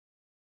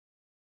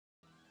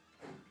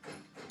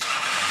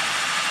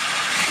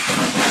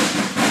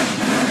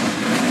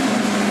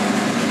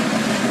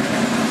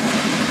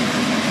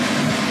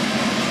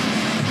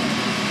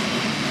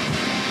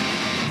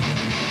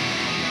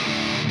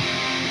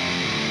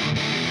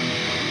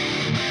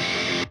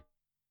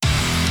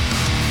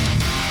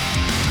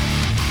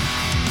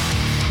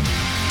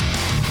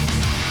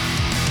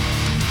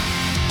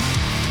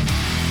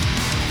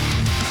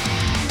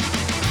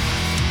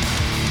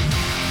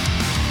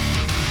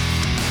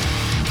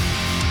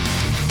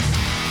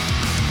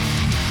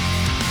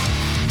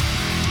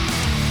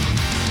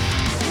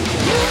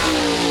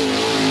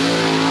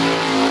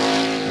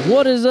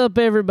What is up,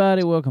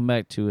 everybody? Welcome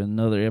back to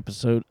another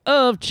episode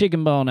of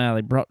Chicken Bone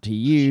Alley, brought to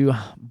you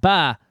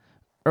by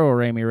Earl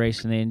Ramey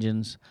Racing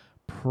Engines,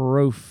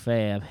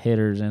 Profab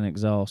Headers and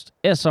Exhaust,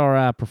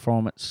 SRI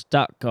Performance,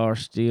 Stock Car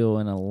Steel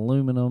and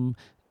Aluminum,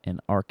 and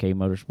RK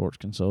Motorsports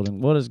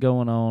Consulting. What is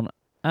going on?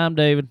 I'm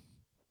David.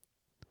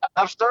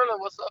 I'm Sterling.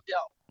 What's up,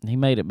 y'all? He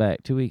made it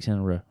back 2 weeks in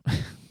a row.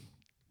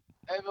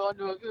 Hey, bro, I'm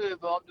doing good,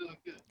 bro. I'm doing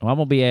good. Well, I'm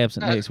going to be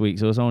absent next week,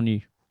 so it's on you.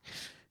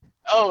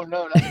 Oh,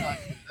 no, that's not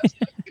good. That's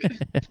not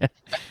good.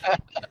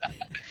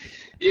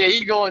 Yeah,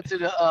 you going to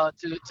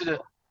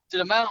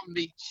the mountain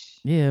beach.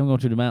 Yeah, I'm going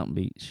to the mountain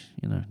beach.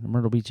 You know, the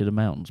Myrtle Beach of the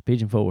mountains,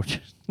 Pigeon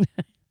Forge.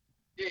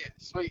 Yeah,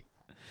 sweet.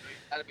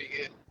 That'd be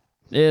good.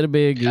 It'll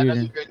be a Yeah, I know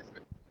good you're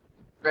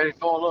ready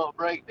for a little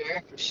break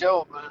there for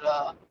sure.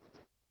 But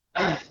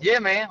yeah,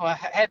 man. Well,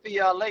 happy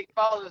late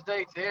Father's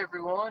Day to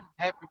everyone.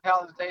 Happy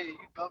Father's Day to you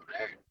over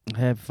there.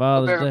 Happy Hope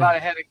Father's everybody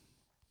Day. had a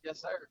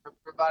yes, sir.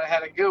 Everybody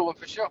had a good one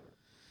for sure.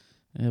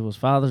 It was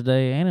Father's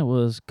Day, and it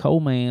was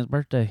Coleman's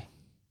birthday.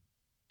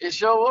 It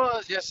sure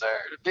was, yes, sir.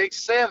 The big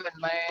 7,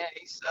 man.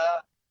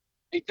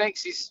 He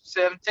thinks he's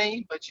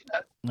 17, but you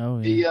know, Oh,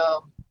 yeah.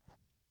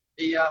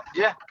 he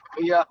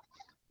we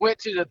went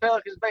to the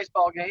Pelicans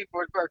baseball game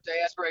for his birthday.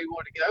 That's where he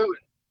wanted to go,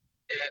 and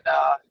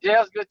yeah, it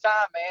was a good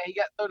time, man. He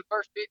got to throw the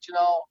first pitch and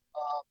all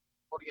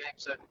for the game,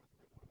 so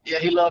yeah,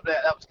 he loved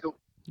that. That was cool.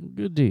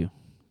 Good deal.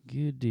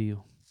 Good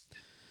deal.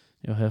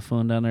 Y'all have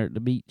fun down there at the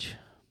beach.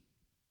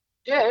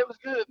 Yeah, it was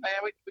good, man.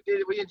 We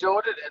did it. We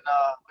enjoyed it, and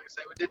like I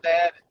say, we did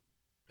that.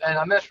 And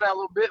I messed around a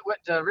little bit.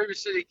 Went to River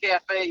City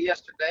Cafe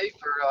yesterday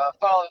for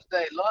Father's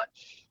Day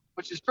lunch,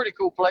 which is a pretty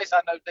cool place. I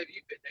know, David,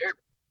 you've been there.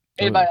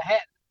 Anybody that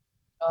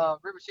hadn't,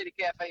 River City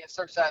Cafe in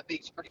Surfside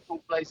Beach, pretty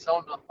cool place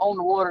on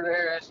the water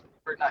there. That's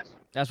pretty nice.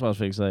 That's what I was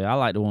fixing to say. I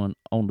like the one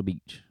on the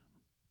beach.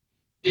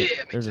 Yeah,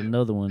 There's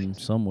another one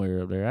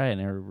somewhere up there. I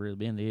ain't never really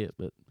been to it,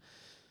 but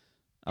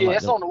yeah,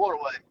 it's on the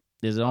waterway.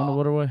 Is it on the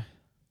waterway?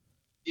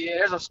 Yeah,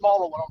 there's a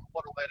smaller one on the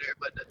waterway there,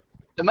 but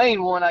the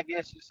main one, I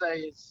guess you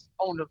say, is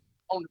on the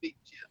beach.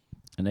 Yeah.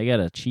 And they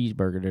got a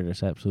cheeseburger there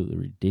that's absolutely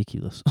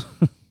ridiculous.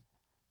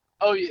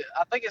 Oh yeah,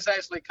 I think it's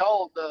actually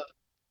called the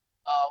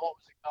what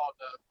was it called?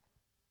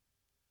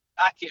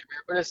 I can't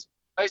remember, but it's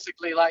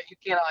basically like you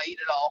cannot eat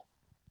it all.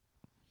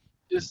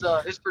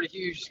 It's pretty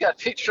huge. It's got a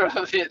picture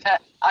of it.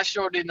 I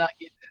sure did not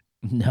get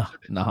that.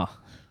 No.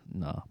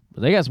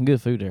 But they got some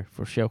good food there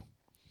for sure.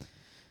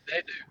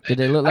 They do. Did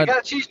they look like? I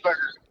got a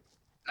cheeseburger.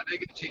 I did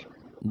get a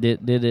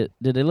cheeseburger.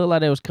 Did they look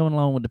like they was coming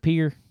along with the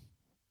pier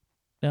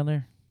down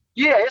there?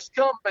 Yeah, it's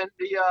coming. The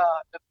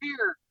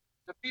pier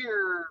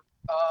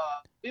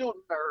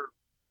building or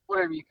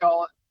whatever you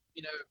call it.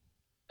 You know,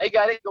 they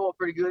got it going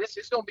pretty good.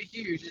 It's going to be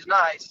huge. It's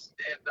nice,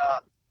 and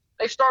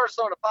they started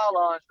some of the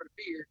pylons for the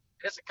pier.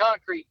 It's a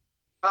concrete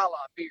pylon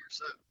pier,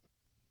 so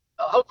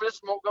hopefully this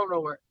won't go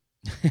nowhere.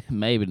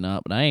 Maybe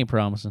not, but I ain't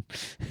promising.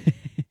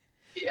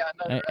 Yeah,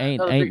 I know.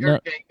 Another big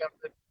hurricane coming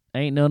through.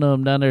 Ain't none of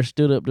them down there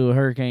stood up to a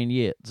hurricane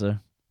yet, so.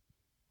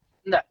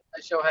 No,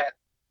 they sure have.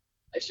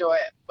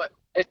 But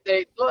if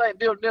they look like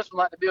building this one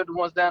like they build the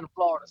ones down in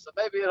Florida, so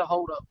maybe it'll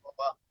hold up for a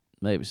while.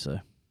 Maybe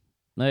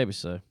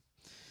so.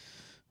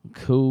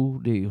 Cool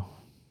deal.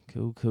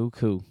 Cool.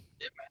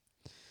 Yeah, man.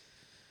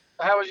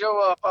 How was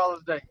your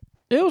Father's Day?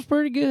 It was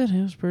pretty good.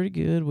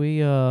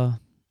 We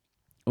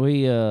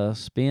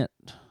spent,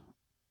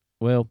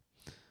 well,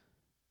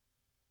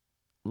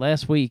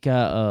 last week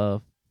I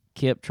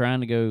kept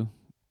trying to go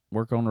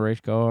work on the race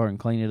car and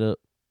clean it up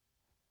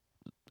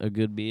a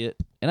good bit,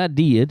 and I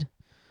did,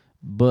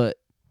 but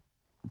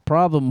the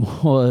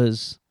problem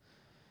was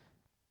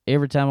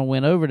every time I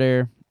went over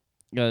there,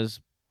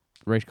 because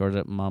race cars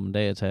at my mom and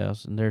dad's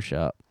house in their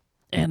shop,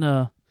 and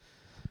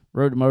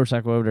rode the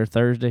motorcycle over there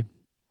Thursday.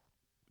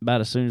 About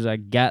as soon as I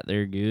got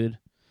there good,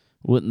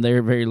 wasn't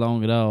there very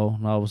long at all,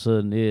 and all of a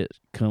sudden it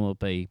come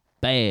up a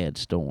bad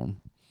storm.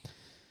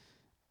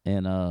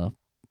 And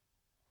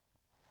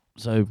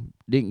so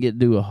didn't get to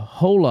do a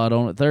whole lot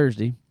on it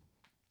Thursday.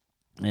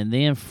 And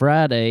then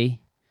Friday,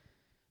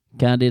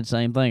 kind of did the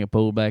same thing. I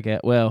pulled back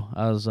out. Well,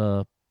 I was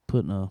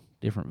putting a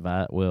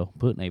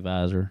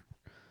visor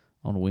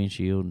on the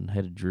windshield and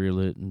had to drill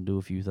it and do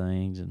a few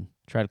things and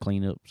try to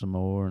clean up some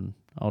more and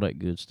all that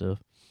good stuff.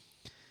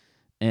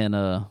 And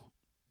all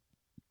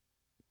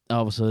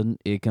of a sudden,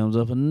 it comes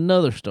up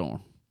another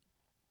storm.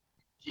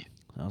 Yeah.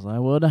 I was like,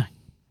 well, dang.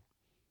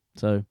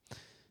 So,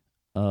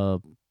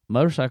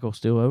 motorcycle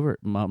still over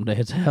at Mom and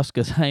Dad's house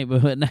because I ain't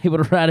been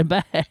able to ride it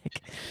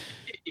back.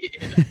 Yeah.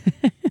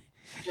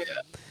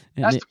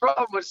 That's the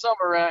problem with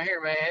summer around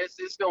here, man.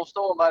 It's going to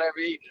storm about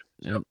every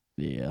evening.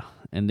 Yeah.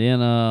 And then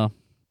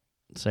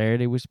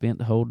Saturday, we spent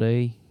the whole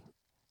day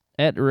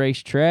at the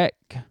racetrack.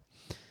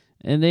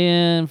 And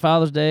then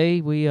Father's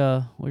Day, we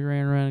ran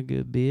around a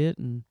good bit,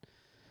 and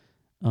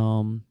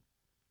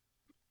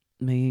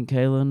me and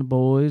Kayla and the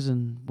boys,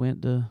 and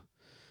went to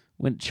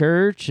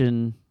church,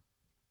 and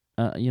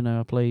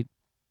I played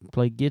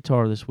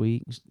guitar this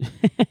week.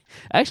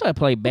 Actually, I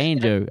played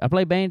banjo. I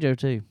played banjo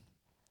too.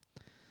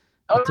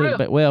 Oh, really?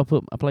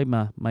 I played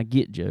my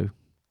Git Joe.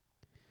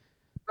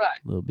 Right.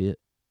 a little bit.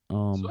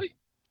 Sweet.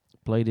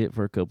 Played it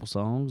for a couple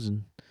songs,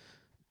 and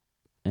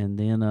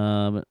then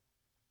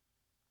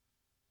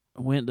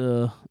went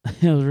to.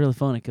 It was really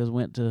funny because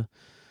went to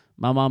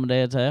my mom and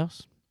dad's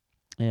house,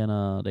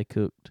 and they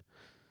cooked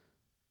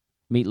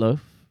meatloaf.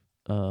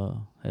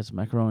 Had some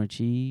macaroni and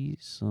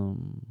cheese,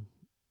 some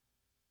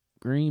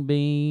green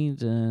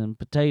beans, and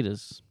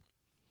potatoes.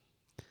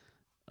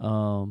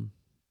 Well,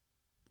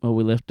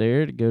 we left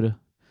there to go to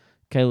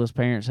Kayla's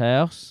parents'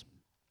 house,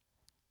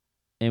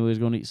 and we was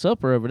going to eat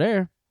supper over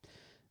there.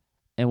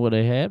 And what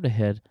they had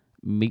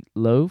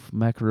meatloaf,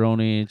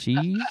 macaroni and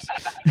cheese,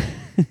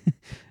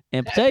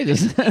 and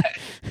potatoes. But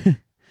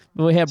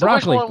we had So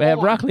which broccoli. one We had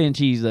won? broccoli and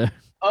cheese though.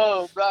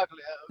 Oh,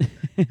 broccoli. Oh,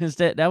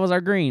 Instead, that was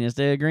our green.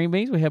 Instead of green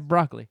beans, we had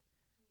broccoli.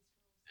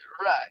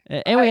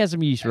 right. And we had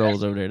some yeast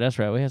rolls over there. That's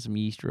right. We had some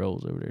yeast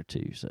rolls over there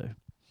too. So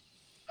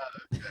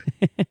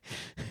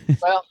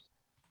Well,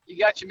 you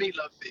got your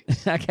meatloaf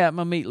fix. I got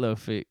my meatloaf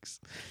fix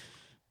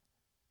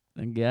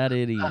and got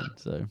it in.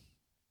 So,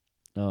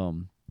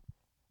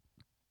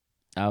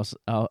 I'll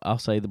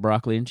say the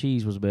broccoli and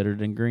cheese was better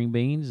than green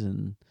beans,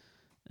 and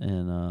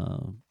I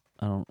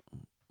don't.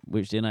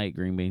 Which didn't I ate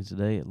green beans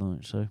today at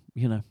lunch. So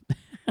Hey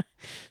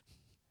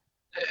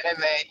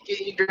man, you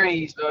get your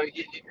greens, though. You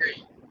get your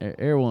greens.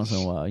 every once in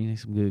a while you need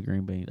some good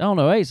green beans. I don't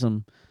know. I ate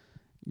some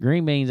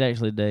green beans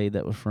actually today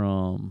that was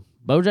from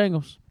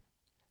Bojangles.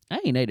 I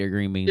ain't ate their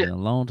green beans in a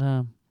long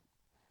time.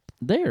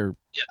 They were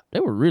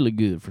really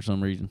good for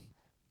some reason.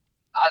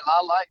 I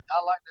like their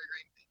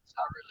green beans.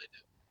 I really do.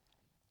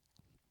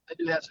 They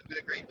do have some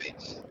good green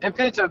beans and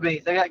pinto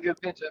beans. They got good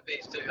pinto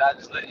beans too. I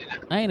just let you know.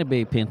 I ain't a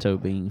big pinto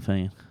bean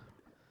fan.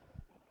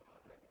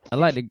 I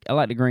like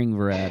the green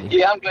variety.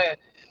 Yeah, I'm glad.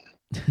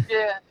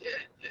 Yeah.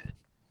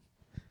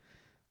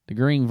 The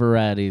green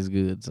variety is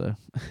good. So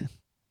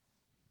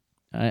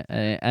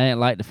I ain't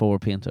like the four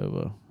pinto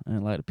though. I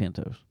ain't like the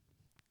pintos.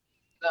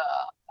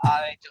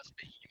 I ain't just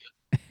me.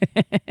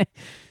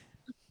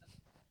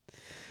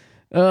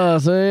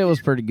 So it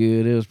was pretty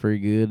good. It was pretty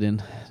good,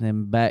 and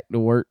then back to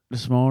work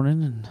this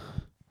morning and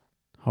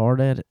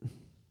hard at it.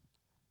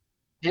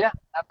 Yeah,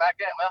 I'm back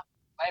at well,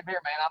 same here,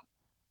 man. I'm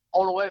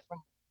on the way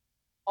from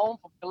home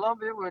from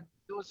Columbia. We're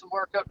doing some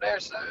work up there,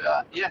 so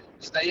yeah,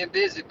 staying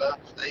busy, bud.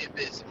 Staying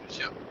busy for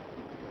sure.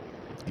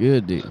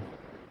 Good deal.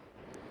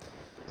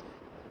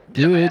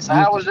 Yeah, man. Good. So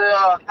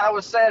how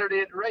was Saturday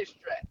at the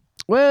racetrack?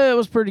 Well, it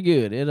was pretty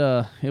good.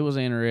 It was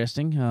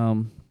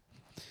interesting.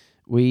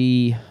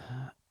 We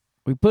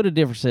put a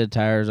different set of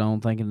tires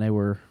on, thinking they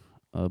were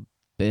a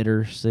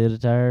better set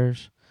of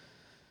tires,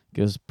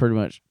 because pretty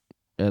much,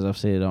 as I've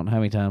said, I don't know how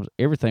many times,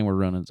 everything we're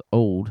running is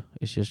old.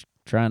 It's just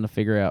trying to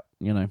figure out,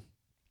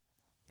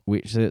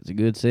 which set's a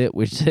good set,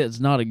 which set's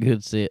not a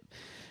good set.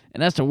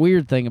 And that's the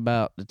weird thing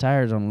about the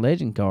tires on a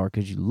legend car,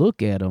 because you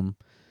look at them,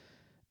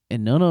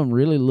 and none of them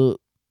really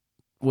look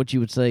what you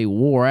would say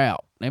wore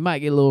out. They might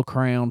get a little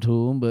crown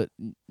to them, but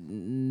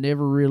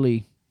never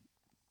really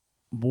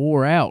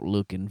wore out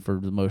looking for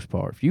the most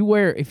part.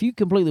 If you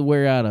completely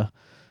wear out a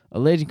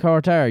legend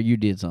car tire, you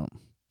did something.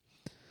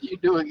 You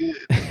doing good.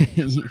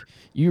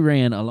 you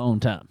ran a long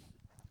time.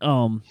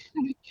 Yeah.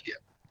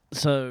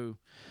 So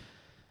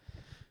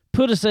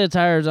put a set of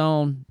tires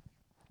on,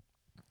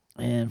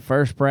 and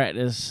first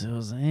practice it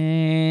was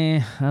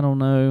I don't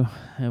know.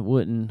 It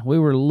wouldn't. We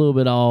were a little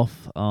bit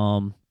off.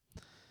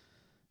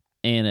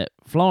 And at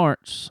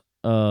Florence,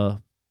 our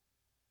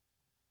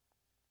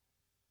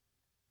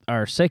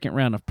second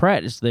round of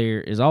practice there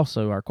is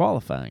also our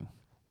qualifying.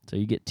 So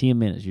you get 10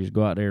 minutes. You just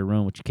go out there and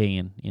run what you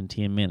can in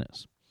 10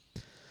 minutes.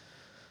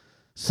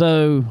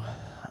 So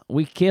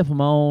we kept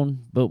them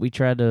on, but we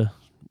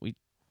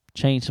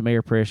changed some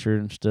air pressure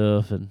and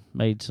stuff and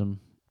made some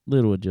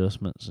little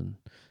adjustments. And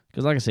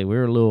because, like I said, we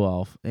were a little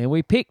off. And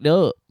we picked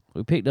up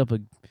a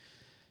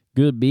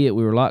good bit.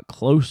 We were a lot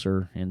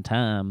closer in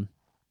time.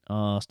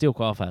 Still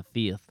qualified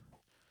fifth.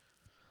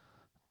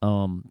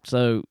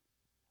 So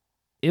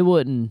it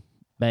wasn't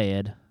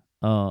bad.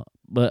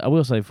 But I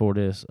will say for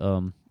this,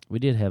 we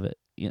did have an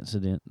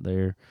incident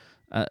there.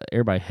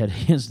 Everybody had an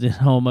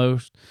incident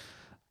almost.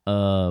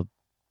 Everybody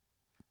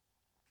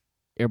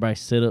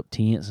set up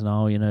tents and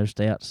all,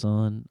 stay out the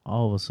sun.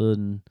 All of a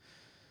sudden,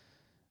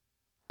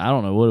 I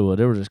don't know what it was.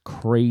 There was this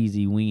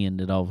crazy wind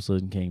that all of a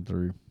sudden came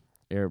through.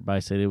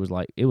 Everybody said it was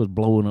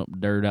blowing up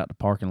dirt out the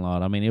parking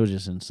lot. I mean, it was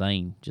just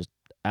insane. Just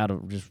out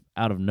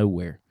of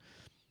nowhere.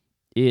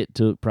 It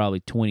took probably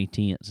 20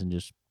 tents and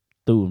just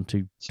threw them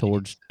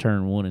towards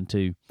turn 1 and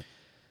 2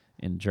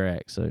 in the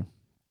track. So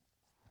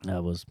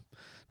that was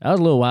a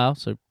little while.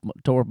 So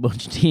tore a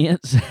bunch of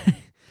tents.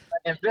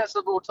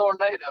 Invincible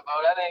tornado, bro.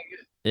 That ain't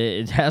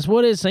good. That's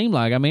what it seemed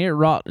like. I mean, it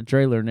rocked the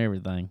trailer and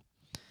everything.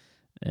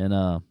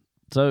 And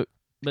so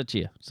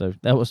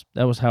that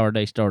was how our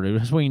day started.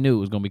 That's when you knew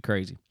it was gonna be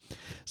crazy.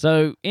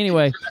 So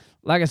anyway,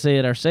 like I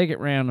said, our second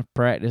round of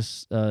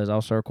practice is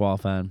also our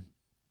qualifying.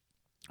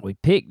 We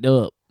picked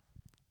up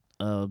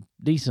a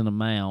decent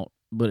amount,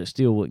 but it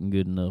still wasn't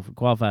good enough. We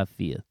qualified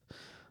fifth.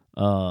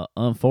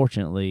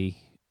 Unfortunately,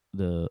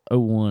 the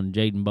 01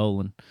 Jaden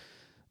Bolin,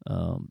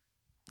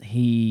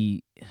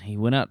 he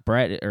went out to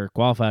practice or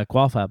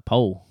qualified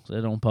pole,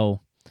 set on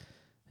pole.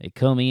 They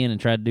come in and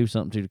tried to do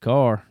something to the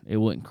car. It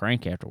wouldn't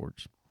crank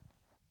afterwards.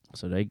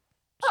 So they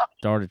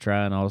started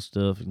trying all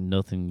stuff and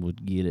nothing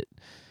would get it.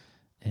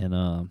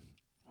 And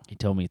he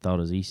told me he thought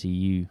his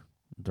ECU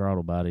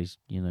throttle bodies,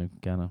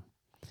 kind of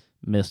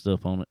messed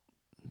up on it.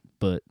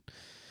 But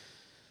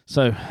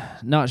so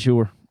not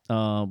sure.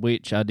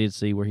 Which I did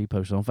see where he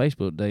posted on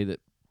Facebook today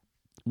that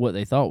what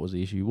they thought was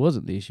the issue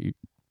wasn't the issue.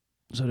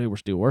 So they were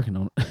still working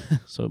on it.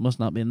 So it must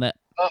not been that.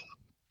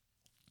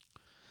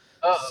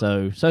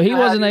 So he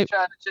wasn't able.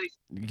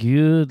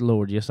 Good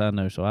Lord, yes I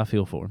know. So I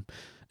feel for him.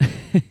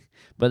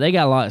 But they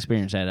got a lot of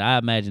experience at it. I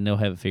imagine they'll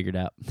have it figured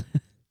out.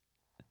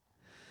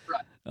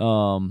 Right.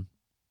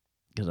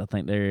 Because I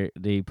think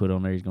they put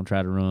on there he's gonna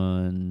try to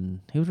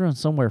run. He was running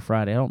somewhere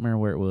Friday. I don't remember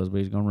where it was, but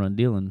he's gonna run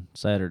Dillon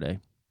Saturday.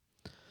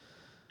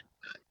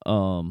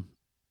 So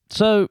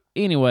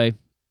anyway,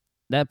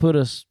 that put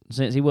us,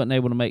 since he wasn't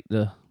able to make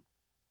the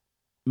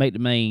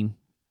main,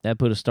 that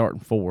put us starting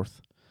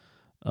fourth.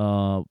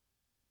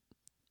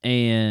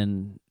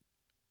 And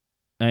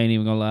I ain't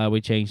even gonna lie,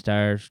 we changed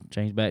tires,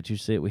 changed back to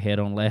set we had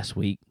on last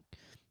week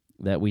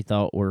that we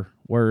thought were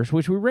worse,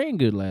 which we ran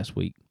good last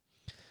week,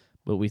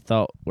 but we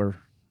thought were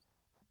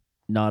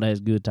not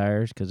as good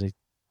tires because they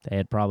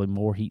had probably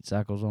more heat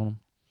cycles on them.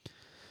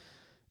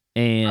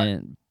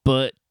 And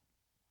but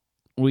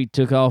we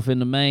took off in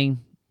the main,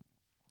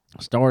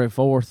 started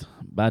fourth.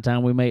 By the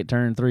time we made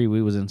turn 3,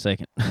 we was in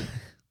second.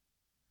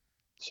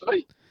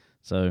 Sweet.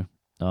 So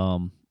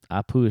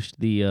I pushed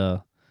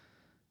the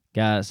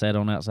guy that sat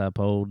on outside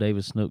pole,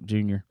 David Snook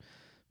Jr.,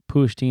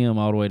 pushed him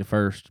all the way to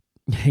first.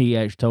 He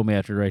actually told me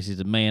after the race, he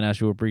said, "Man, I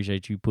sure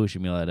appreciate you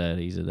pushing me like that."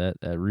 He said,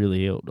 that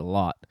really helped a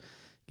lot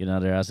getting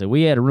out there. I said,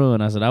 we had a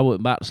run. I said, I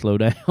wasn't about to slow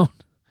down.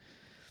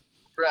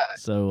 Right.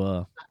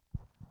 So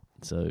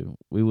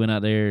we went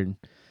out there and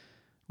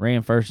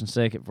ran first and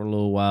second for a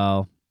little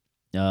while.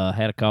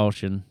 Had a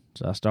caution,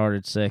 so I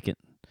started second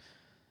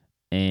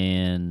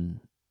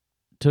and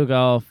took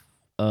off,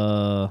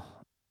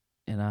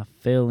 and I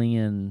fell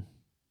in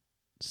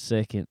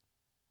second.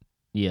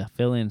 Yeah,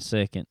 fell in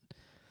second,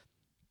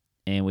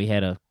 and we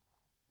had a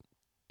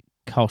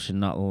caution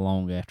not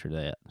long after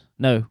that.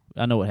 No,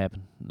 I know what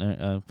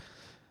happened.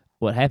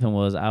 What happened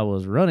was I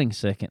was running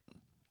second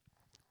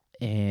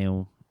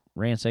and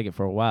ran second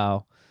for a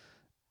while,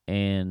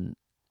 and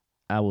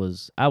I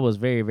was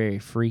very, very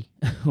free,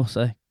 we'll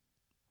say.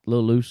 A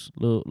little loose,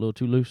 little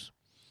too loose.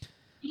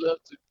 Love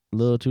to. A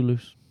little too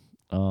loose.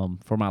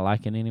 For my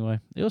liking anyway.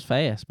 It was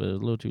fast, but it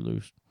was a little too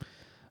loose.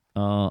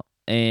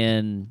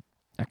 And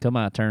I come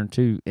out of turn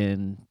 2,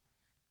 and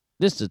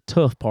this is a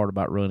tough part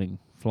about running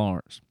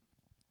Florence,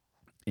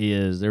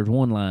 is there's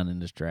one line in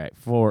this track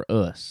for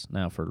us.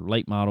 Now, for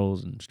late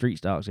models and street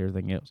stocks,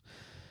 everything else,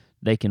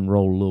 they can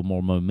roll a little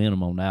more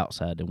momentum on the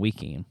outside than we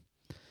can.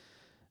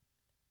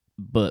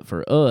 But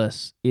for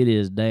us, it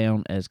is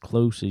down as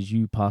close as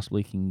you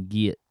possibly can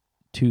get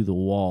to the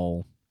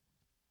wall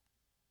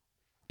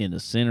in the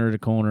center of the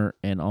corner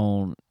and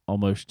on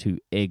almost to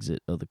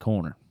exit of the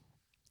corner.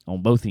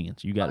 On both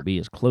ends, you got to be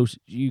as close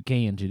as you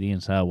can to the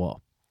inside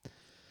wall.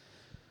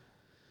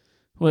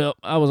 Well,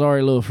 I was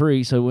already a little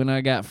free, so when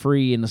I got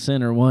free in the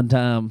center one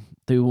time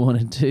through 1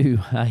 and 2,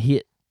 I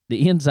hit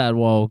the inside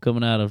wall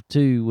coming out of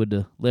 2 with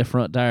the left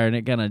front tire, and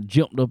it kind of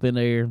jumped up in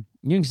there.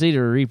 You can see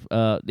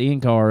the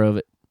in-car of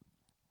it.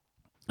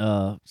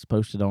 It's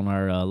posted on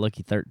our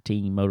Lucky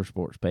 13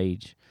 Motorsports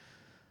page.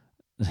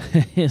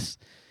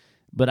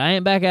 But I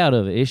ain't back out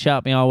of it. It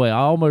shot me all the way. I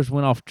almost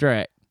went off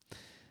track,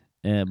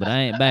 but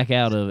I ain't back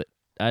out of it.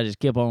 I just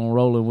kept on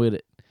rolling with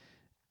it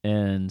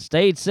and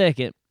stayed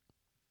second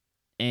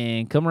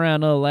and come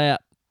around another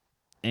lap,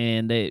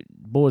 and the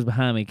boys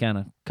behind me kind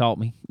of caught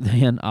me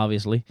then,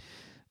 obviously.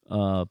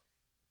 And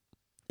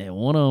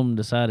one of them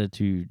decided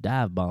to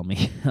dive bomb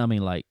me. I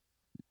mean, like,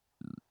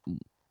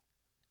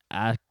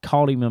 I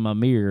caught him in my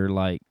mirror,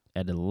 like,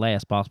 at the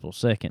last possible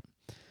second.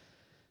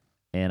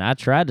 And I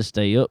tried to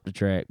stay up the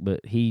track,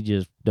 but he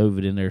just dove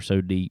it in there so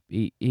deep.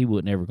 He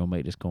wasn't ever going to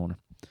make this corner.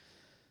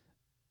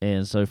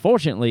 And so,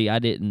 fortunately, I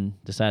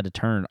didn't decide to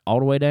turn all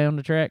the way down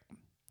the track.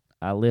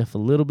 I left a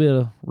little bit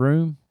of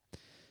room,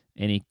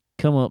 and he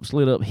come up,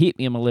 slid up, hit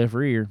me in my left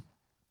rear,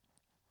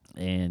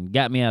 and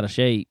got me out of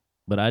shape.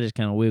 But I just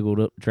kind of wiggled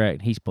up the track,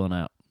 and he spun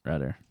out right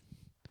there.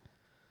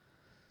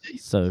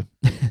 So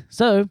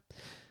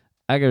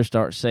I go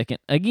start second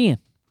again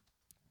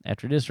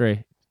after this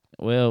race.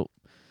 Well,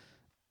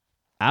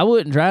 I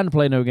wasn't trying to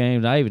play no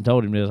games. I even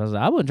told him this. I said,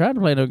 I wasn't trying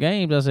to play no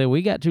games. I said,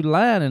 we got to the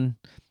line, and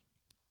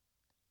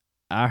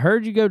I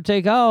heard you go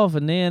take off,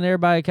 and then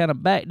everybody kind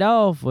of backed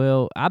off.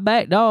 Well, I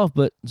backed off,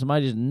 but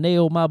somebody just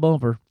nailed my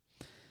bumper.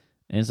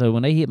 And so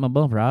when they hit my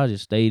bumper, I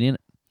just stayed in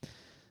it.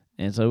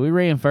 And so we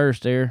ran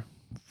first there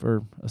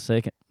for a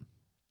second.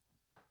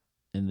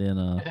 And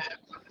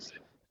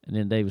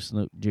then David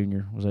Snook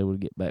Jr. was able to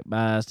get back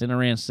by us. Then I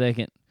ran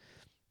second,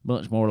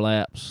 bunch more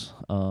laps.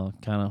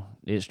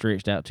 It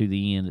stretched out to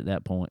the end at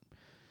that point.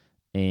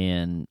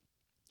 And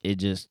it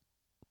just,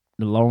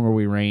 the longer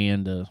we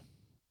ran, the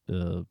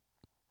the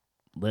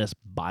less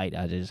bite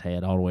I just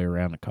had all the way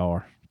around the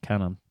car.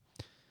 Kind of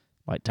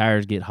like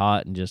tires get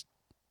hot and just,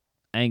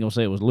 I ain't gonna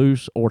say it was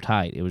loose or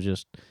tight. It was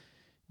just,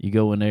 you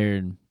go in there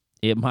and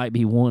it might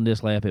be one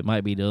this lap, it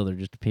might be the other,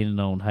 just depending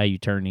on how you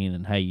turn in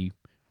and how you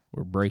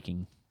were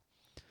braking.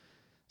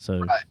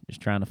 So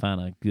just trying to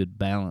find a good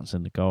balance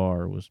in the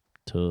car was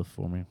tough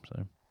for me.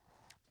 So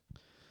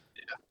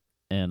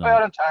yeah, and well,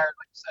 I'm tired.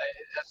 Like you say,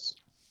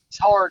 it's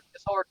hard.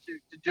 It's hard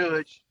to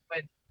judge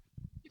when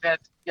you got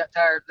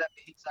tired of that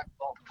heat cycle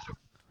ball for sure.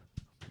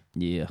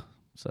 Yeah.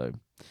 So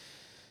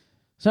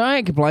I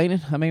ain't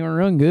complaining. I mean, we're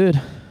running good.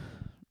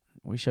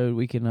 We showed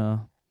we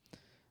can.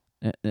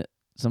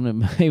 Some of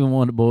them, even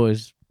one of the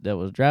boys that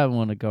was driving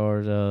one of the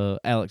cars,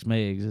 Alex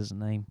Meggs is his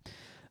name.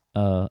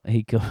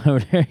 He come over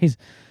there. He's,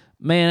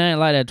 man, I ain't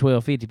like that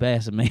 1250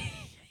 passing me.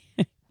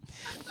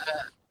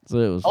 So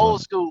it was old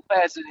fun. School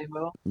passing him,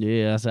 Will.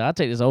 Yeah, I said I'll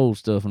take this old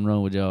stuff and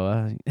run with y'all.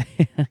 I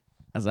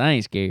said I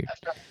ain't scared.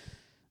 That's right.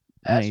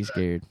 I ain't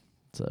scared.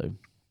 So,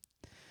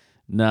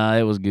 nah,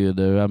 it was good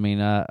though. I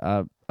mean,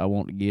 I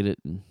want to get it,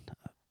 and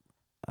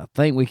I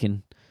think we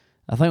can.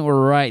 I think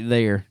we're right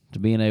there to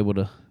being able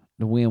to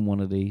win one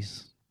of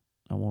these.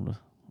 I want to.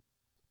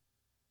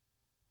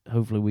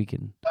 Hopefully, we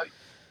can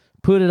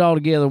put it all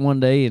together one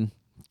day and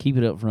keep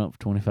it up front for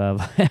 25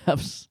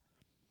 laps.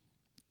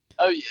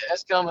 Oh yeah,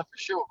 that's coming for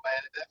sure, man.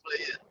 It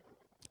definitely is.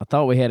 I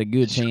thought we had a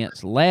good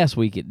chance last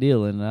week at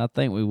Dillon, and I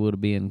think we would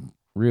have been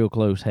real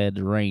close had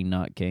the rain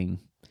not came.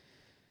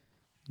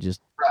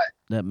 Just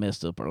that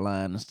messed up our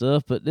line and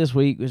stuff. But this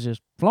week was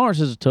just, Florence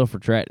is a tougher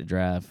track to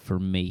drive for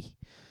me.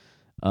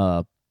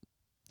 I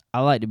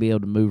like to be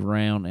able to move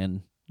around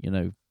and,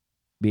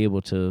 be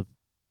able to,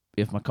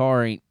 if my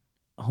car ain't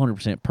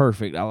 100%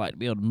 perfect, I like to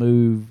be able to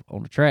move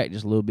on the track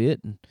just a little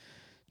bit and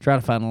try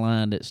to find a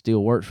line that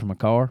still works for my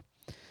car.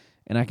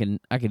 And I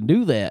can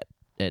do that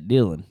at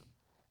Dillon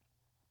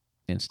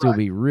and still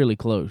be really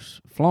close.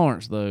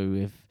 Florence, though,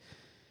 if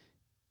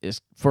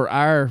it's for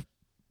our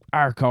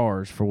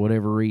cars, for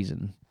whatever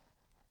reason,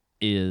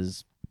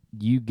 is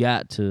you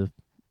got to,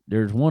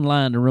 there's one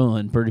line to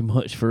run pretty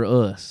much for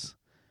us.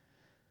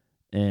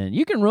 And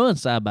you can run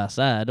side by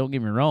side, don't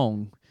get me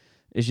wrong.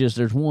 It's just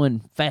there's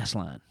one fast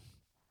line.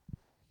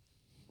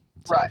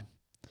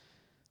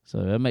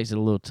 So that makes it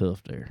a little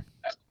tough there.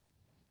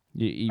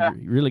 You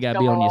really got to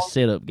be on your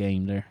setup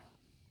game there.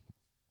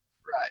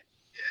 Right.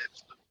 Yeah,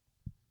 absolutely.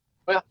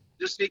 Well,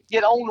 just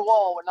get on the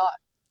wall and not,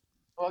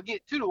 well,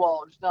 get to the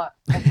wall, just not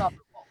on top of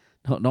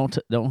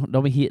the wall.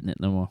 Don't be hitting it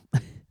no more.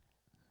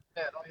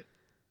 Yeah, don't hit it.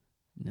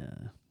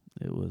 No,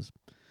 it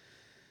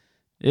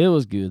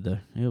was good though.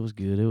 It was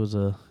good. It was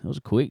a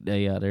quick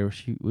day out there.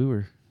 Shoot,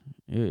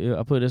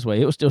 I put it this way,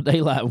 it was still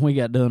daylight when we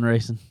got done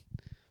racing.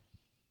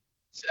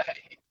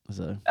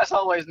 So that's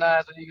always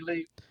nice when you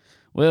leave.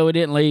 Well, we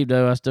didn't leave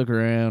though. I stuck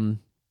around,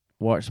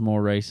 watched some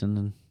more racing,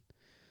 and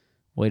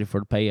waited for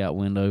the payout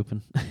window to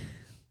open.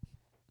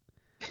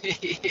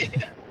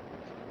 Yeah,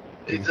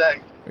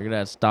 exactly. Figured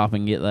I'd stop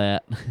and get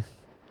that.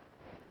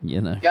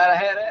 Gotta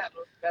have that.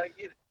 Gotta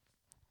get it.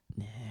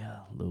 Yeah,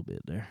 a little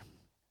bit there.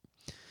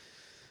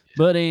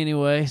 But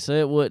anyway, so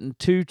it wasn't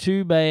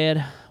too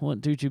bad.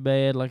 Wasn't too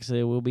bad. Like I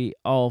said, we'll be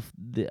off.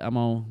 I'm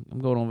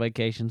going on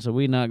vacation, so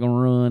we're not gonna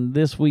run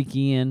this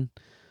weekend.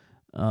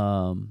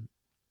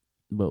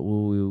 But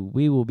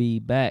we will be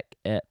back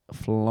at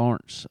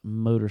Florence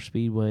Motor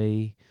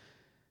Speedway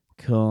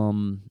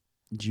come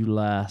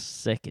July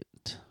 2nd.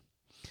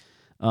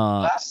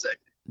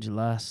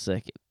 July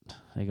 2nd.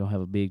 They're going to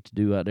have a big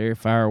to-do out there.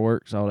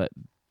 Fireworks, all that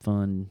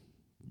fun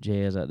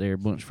jazz out there. A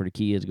bunch for the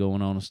kids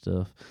going on and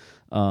stuff.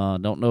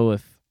 Don't know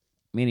if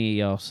many of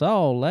y'all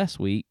saw last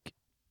week.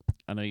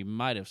 I know you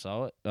might have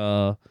saw it.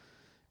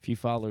 If you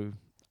follow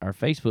our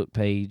Facebook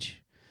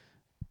page,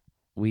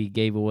 we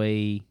gave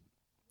away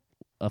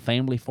a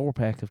family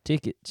 4-pack of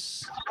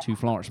tickets to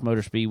Florence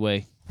Motor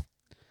Speedway.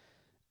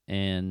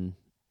 And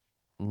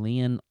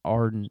Lynn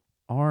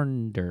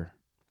Arnder,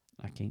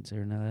 I can't say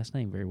her last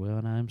name very well,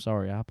 and I'm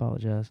sorry. I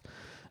apologize.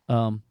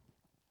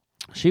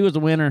 She was the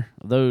winner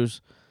of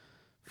those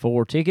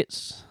 4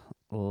 tickets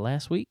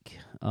last week.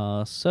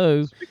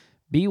 So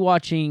be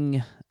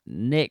watching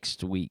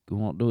next week. We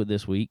won't do it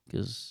this week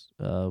because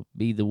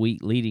be the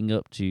week leading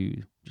up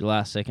to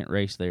July 2nd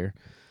race there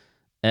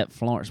at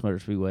Florence Motor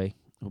Speedway.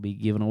 We'll be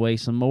giving away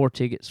some more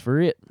tickets for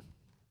it.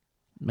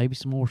 Maybe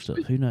some more stuff.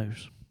 Who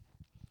knows?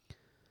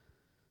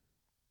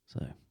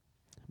 So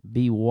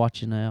be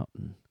watching out.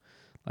 And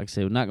like I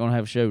said, we're not going to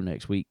have a show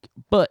next week,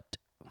 but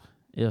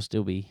it'll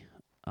still be,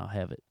 I'll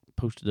have it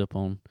posted up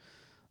on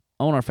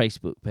our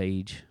Facebook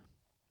page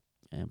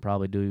and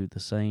probably do the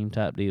same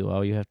type deal.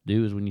 All you have to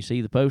do is when you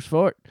see the post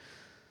for it,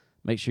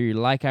 make sure you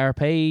like our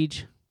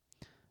page,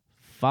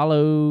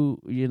 follow,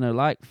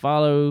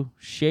 follow,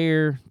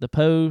 share the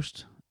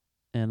post,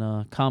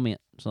 and comment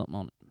something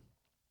on it.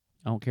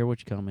 I don't care what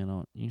you comment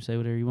on it. You can say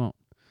whatever you want.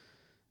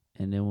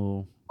 And then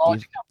we'll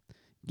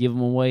give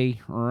them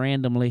away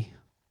randomly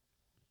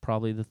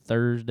probably the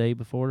Thursday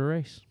before the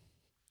race.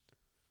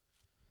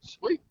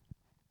 Sweet.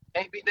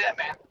 Can't beat that,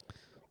 man.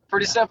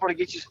 pretty simple to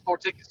get you some more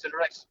tickets to the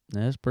race.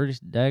 That's pretty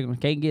daggone.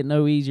 Can't get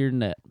no easier than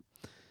that.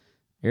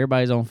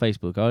 Everybody's on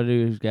Facebook. All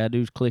you gotta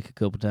do is click a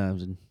couple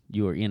times and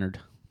you are entered.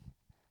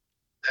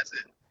 That's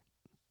it.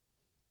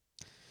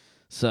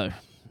 So,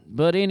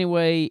 but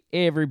anyway,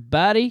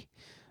 everybody,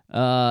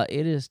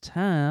 it is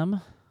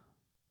time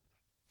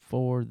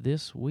for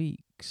this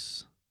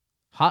week's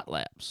Hot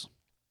Laps.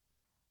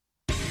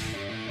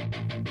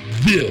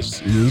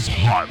 This is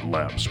Hot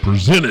Laps,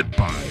 presented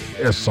by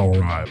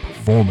SRI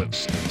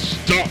Performance,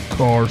 Stock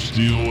Car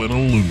Steel and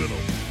Aluminum.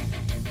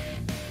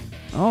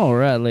 All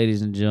right,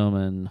 ladies and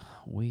gentlemen,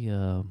 we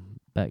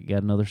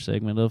got another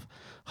segment of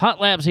Hot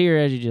Laps here,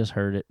 as you just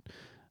heard it,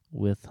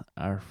 with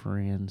our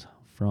friends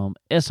from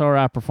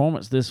SRI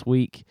Performance this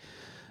week,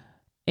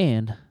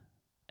 and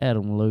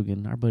Adam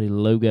Logan, our buddy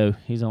Logo.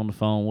 He's on the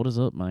phone. What is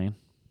up, man?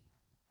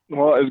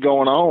 What is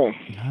going on?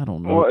 I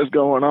don't know. What is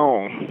going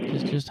on?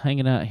 Just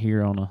hanging out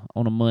here on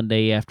a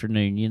Monday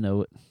afternoon. You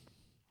know it.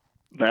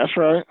 That's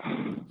right.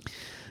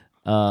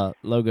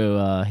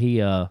 Logo.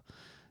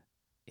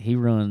 He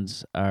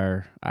runs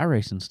our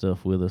iRacing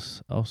stuff with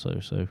us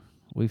also. So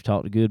we've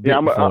talked a good bit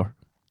before.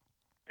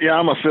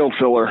 I'm a field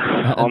filler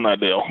on that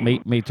deal.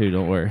 Me too.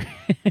 Don't worry.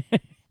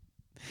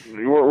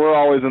 We're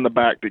always in the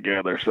back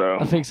together, so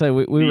I think so.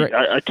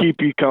 I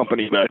keep you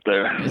company back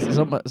there.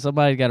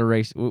 Somebody's got to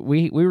race.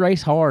 We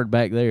race hard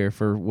back there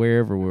for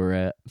wherever we're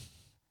at.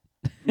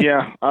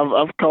 Yeah,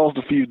 I've caused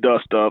a few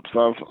dust ups.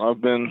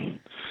 I've been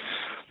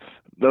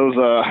those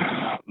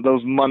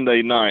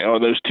Monday night or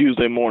those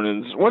Tuesday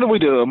mornings. What do we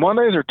do?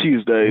 Mondays or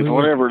Tuesdays?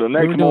 Whatever. The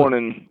next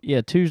morning.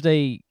 Yeah,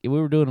 Tuesday. We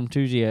were doing them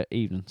Tuesday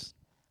evenings.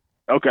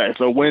 Okay,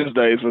 so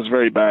Wednesdays was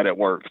very bad at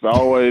work. So I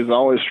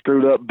always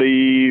screwed up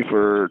Beef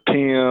or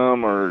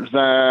Tim or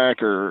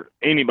Zach or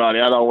anybody.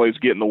 I'd always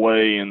get in the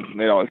way, and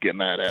they'd always get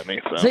mad at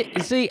me. So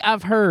see,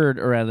 I've heard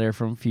around there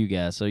from a few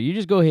guys. So you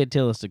just go ahead and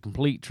tell us the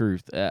complete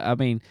truth. I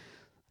mean,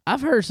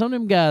 I've heard some of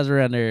them guys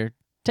around there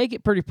take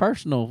it pretty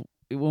personal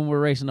when we're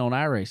racing on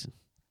iRacing.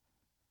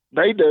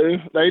 They do,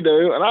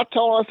 and I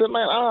told them, I said,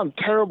 man, I'm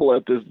terrible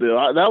at this deal.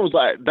 I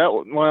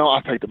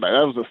take it back.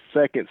 That was the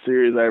second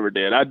series I ever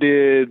did. I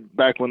did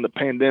back when the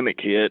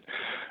pandemic hit.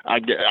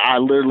 I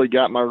literally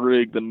got my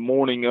rig the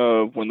morning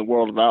of when the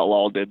World of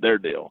Outlaw did their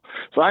deal.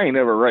 So I ain't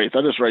never raced.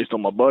 I just raced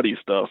on my buddy's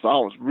stuff. So I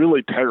was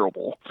really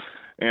terrible,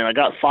 and I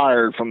got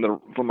fired from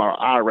our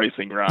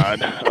iRacing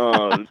ride.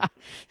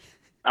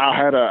 I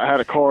had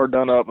a car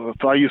done up.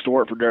 So I used to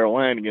work for Daryl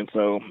Lanigan,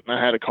 so I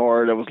had a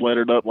car that was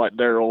lettered up like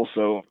Daryl,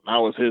 so I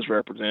was his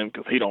representative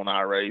because he don't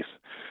iRace,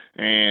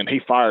 and he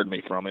fired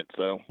me from it.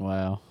 So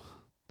wow,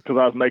 because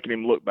I was making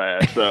him look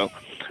bad. So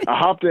I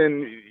hopped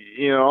in.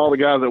 All the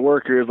guys that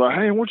work here was like,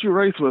 "Hey, why don't you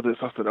race with us?"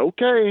 I said,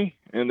 "Okay,"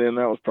 and then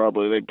they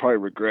probably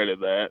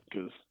regretted that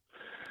because,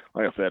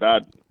 like I said,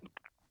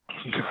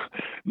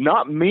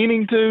 not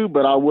meaning to,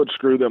 but I would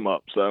screw them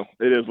up. So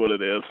it is what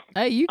it is.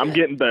 Hey, I'm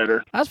getting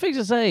better. I was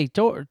fixing to say,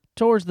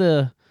 towards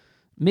the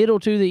middle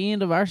to the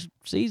end of our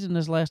season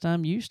this last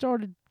time, you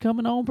started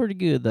coming on pretty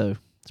good though,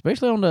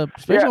 especially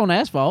on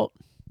asphalt.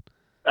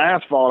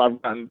 Asphalt,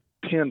 I've gotten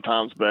 10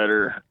 times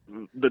better.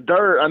 The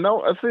dirt, I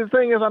know. See, the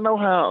thing is, I know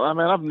how. I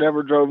mean, I've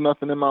never drove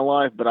nothing in my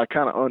life, but I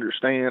kind of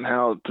understand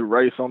how to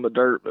race on the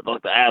dirt. But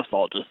like the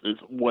asphalt, just is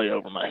way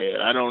over my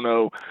head. I don't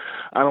know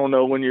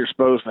when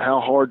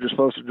how hard you're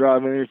supposed to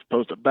drive in. You're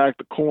supposed to back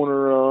the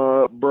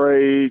corner up,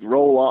 brake,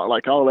 roll on,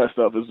 like all that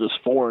stuff is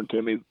just foreign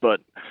to me. But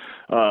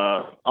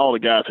all the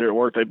guys here at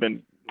work,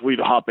 we'd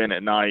hop in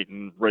at night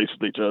and race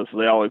with each other. So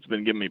they always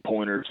been giving me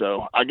pointers.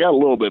 So I got a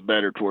little bit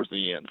better towards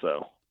the end.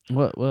 So.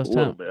 Well,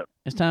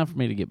 it's time for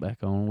me to get back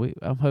on.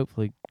 I'm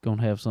hopefully going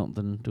to have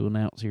something to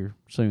announce here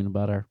soon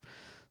about our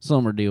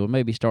summer deal.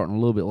 Maybe starting a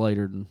little bit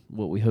later than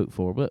what we hope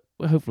for, but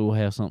hopefully we'll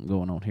have something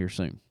going on here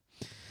soon.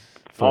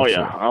 Oh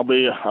yeah, sure.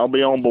 I'll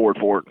be on board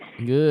for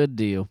it. Good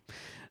deal.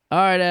 All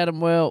right,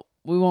 Adam. Well,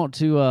 we want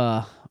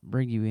to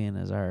bring you in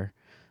as our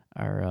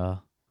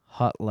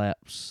Hot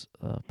Laps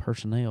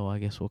personnel, I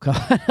guess we'll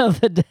call it, of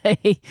the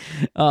day.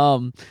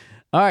 All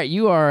right,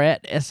 you are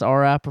at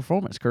SRI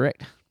Performance,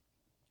 correct?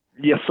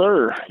 Yes,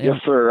 sir. Yeah.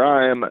 Yes, sir.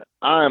 I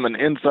am an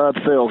inside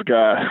sales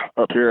guy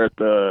up here in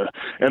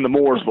the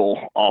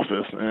Mooresville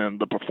office and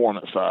the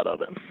performance side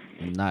of it.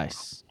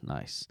 Nice.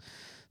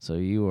 So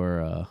you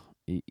are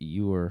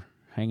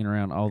hanging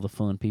around all the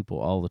fun people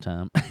all the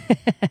time,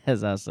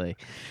 as I say.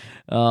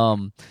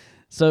 So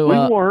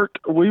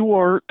we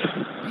work.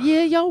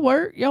 Yeah, y'all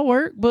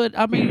work. But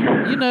I mean,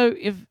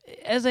 if,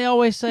 as they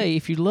always say,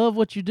 if you love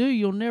what you do,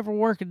 you'll never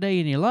work a day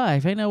in your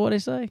life. Ain't that what they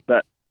say?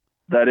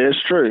 That is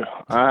true.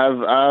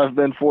 I've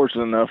been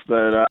fortunate enough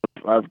that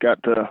I've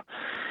got to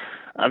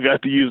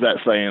use that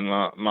saying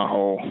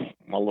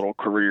my little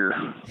career.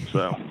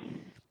 So.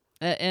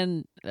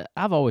 And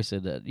I've always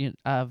said that.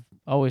 I've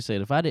always said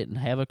if I didn't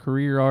have a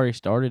career already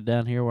started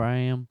down here where I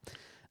am,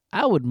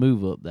 I would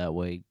move up that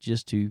way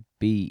just to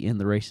be in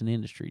the racing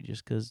industry,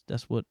 just because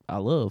that's what I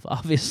love,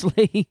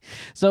 obviously.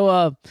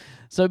 So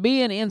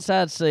being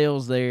inside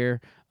sales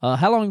there,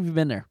 how long have you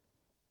been there?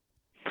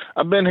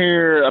 I've been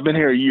here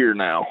a year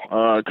now.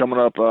 Coming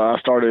up, I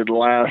started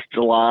last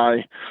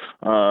July.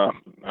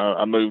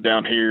 I moved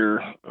down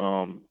here,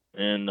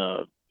 and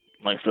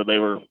like I said, they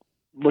were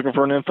looking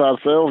for an inside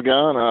sales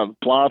guy, and I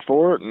applied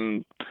for it,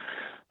 and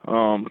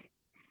um,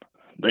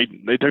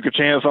 they took a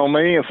chance on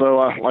me, and so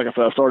like I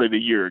said, I started a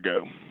year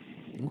ago.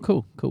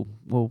 Well, cool.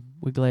 Well,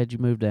 we're glad you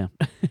moved down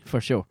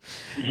for sure.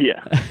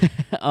 Yeah.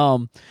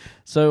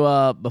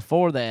 So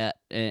before that,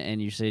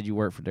 and you said you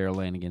worked for Daryl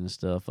Lanigan and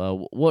stuff.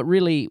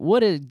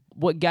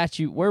 What got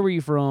you? Where were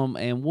you from,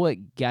 and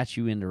what got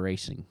you into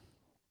racing?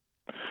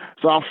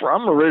 So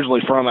I'm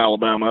originally from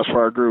Alabama. That's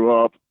where I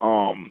grew up.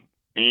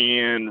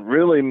 And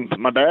really,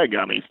 my dad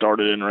got me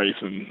started in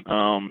racing.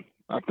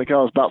 I think I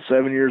was about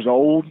 7 years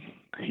old.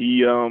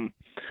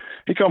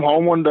 He come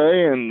home one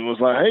day and was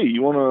like, "Hey,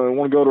 you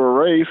wanna go to a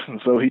race?" And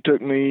so he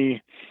took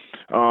me.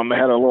 They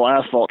had a little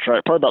asphalt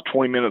track, probably about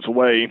 20 minutes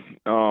away,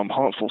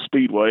 Huntsville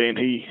Speedway, and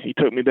he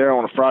took me there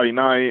on a Friday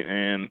night,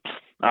 and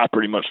I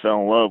pretty much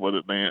fell in love with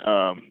it. Then,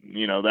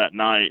 that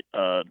night,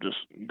 just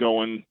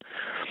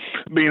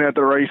being at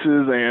the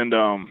races, and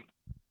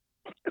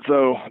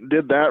so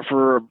did that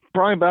for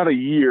probably about a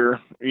year.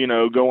 We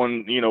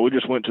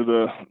just went to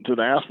the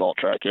asphalt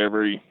track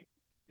every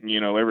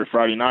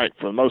Friday night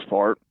for the most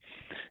part.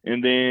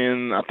 And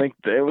then I think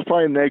it was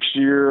probably next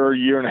year or a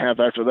year and a half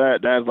after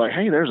that, Dad's like,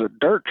 "Hey, there's a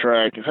dirt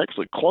track. It's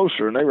actually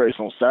closer, and they race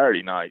on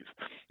Saturday nights."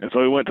 And so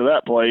we went to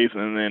that place.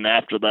 And then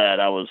after that,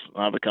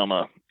 I become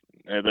as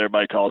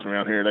everybody calls me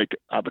around here,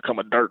 I become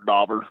a dirt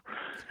dauber,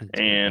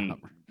 and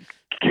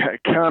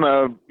kind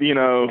of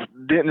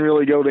didn't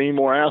really go to any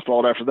more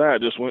asphalt after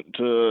that. Just went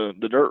to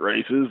the dirt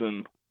races,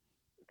 and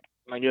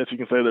I guess you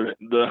can say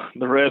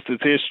the rest is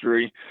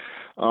history.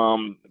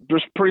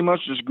 Just pretty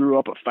much just grew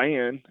up a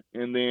fan,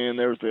 and then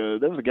there was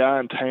a guy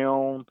in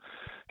town.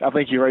 I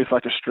think he raced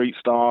like a street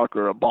stock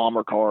or a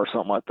bomber car or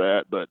something like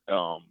that. But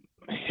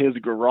his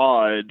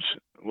garage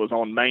was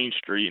on Main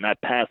Street, and I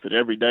passed it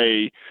every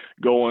day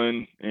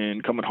going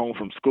and coming home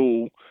from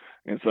school.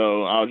 And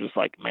so I was just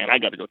like, man, I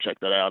got to go check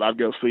that out. I'd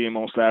go see him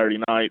on Saturday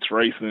nights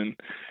racing,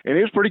 and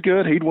he was pretty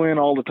good. He'd win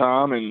all the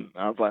time, and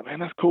I was like,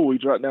 man, that's cool.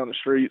 He's right down the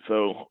street.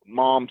 So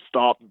Mom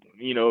stopped,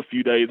 a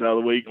few days out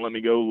of the week and let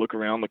me go look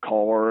around the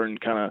car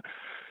and kind of,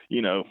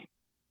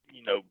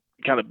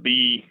 kind of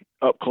be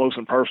up close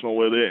and personal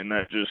with it, and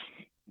that just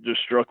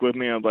struck with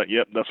me. I was like,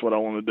 yep, that's what I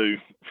want to do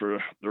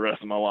for the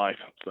rest of my life.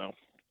 So.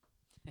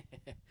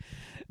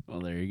 Well,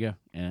 there you go.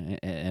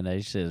 And as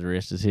you said, the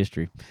rest is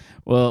history.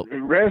 Well,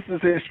 the rest is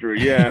history.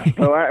 Yeah.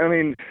 So I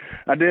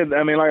did.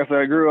 Like I said,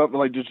 I grew up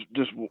like just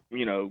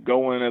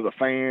going as a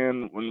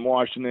fan and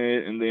watching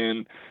it, and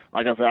then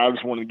like I said, I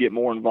just wanted to get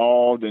more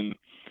involved and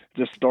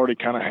just started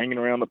kind of hanging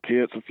around the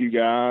pits with a few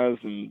guys,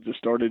 and just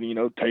started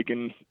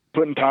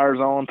putting tires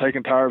on,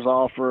 taking tires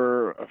off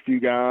for a few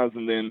guys,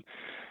 and then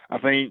I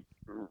think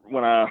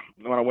when I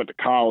went to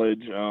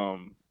college.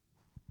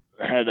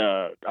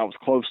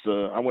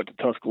 I went to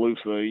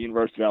Tuscaloosa,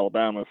 University of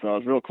Alabama, so I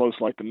was real close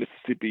to like the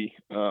Mississippi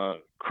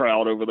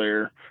crowd over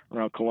there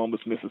around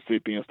Columbus,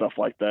 Mississippi and stuff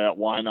like that.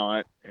 Why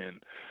not? And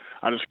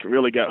I just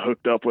really got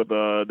hooked up with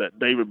that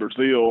David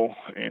Brazil,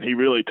 and he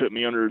really took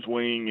me under his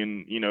wing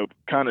and,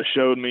 kind of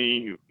showed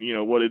me,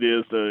 what it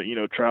is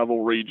to,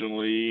 travel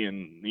regionally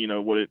and,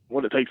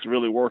 what it takes to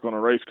really work on a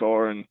race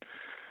car. And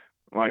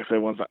like I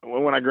said,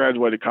 when I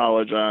graduated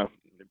college,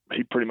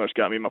 he pretty much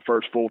got me my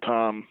first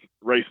full-time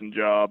racing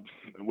job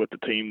with the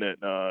team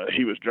that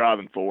he was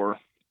driving for,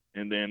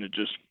 and then it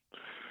just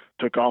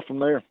took off from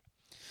there.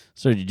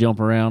 So did you jump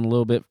around a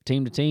little bit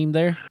team to team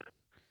there?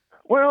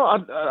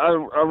 Well,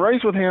 I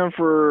raced with him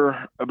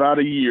for about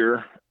a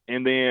year,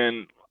 and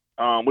then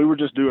we were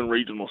just doing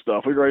regional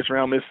stuff. We'd race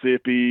around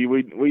Mississippi.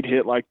 We'd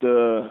hit like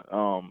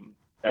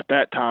at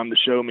that time the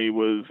Show Me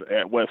was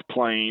at West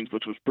Plains,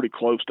 which was pretty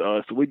close to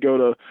us. So we'd go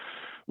to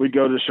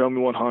Show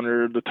Me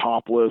 100, the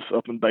Topless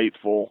up in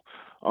Batesville,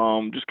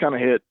 just kind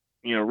of hit,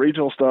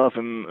 regional stuff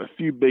and a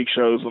few big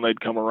shows when they'd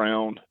come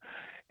around.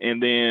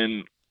 And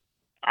then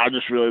I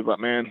just really thought,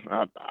 man,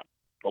 I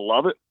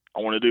love it. I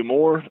want to do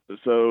more.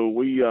 So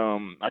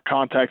I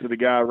contacted the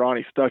guy,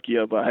 Ronnie Stuckey.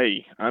 I was like,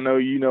 hey, I know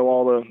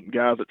all the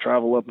guys that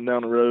travel up and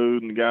down the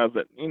road and the guys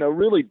that,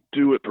 really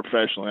do it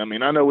professionally.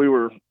 I know we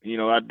were,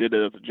 I did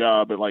it as a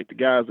job, but like the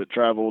guys that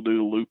travel, do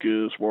the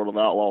Lucas, World of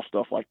Outlaw,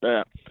 stuff like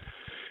that.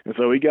 And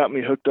so he got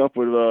me hooked up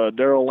with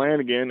Daryl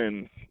Lanigan,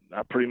 and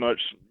I pretty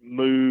much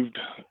moved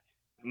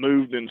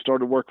and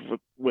started working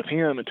with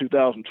him in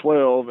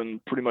 2012,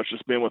 and pretty much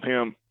just been with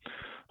him,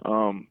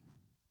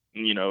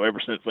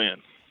 ever since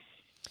then.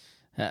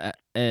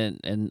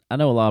 And I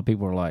know a lot of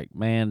people are like,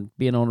 man,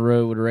 being on the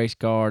road with a race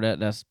car,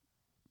 that's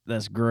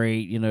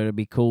great, it'd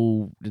be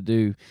cool to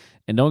do.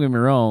 And don't get me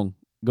wrong,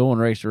 going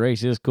race to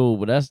race is cool,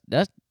 but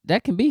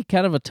that can be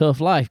kind of a tough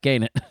life,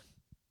 can't it?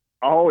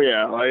 Oh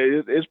yeah,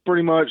 it's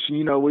pretty much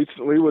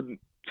we would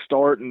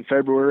start in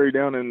February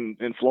down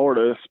in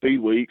Florida,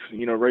 Speed Weeks,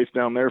 race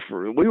down there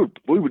we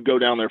would go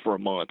down there for a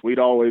month. We'd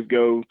always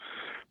go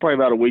probably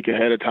about a week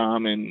ahead of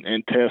time and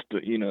test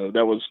it. You know,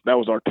 that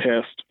was our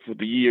test for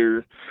the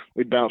year.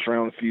 We bounced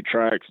around a few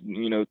tracks,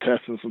 you know,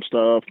 testing some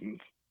stuff, and,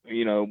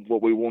 you know,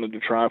 what we wanted to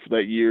try for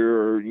that year,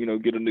 or, you know,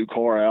 get a new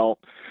car out.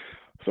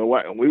 So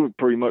we would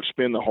pretty much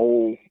spend the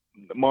whole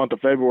month of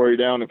February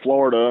down in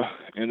Florida,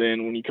 and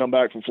then when you come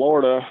back from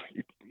Florida,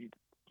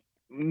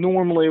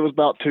 normally it was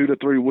about 2 to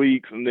 3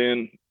 weeks, and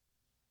then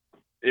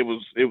it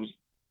was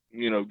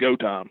you know, go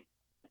time.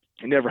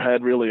 You never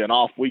had really an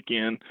off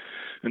weekend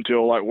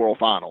until like World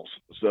Finals.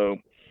 So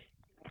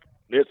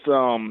it's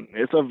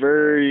a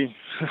very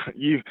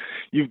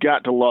you've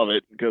got to love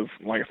it, because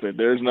like I said,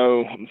 there's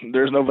no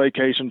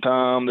vacation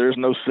time, there's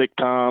no sick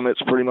time.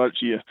 It's pretty much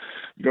you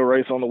go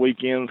race on the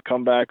weekends,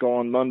 come back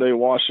on Monday,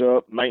 wash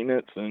up,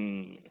 maintenance,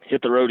 and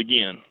hit the road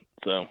again.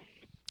 So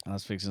I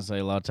was fixing to say,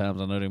 a lot of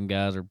times I know them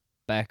guys are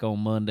back on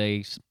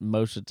Mondays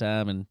most of the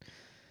time and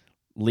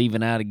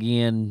leaving out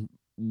again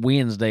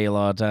Wednesday a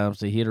lot of times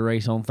to hit a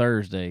race on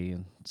Thursday,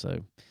 and so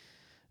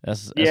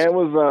that's yeah, it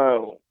was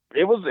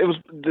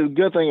the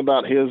good thing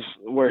about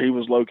where he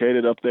was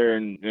located up there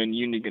in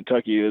Union,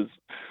 Kentucky, is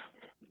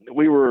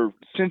we were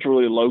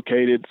centrally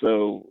located,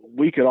 so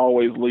we could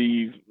always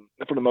leave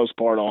for the most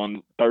part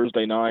on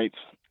Thursday nights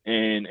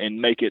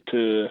and make it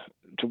to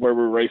where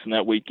we were racing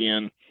that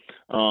weekend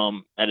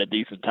at a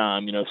decent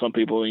time. You know, some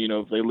people, you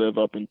know, if they live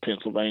up in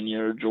Pennsylvania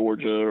or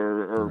Georgia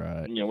or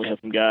right. You know, we have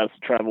some guys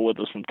travel with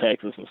us from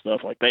Texas and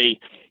stuff, like they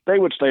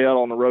would stay out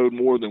on the road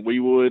more than we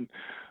would,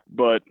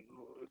 but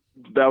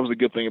that was a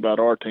good thing about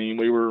our team.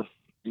 We were,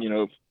 you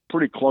know,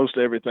 pretty close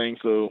to everything,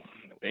 so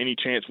any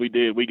chance we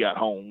did, we got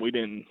home. We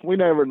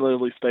never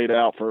really stayed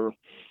out for,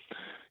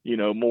 you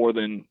know, more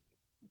than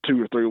 2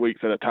 or 3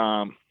 weeks at a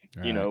time.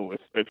 Right. You know,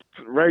 if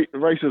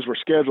races were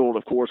scheduled,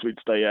 of course we'd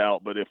stay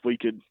out, but if we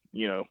could,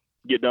 you know,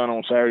 get done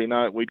on Saturday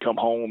night, we'd come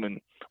home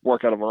and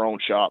work out of our own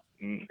shop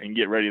and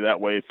get ready that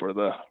way for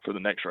the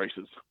next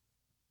races.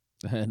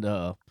 And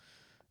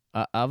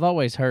I've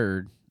always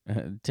heard,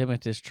 tell me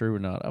if this is true or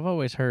not, I've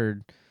always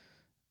heard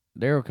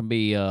Daryl can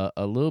be a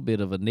little bit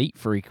of a neat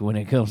freak when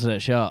it comes to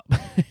that shop.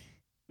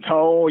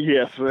 Oh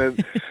yes,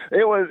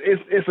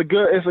 it's a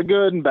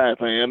good and bad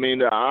thing. I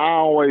mean,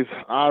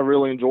 I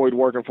really enjoyed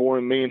working for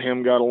him. Me and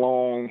him got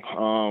along.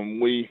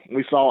 We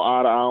saw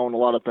eye to eye on a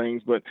lot of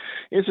things, but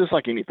it's just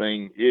like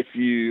anything. If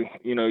you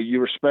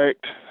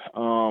respect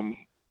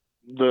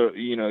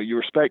you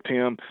respect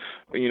him,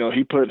 you know,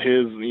 he put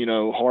his, you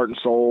know, heart and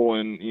soul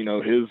and, you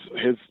know, his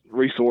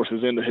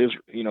resources into his,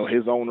 you know,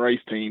 his own race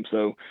team.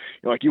 So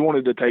like, you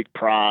wanted to take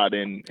pride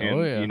in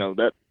you know,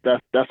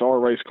 that's our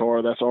race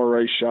car, that's our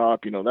race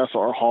shop, you know, that's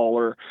our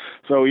hauler.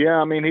 So yeah,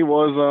 I mean, he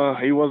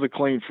was a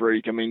clean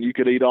freak. I mean, you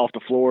could eat off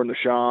the floor in the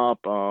shop.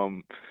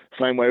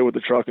 Same way with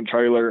the truck and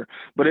trailer,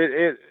 but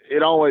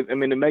it always, I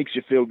mean, it makes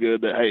you feel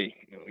good that, hey,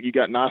 you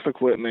got nice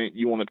equipment,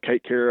 you want to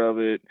take care of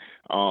it.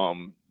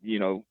 You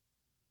know,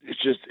 it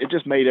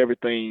just made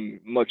everything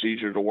much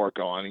easier to work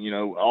on. You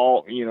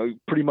know,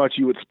 pretty much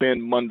you would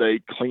spend Monday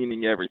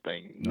cleaning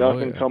everything.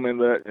 Nothing come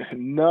into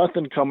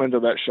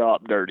that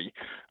shop dirty.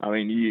 I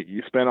mean,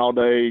 you spend all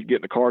day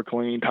getting the car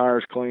clean,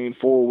 tires clean,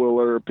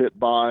 four-wheeler, pit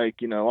bike,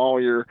 you know,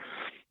 all your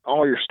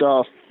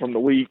stuff from the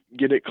week,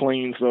 get it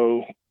clean.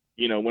 So,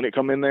 you know, when it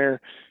come in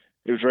there,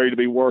 it was ready to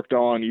be worked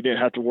on. You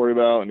didn't have to worry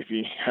about, and if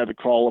you had to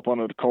crawl up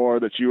under the car,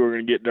 that you were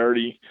going to get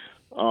dirty.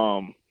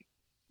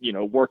 You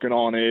know, working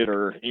on it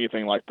or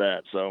anything like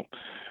that. So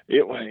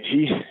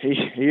he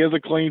is a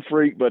clean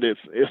freak, but it's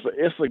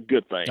a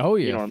good thing. Oh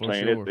yeah, you know what I'm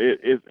saying? Sure.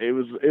 It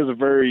was a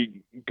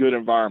very good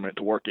environment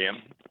to work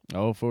in.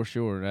 Oh, for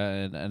sure,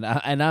 and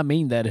I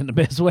mean that in the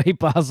best way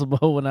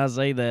possible when I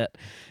say that,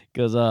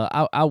 because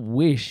I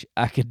wish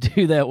I could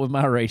do that with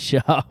my race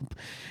shop,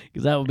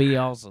 because that would be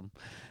awesome.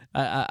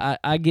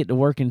 I get to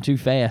working too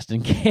fast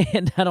and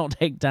can't. I don't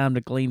take time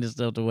to clean the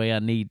stuff the way I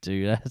need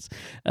to.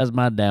 That's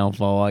my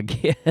downfall, I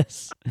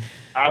guess.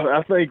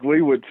 I think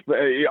we would,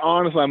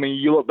 honestly. I mean,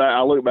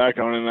 I look back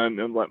on it and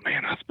I'm like,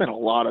 man, I spent a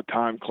lot of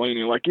time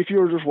cleaning. Like if you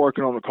were just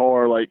working on the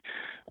car, like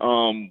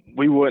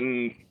we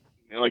wouldn't.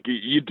 Like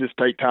you just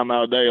take time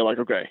out of the day, like,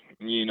 okay,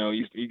 you know,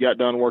 you got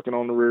done working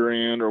on the rear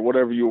end or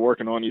whatever you were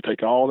working on, you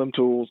take all them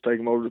tools, take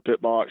them over to the pit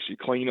box, you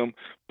clean them,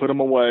 put them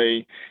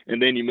away,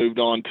 and then you moved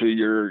on to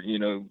your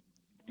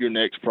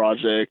next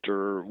project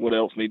or what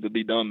else needs to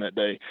be done that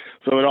day.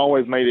 So it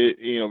always made it,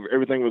 you know,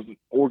 everything was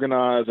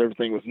organized,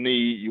 everything was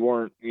neat. You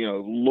weren't, you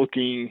know,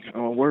 looking,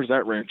 oh, where's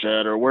that wrench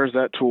at, or where's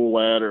that tool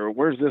at, or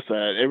where's this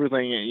at?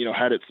 Everything, you know,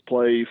 had its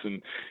place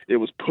and it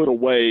was put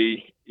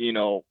away, you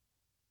know,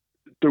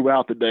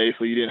 throughout the day,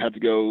 so you didn't have to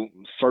go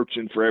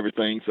searching for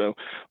everything. So,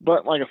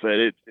 but like I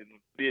said,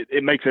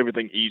 it makes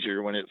everything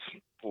easier when it's,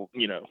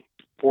 you know,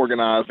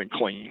 organized and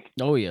clean.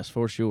 Oh yes,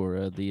 for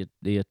sure. The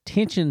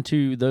attention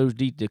to those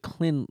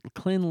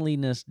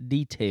cleanliness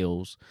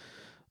details,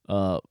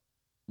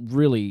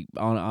 really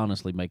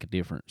honestly make a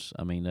difference.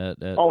 I mean that.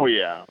 Oh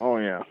yeah.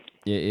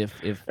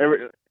 If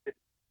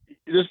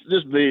just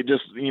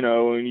you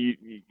know,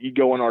 you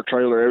go in our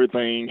trailer,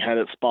 everything had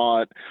its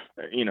spot.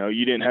 You know,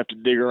 you didn't have to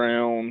dig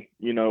around,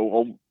 you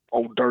know,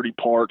 old dirty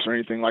parts or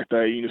anything like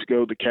that. You just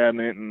go to the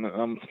cabinet and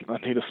I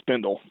need a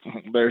spindle.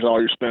 There's all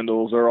your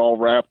spindles. They're all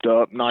wrapped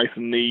up nice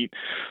and neat.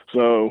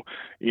 So,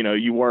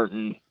 you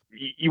wasn't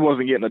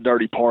getting a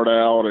dirty part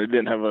out. It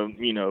didn't have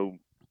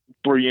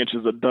 3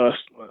 inches of dust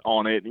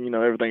on it.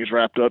 Everything's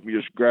wrapped up. You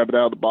just grab it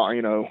out of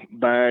the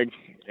bag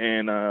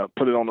and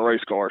put it on the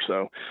race car.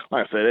 So,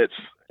 like I said,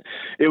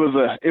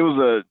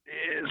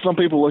 some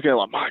people look at it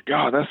like, my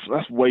God,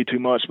 that's way too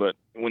much. But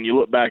when you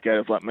look back at it,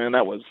 it's like, man,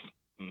 that was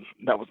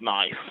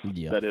nice.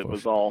 Yeah, that it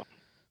was all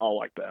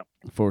like that.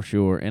 For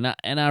sure. And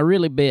I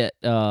really bet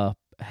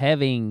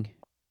having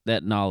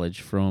that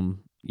knowledge from,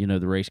 the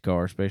race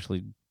car,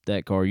 especially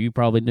that car, you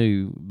probably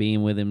knew,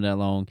 being with him that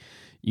long,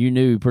 you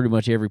knew pretty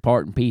much every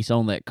part and piece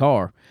on that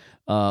car.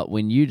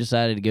 When you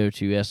decided to go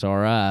to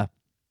SRI,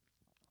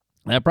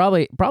 that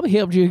probably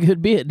helped you a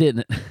good bit,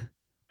 didn't it?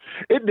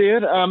 It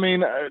did. I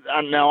mean,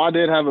 now I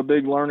did have a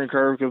big learning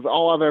curve because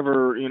all I've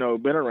ever,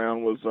 been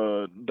around was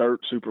dirt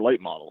super late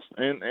models,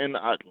 and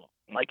I,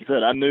 like you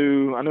said, I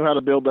knew how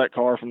to build that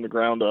car from the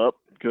ground up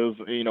because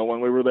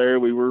when we were there,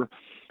 we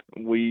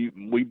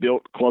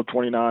built Club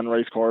 29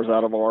 race cars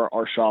out of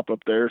our shop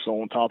up there.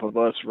 So on top of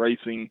us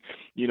racing,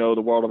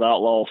 the World of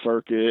Outlaw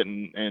circuit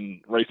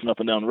and racing up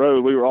and down the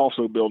road, we were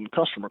also building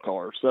customer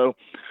cars. So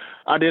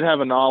I did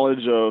have a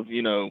knowledge of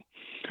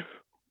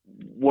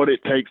what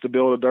it takes to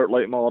build a dirt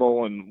late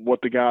model and what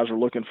the guys are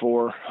looking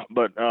for.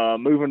 But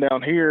moving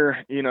down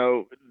here,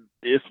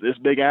 it's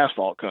big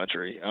asphalt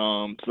country.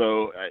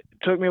 So it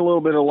took me a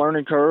little bit of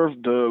learning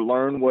curve to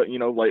learn what,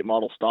 late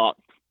model stock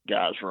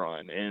guys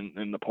run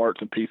and the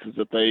parts and pieces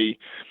that they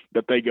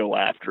go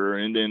after.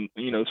 And then,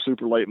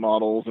 super late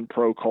models and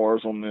pro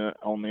cars on the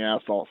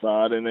asphalt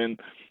side. And then,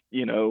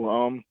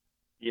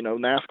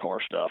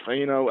 NASCAR stuff.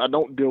 And, I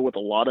don't deal with a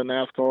lot of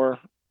NASCAR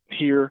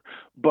here,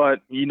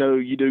 but,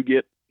 you do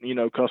get,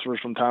 customers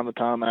from time to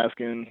time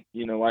asking,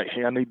 like,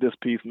 hey, I need this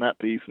piece and that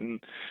piece. And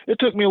it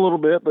took me a little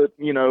bit, but,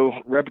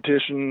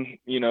 repetition,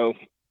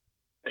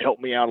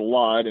 helped me out a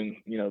lot. And,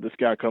 this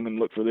guy come and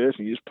look for this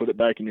and you just put it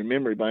back in your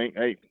memory bank.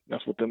 Hey,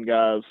 that's what them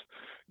guys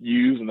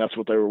use and that's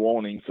what they were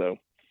wanting. So,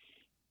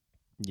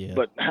 yeah.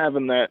 But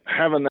having that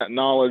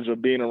knowledge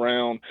of being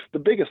around, the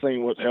biggest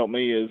thing what helped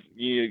me is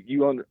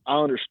I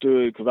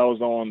understood because I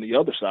was on the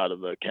other side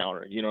of the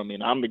counter.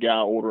 I'm the guy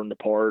ordering the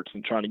parts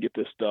and trying to get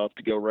this stuff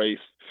to go race,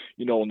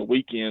 on the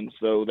weekend.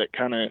 So that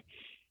kind of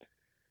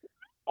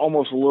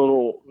almost a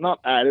little, not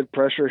added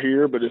pressure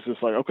here, but it's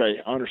just like,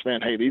 okay, I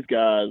understand. Hey, these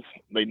guys,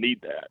 they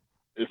need that.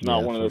 It's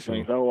not one of those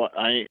things. Oh,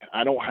 I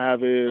don't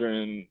have it,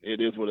 and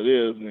it is what it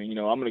is. And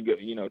I'm gonna go,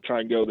 try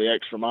and go the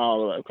extra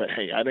mile. Okay,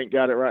 hey, I didn't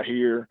got it right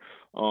here.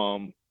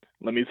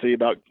 Let me see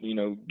about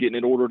getting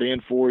it ordered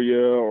in for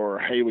you, or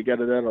hey, we got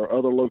it at our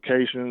other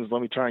locations.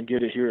 Let me try and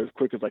get it here as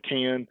quick as I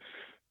can,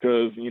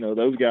 because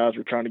those guys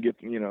are trying to get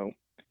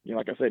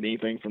like I said,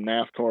 anything from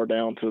NASCAR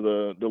down to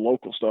the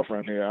local stuff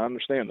around here. I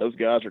understand those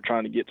guys are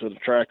trying to get to the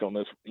track on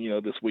this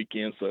this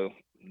weekend, so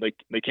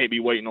they can't be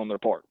waiting on their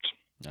parts.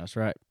 That's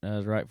right.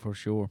 That's right for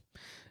sure.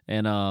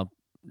 And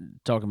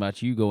talking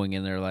about you going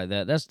in there like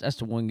that, that's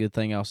the one good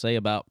thing I'll say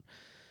about,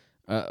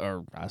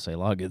 or I say a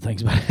lot of good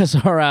things about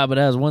SRI, but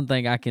that's one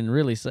thing I can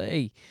really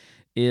say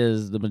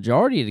is the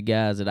majority of the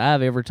guys that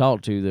I've ever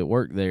talked to that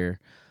work there,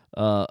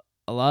 a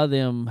lot of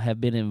them have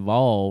been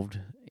involved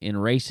in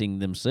racing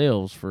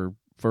themselves for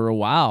a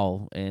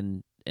while,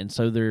 and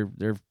so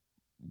they're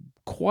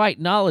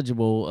quite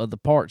knowledgeable of the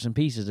parts and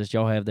pieces that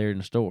y'all have there in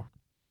the store.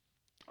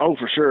 Oh,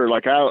 for sure.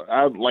 Like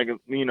I like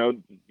me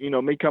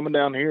coming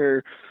down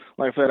here,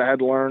 like I said, I had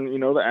to learn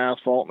the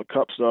asphalt and the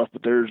cup stuff.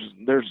 But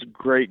there's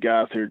great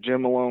guys here: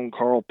 Jim Malone,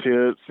 Carl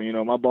Pitts,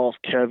 my boss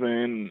Kevin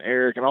and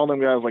Eric, and all them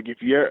guys. Like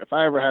if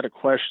I ever had a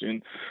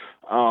question,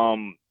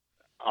 I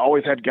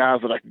always had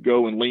guys that I could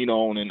go and lean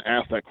on and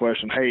ask that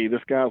question. Hey,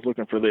 this guy's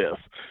looking for this,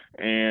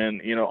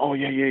 and oh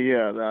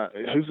yeah.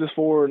 Who's this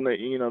for? And they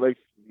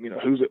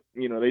who's it?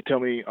 They tell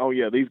me, oh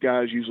yeah, these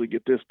guys usually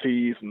get this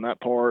piece and that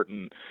part,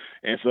 and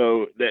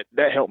so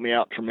that helped me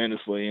out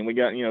tremendously. And we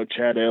got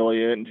Chad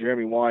Elliott and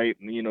Jeremy White,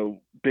 and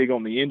big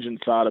on the engine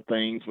side of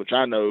things, which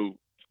I know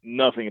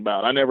nothing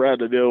about. I never had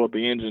to deal with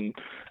the engine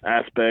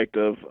aspect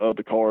of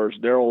the cars.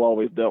 Daryl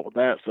always dealt with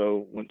that.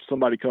 So when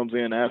somebody comes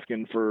in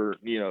asking for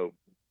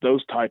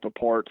those type of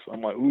parts,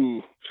 I'm like,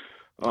 ooh,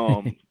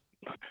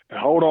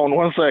 hold on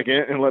one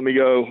second and let me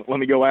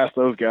go ask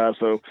those guys.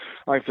 So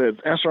like I said,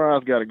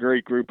 SRI's got a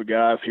great group of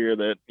guys here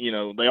that,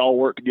 they all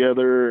work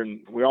together and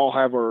we all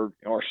have our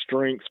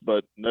strengths,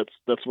 but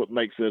that's what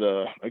makes it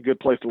a good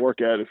place to work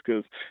at, is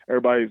because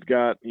everybody's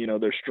got,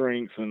 their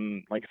strengths.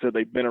 And like I said,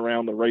 they've been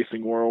around the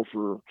racing world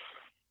for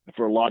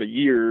a lot of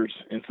years.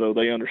 And so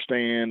they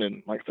understand.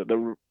 And like I said,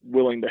 they're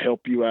willing to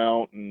help you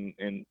out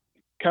and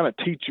kind of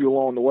teach you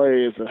along the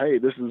way, is that, hey,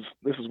 this is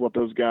what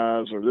those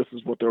guys, or this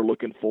is what they're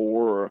looking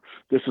for, or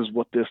this is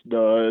what this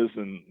does,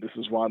 and this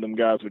is why them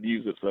guys would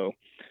use it. So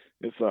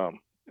it's a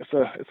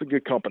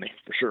good company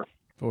for sure.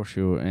 For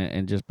sure.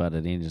 And just by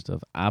that engine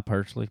stuff, I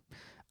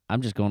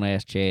I'm just going to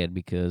ask Chad,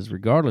 because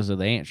regardless of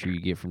the answer you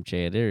get from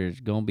Chad, there's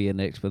going to be an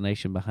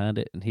explanation behind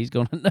it, and he's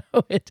going to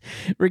know it,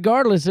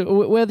 regardless of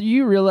whether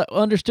you really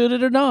understood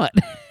it or not.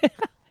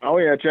 Oh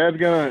yeah, Chad's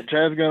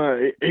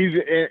gonna. He's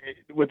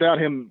without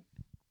him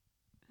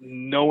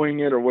knowing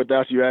it or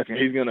without you asking,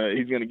 he's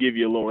gonna give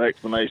you a little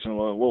explanation, a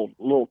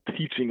little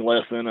teaching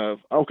lesson of,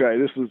 okay,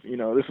 this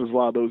is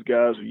why those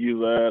guys use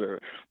that,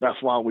 or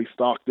that's why we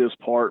stock this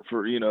part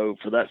for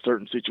that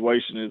certain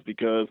situation, is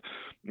because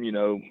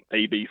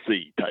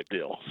ABC type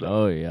deal. So,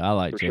 oh yeah, I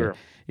like Chad. Sure.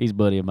 He's a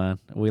buddy of mine.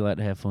 We like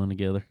to have fun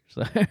together.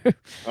 So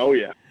oh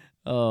yeah.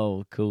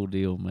 Oh, cool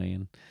deal,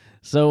 man.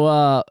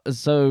 So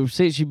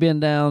since you've been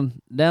down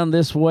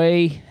this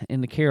way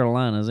in the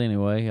Carolinas,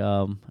 anyway,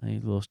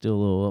 he's still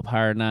a little up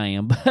higher than I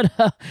am,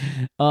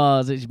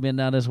 but since you've been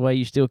down this way,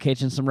 you still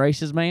catching some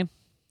races, man?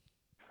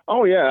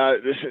 Oh yeah.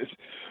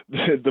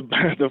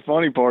 The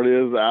funny part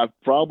is I've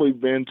probably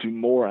been to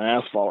more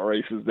asphalt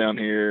races down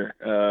here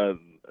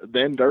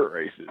than dirt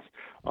races.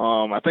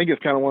 I think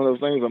it's kind of one of those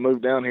things. I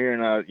moved down here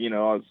and I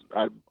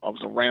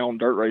was around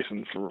dirt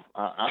racing for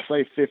I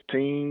say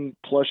 15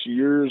 plus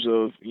years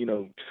of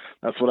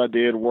that's what I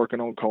did, working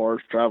on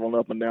cars, traveling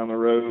up and down the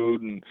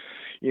road, and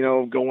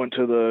going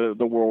to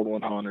the World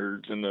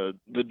 100s and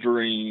the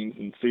Dreams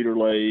and Cedar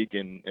Lake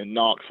and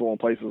Knoxville and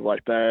places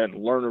like that, and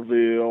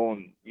Lernerville,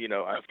 and I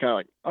was kind of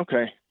like,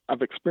 okay,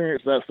 I've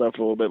experienced that stuff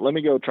a little bit. Let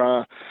me go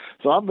try.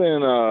 So I've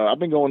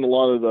been going to a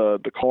lot of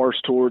the cars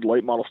toured,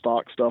 late model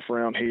stock stuff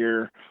around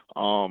here.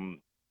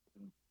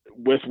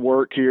 With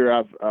work here,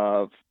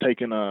 I've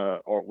taken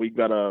we've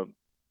got a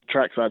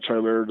trackside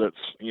trailer that's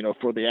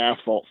for the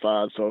asphalt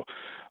side. So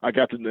I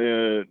got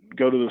to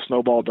go to the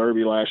Snowball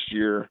Derby last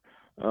year,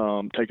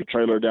 take a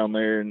trailer down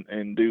there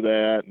and do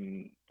that,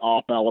 and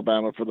off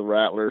Alabama for the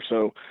Rattler.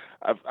 So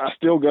I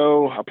still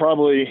go. I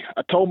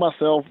told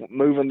myself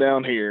moving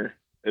down here,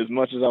 as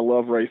much as I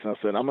love racing, I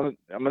said I'm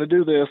gonna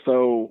do this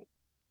so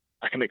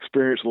I can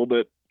experience a little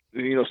bit,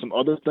 some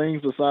other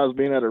things besides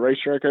being at a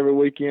racetrack every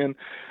weekend.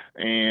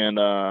 And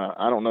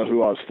I don't know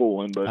who I was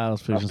fooling, but I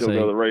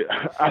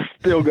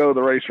still go to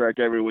the racetrack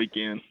every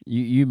weekend.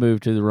 You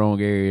moved to the wrong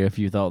area if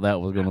you thought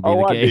that was going to be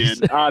the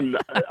case. I did.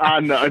 I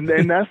know, and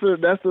that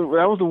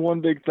was the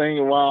one big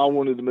thing why I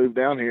wanted to move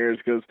down here, is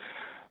because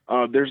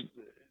there's,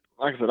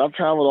 like I said, I've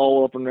traveled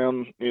all up and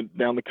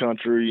down the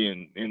country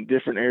and in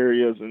different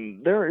areas,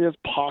 and there is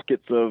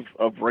pockets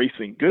of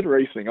racing, good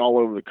racing all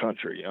over the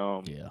country.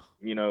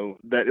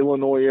 That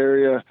Illinois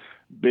area,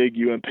 big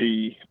UMP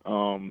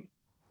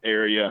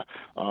area.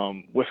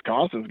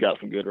 Wisconsin's got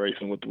some good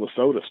racing with the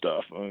WISSOTA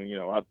stuff.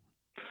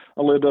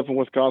 I lived up in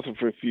Wisconsin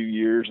for a few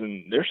years,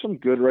 and there's some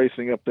good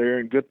racing up there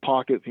and good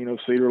pockets.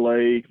 Cedar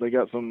Lake, they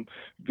got some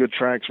good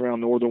tracks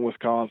around northern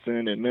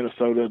Wisconsin and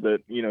Minnesota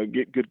that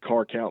get good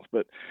car counts.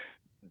 But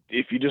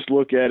if you just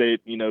look at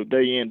it,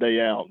 day in,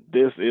 day out,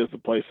 this is the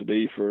place to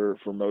be for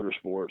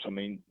motorsports. I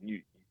mean,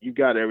 you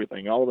got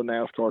everything. All the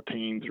NASCAR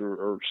teams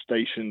are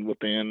stationed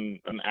within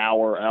an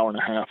hour and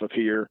a half of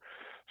here.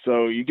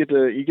 So you get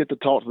to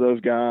talk to those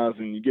guys,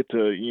 and you get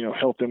to,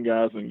 help them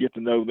guys and get to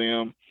know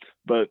them.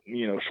 But,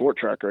 short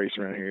track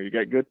racing around here, you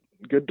got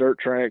good dirt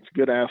tracks,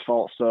 good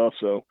asphalt stuff.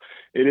 So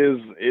it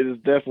is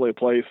definitely a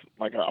place,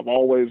 like, I've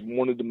always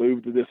wanted to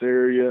move to this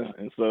area.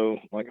 And so,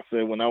 like I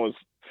said, when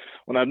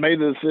I made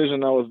the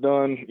decision, I was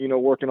done,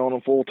 working on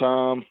them full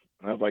time.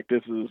 I was like,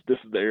 this is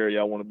the area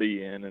I want to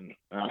be in. And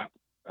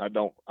I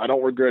don't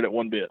regret it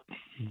one bit.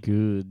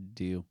 Good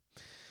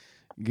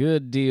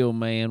deal,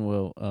 man.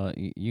 Well,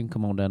 you can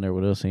come on down there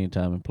with us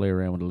anytime and play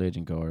around with the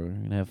legend car. We're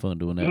gonna have fun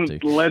doing that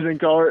too. Legend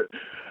car.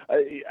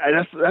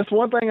 That's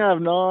one thing I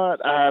have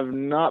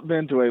not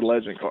been to a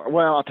legend car.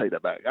 Well, I'll take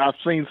that back. I've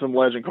seen some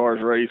legend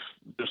cars race,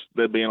 just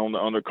that being on the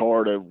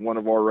undercard of one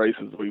of our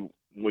races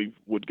we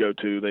would go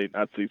to.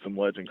 I'd see some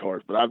legend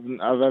cars, but I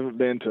haven't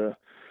been to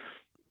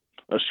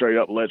a straight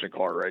up legend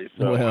car race.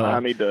 So I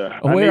need to.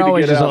 We're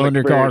always just an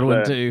undercard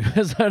one too,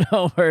 so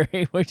don't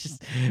worry.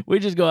 We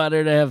just go out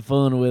there to have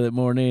fun with it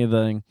more than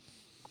anything.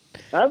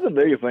 That's the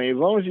biggest thing. As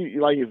long as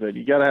you, like you said,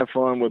 you got to have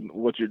fun with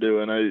what you're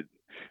doing.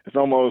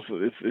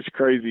 It's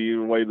crazy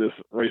the way this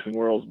racing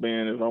world's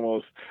been. It's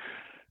almost,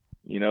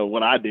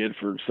 what I did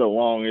for so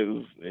long.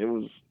 It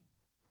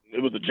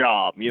was a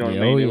job. You know what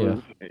I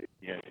mean?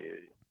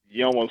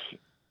 You almost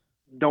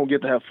don't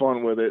get to have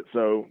fun with it.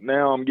 So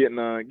now I'm getting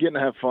to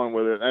have fun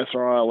with it.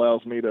 SRI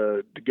allows me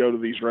to go to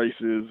these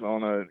races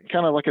on a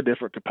kind of like a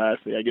different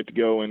capacity. I get to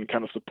go and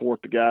kind of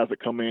support the guys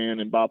that come in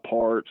and buy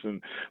parts and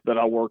that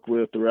I work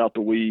with throughout the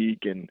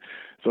week. And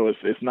so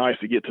it's nice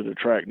to get to the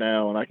track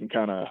now, and I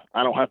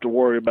don't have to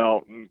worry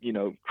about,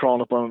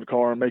 crawling up under the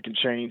car and making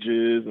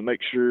changes and make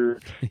sure,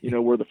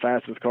 we're the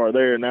fastest car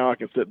there. Now I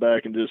can sit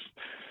back and just,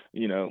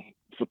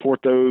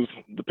 support the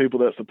people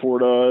that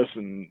support us,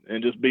 and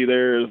just be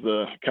there as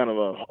a kind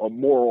of a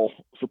moral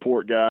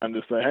support guy, and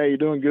just say, hey, you're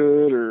doing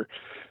good, or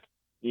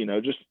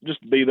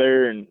just be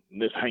there and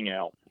just hang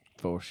out.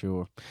 For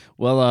sure.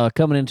 Well,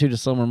 coming into the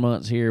summer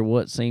months here,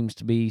 what seems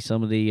to be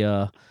some of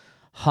the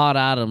hot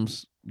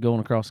items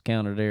going across the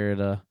counter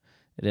there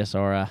at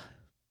SRI?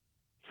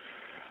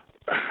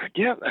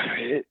 Yeah,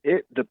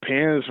 it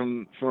depends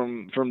from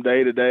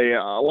day to day.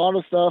 A lot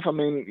of stuff. I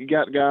mean, you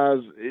got guys.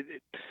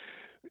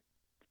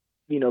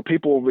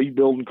 People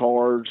rebuilding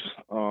cars.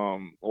 A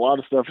lot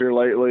of stuff here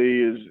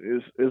lately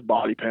is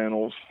body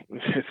panels.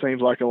 It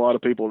seems like a lot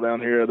of people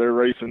down here, they're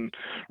racing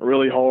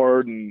really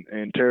hard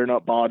and tearing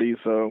up bodies.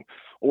 So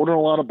ordering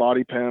a lot of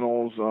body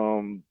panels.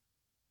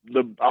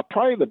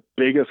 Probably the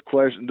biggest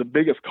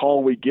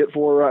call we get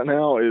for right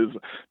now is,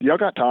 do y'all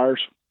got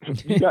tires?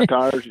 You got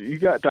tires. You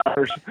got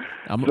tires.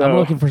 I'm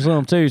looking for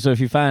some too. So if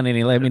you find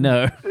any, let me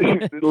know.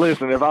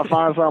 Listen, if I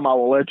find some, I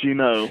will let you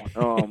know.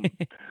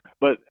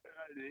 But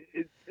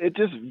it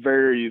just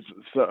varies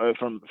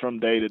from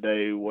day to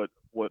day what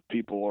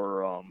people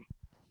are,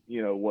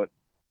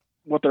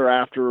 what they're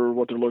after,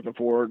 what they're looking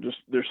for. Just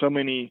there's so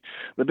many.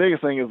 The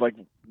biggest thing is like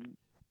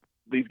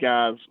these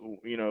guys,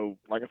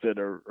 like I said,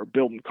 are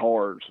building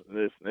cars.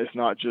 It's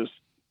not just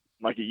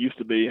like it used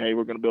to be. Hey,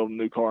 we're going to build a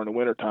new car in the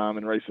wintertime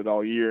and race it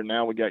all year.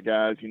 Now we got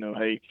guys,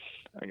 hey,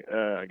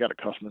 I got a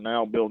customer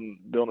now building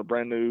a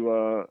brand new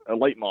a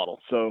late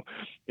model. So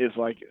it's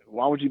like,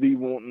 why would you be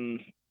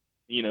wanting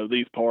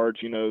these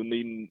parts,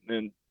 needing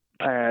and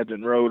pads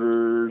and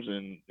rotors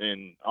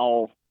and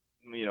all,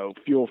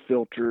 fuel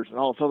filters and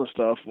all this other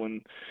stuff when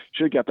you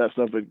should have got that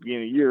stuff at the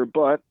beginning of the year,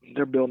 but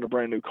they're building a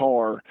brand new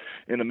car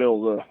in the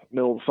middle of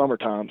the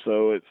summertime.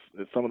 So it's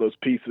some of those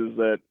pieces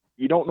that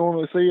you don't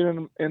normally see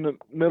in the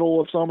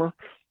middle of summer,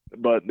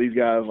 but these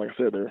guys, like I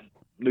said, they're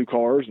new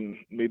cars and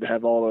need to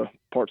have all the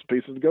parts and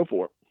pieces to go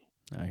for it.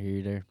 I hear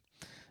you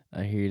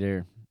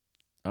there.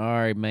 All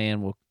right,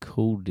 man. Well,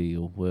 cool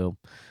deal. Well,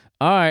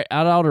 all right.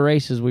 Out of all the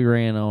races we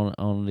ran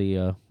on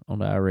the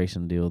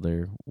iRacing deal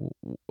there,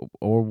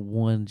 or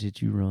ones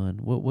that you run,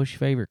 what's your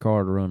favorite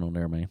car to run on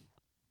there, man?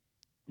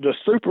 The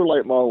super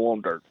late model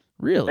on dirt.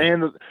 Really?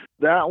 And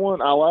that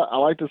one, I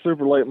like the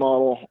super late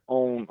model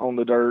on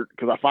the dirt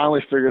because I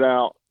finally figured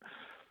out.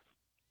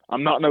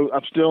 I'm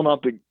still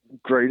not the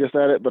greatest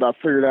at it, but I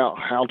figured out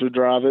how to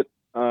drive it,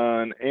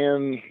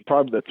 and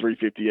probably the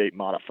 358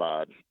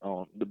 modified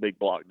on the big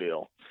block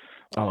deal.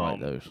 I like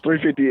those.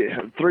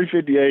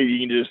 358, you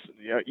can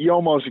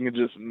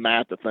just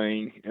map the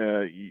thing.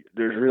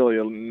 There's really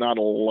not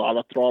a lot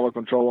of throttle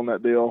control on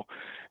that deal,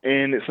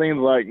 and it seems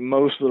like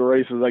most of the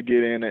races I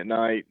get in at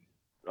night,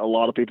 a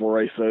lot of people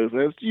race those,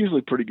 and it's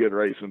usually pretty good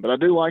racing. But I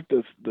do like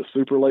the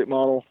super late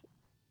model,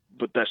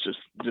 but that's just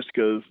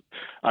because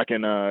I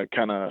can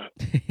kind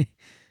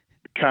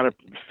of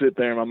sit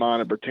there in my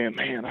mind and pretend,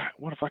 man,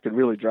 what if I could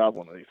really drive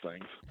one of these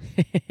things?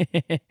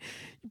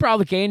 You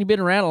probably can. You've been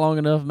around it long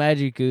enough.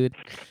 Imagine you could.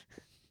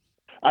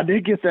 I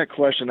did get that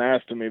question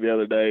asked to me the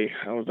other day.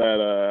 I was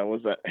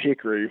at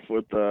Hickory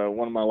with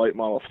one of my late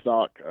model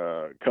stock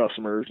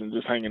customers and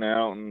just hanging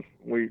out, and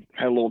we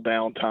had a little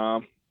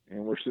downtime,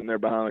 and we're sitting there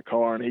behind the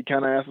car, and he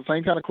kind of asked the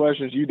same kind of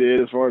questions you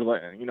did as far as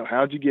like,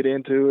 how'd you get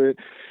into it?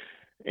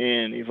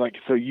 And he's like,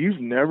 so you've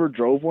never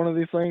drove one of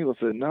these things? I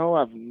said, no,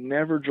 I've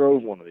never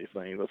drove one of these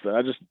things. I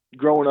said,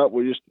 growing up,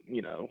 we just,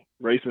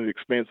 racing is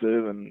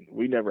expensive, and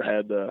we never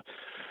had the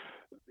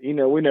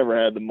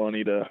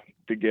money to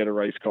get a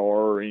race car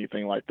or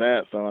anything like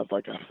that. So I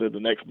said, the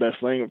next best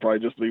thing would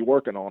probably just be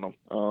working on them,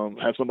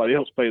 have somebody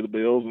else pay the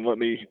bills and let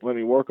me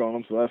work on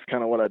them. So that's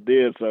kind of what I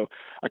did. So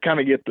I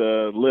kind of get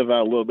to live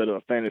out a little bit of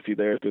a fantasy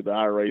there through the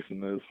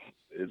iRacing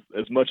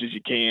as much as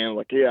you can.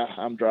 Like, yeah,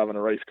 I'm driving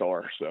a race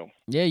car. So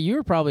yeah, you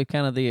were probably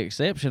kind of the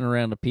exception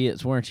around the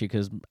pits, weren't you?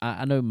 Because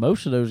I know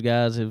most of those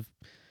guys if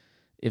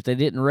they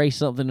didn't race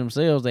something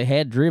themselves, they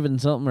had driven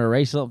something or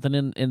raced something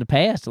in the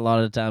past a lot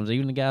of the times,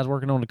 even the guys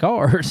working on the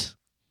cars.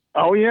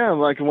 Oh yeah,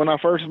 like when I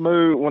first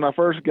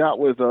got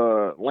with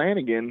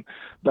Lanigan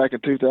back in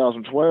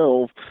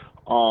 2012,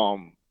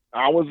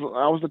 I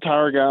was the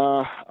tire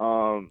guy.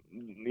 I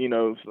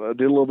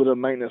did a little bit of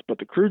maintenance, but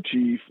the crew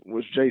chief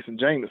was Jason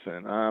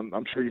Jameson.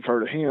 I'm sure you've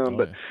heard of him,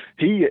 but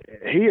he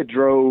had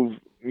drove.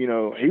 He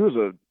was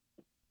a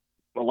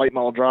late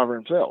model driver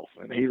himself,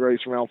 and he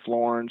raced around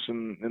Florence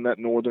and in that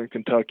northern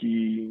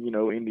Kentucky,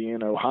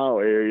 Indiana, Ohio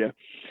area,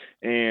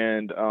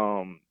 and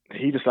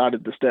he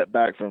decided to step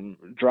back from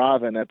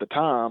driving at the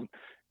time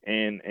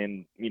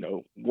and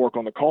work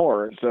on the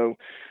car. And so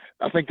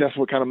I think that's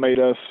what kind of made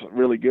us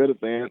really good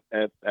at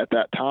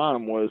that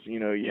time was, you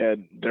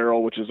had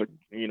Darrell, which is a,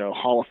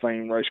 Hall of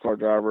Fame race car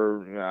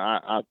driver.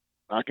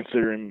 I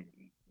consider him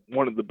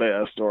one of the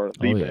best or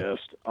the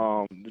best,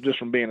 just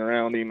from being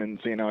around him and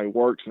seeing how he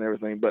works and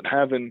everything. But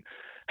having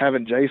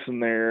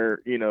Jason there,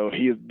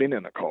 he has been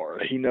in a car.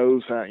 He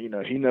knows how,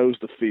 he knows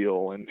the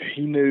feel, and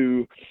he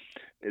knew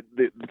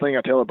the thing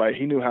I tell everybody,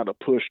 he knew how to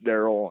push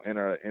Darrell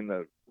in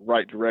the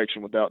right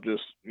direction without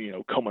just,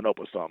 coming up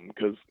with something.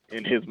 Because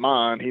in his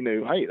mind, he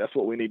knew, hey, that's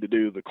what we need to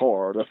do to the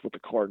car. That's what the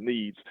car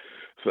needs.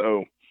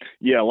 So,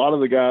 yeah, a lot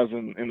of the guys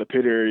in the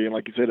pit area,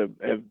 like you said,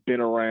 have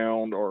been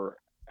around or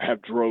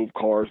have drove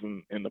cars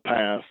in the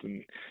past.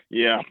 And,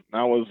 yeah,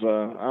 I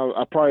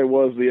probably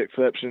was the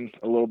exception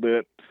a little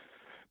bit.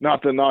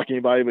 Not to knock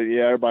anybody, but,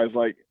 yeah, I tell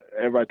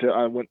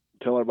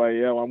everybody,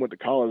 yeah, well, I went to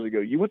college. They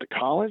go, you went to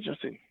college? I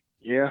said,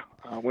 yeah,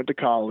 I went to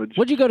college.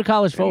 What'd you go to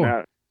college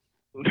for?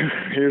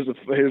 here's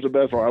the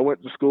best part. I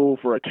went to school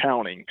for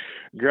accounting.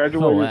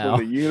 Oh, wow.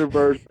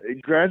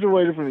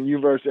 Graduated from the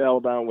University of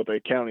Alabama with an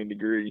accounting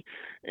degree,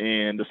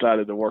 and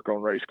decided to work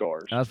on race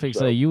cars. I was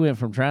fixing to say, you went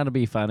from trying to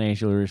be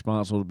financially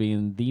responsible to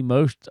being the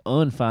most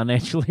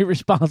unfinancially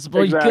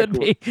responsible you could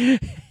be.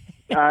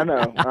 I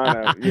know.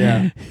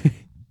 Yeah.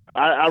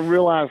 I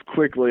realized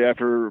quickly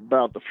after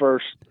about the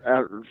first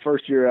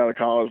year out of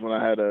college, when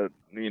I had a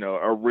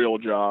real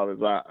job,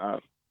 as I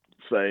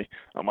say,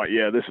 I'm like,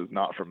 yeah, this is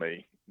not for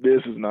me.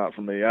 This is not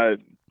for me.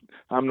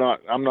 I'm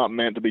not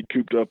meant to be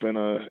cooped up in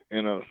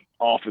a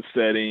office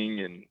setting.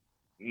 And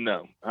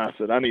no, I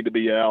said I need to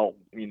be out,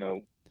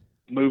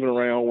 moving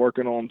around,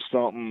 working on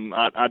something.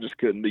 I just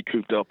couldn't be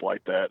cooped up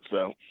like that.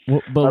 So I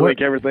think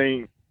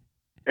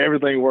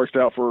everything works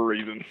out for a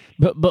reason.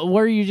 But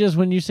were you just,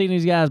 when you seen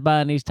these guys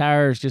buying these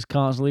tires just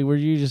constantly, were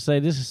you just say,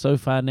 this is so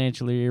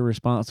financially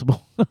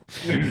irresponsible?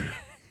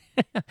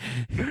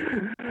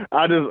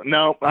 I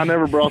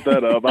never brought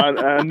that up.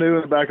 I knew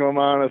in the back of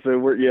my mind, I said,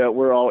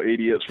 we're all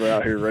idiots for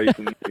out here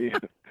racing.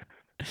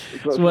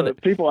 So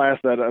people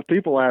ask that.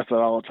 People ask that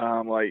all the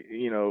time, like,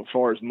 as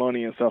far as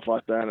money and stuff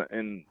like that.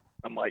 And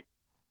I'm like,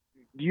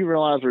 do you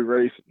realize we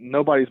race?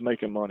 Nobody's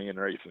making money in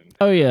racing.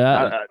 Oh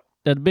yeah.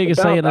 The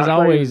biggest saying that's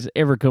always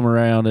ever come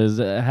around is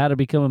how to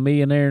become a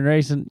millionaire in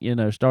racing.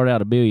 Start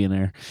out a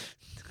billionaire.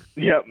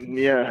 Yep.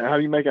 Yeah. How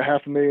do you make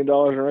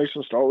 $500,000 in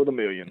racing? Start with $1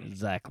 million.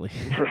 Exactly.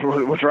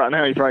 Which right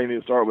now you probably need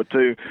to start with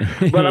 2.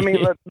 But I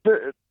mean,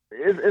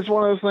 it's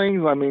one of those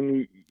things. I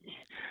mean,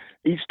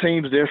 each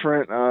team's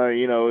different.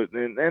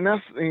 And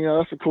that's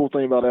that's the cool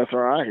thing about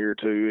SRI here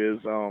too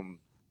is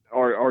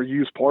our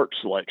used parts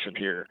selection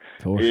here.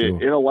 For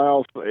sure. It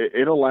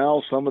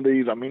allows some of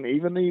these. I mean,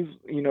 even these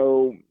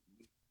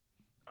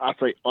I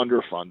say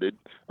underfunded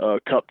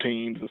cup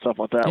teams and stuff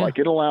like that. Yeah. Like,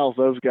 it allows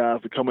those guys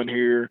to come in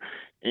here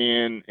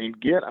and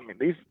get. I mean,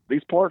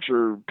 these parts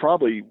are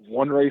probably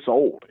one race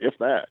old, if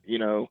that.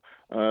 It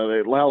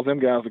allows them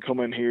guys to come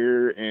in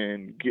here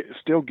and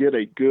still get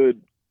a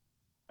good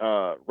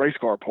race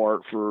car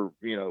part for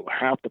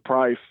half the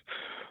price,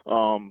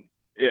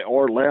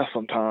 or less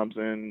sometimes.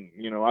 And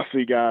I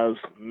see guys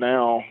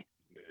now,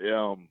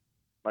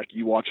 like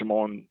you watch them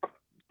on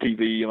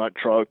TV, like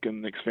Truck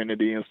and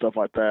Xfinity and stuff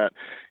like that.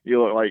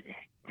 You look like,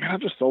 man, I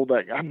just sold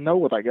that. I know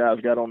what that guy's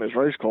got on his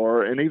race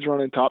car, and he's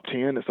running top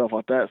 10 and stuff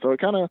like that. So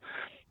it kind of,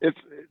 that's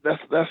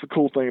the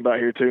cool thing about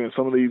here too. And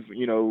some of these,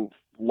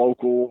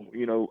 local,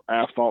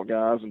 asphalt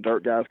guys and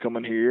dirt guys come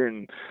in here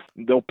and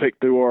they'll pick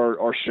through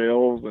our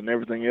shelves and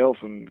everything else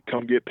and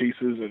come get pieces.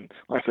 And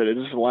like I said, it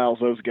just allows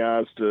those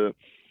guys to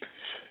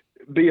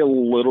be a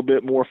little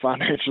bit more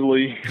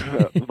financially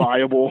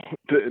viable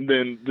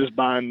than just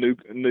buying new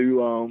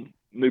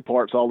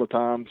parts all the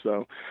time.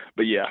 So,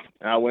 but yeah,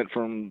 I went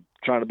from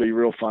trying to be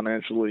real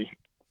financially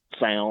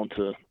sound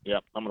to,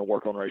 I'm going to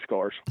work on race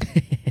cars.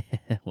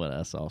 Well,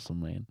 that's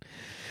awesome, man.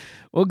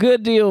 Well,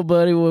 good deal,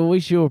 buddy. Well, we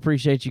sure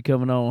appreciate you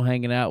coming on and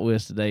hanging out with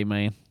us today,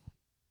 man.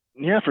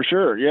 Yeah, for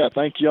sure. Yeah,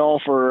 thank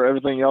y'all for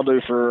everything y'all do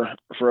for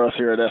us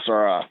here at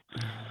SRI.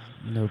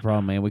 No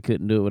problem, man. We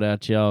couldn't do it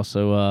without y'all.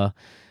 So,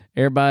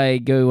 everybody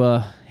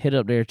go head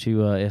up there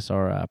to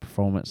SRI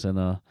Performance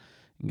and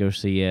go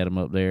see Adam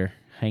up there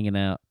hanging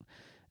out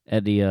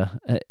at the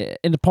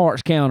in the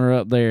parts counter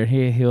up there.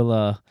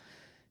 He'll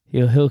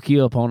hook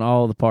you up on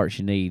all the parts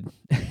you need.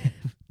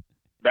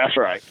 That's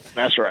right.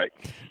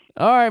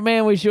 All right,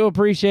 man. We sure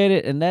appreciate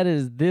it, and that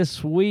is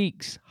this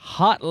week's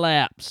Hot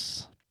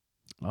Laps.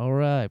 All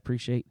right,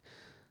 appreciate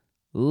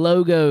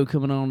Logo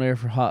coming on there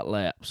for Hot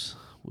Laps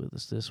with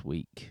us this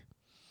week.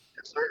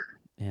 Yes, sir.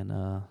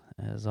 And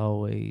as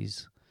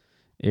always,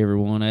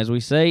 everyone, as we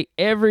say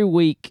every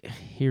week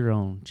here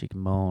on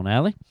Chicken Bone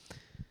Alley,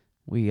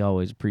 we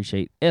always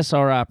appreciate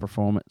SRI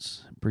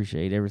Performance,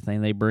 appreciate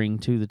everything they bring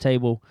to the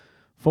table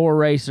for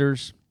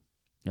racers,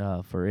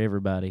 for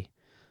everybody.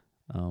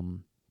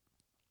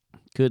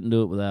 Couldn't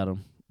do it without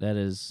them.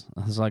 That's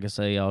like I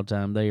say all the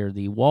time, they are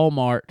the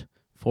Walmart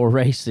for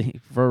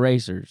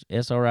racers.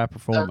 SRI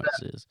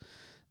Performances.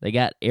 They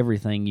got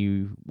everything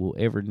you will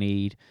ever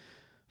need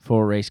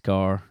for a race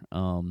car,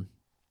 and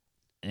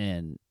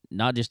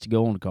not just to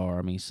go on the car.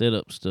 I mean,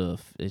 setup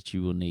stuff that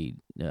you will need.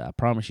 I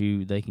promise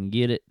you, they can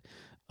get it.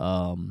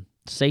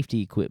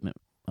 Safety equipment,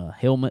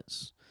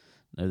 helmets.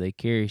 They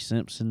carry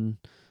Simpson.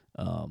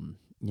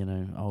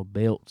 All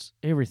belts,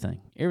 everything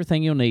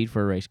you'll need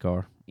for a race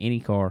car, any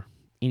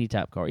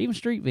type car, even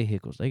street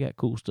vehicles. They got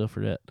cool stuff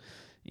for that.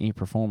 Any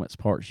performance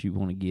parts you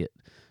want to get.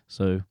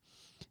 So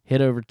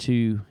head over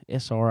to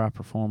SRI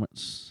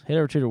Performance. Head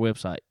over to their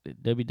website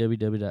at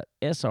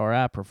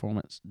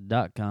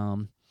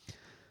www.sriperformance.com.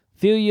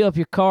 Fill you up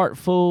your cart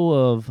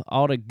full of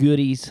all the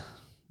goodies,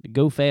 the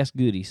Go Fast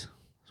goodies.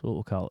 That's what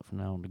we'll call it from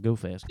now on, the Go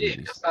Fast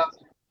goodies.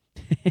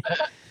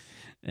 Yeah,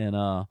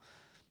 and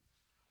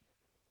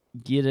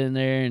get in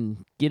there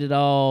and get it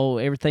all,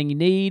 everything you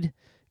need.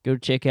 Go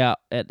check out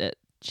at that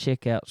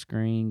checkout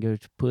screen. Go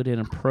to put in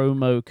a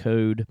promo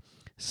code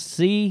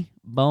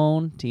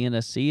CBONE,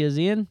 TNSC is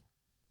in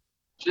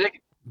chicken.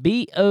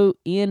 BONE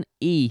 10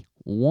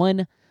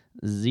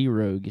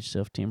 Get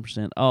yourself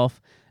 10%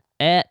 off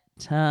at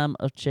time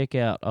of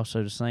checkout.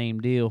 Also, the same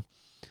deal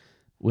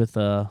with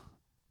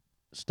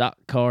stock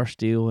car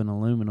steel and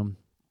aluminum.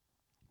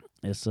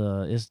 It's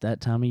that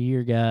time of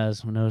year,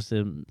 guys. We know it's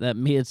that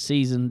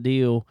mid-season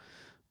deal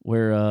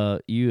where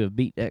you have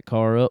beat that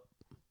car up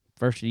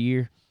first of the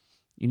year.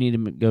 You need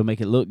to go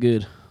make it look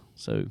good.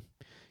 So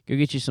go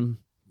get you some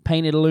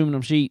painted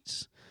aluminum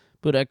sheets.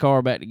 Put that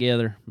car back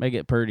together. Make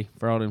it pretty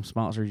for all them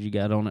sponsors you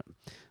got on it.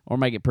 Or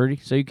make it pretty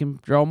so you can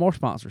draw more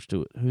sponsors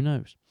to it. Who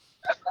knows?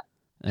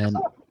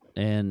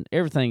 And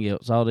everything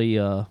else, all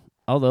the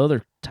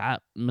other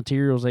type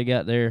materials they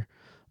got there.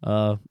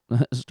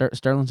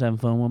 Sterling's having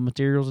fun with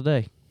materials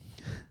today.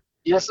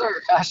 Yes,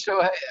 sir. I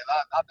sure have.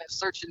 I've been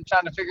searching,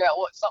 trying to figure out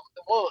what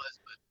something was.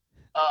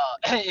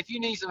 But if you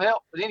need some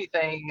help with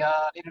anything,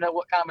 need to know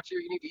what kind of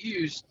material you need to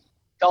use,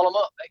 call them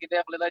up. They can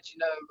definitely let you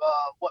know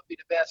what be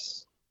the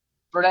best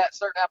for that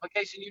certain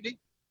application you need.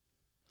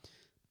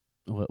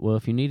 Well,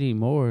 if you need any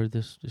more of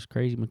this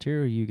crazy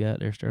material you got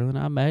there, Sterling,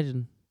 I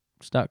imagine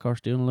Stock Car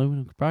Steel and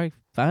Aluminum could probably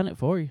find it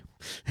for you.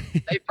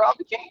 They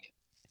probably can.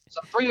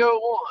 Some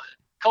 301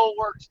 cold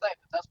work statement.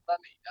 That's what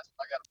I need. That's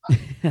what I got to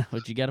find.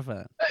 What you got to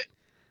find. Hey,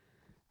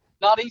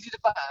 not easy to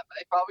find, but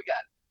they probably got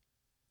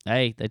it.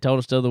 Hey, they told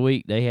us the other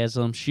week they had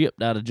some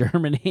shipped out of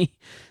Germany,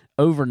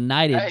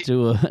 overnighted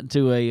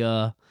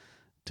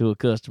to a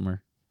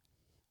customer.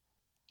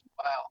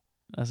 Wow.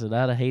 I said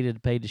I'd have hated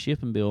to pay the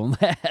shipping bill on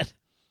that.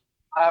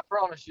 I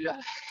promise you,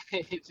 I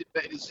hated to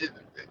pay the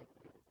shipping bill.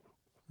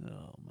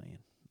 Oh man,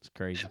 it's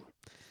crazy.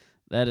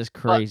 That is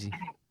crazy.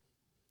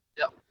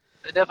 Yep.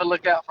 They definitely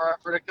look out for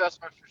the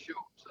customers for sure.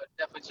 So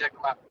definitely check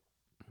them out.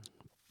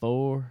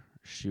 For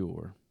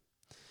sure.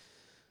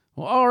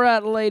 Well, all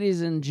right,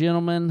 ladies and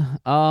gentlemen.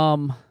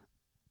 We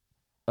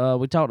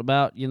talked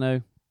about,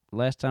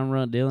 last time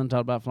Run Dylan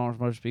talked about Florence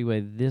Motor Speedway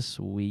this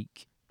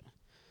week.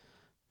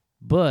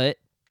 But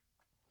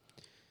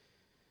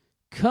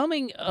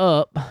coming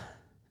up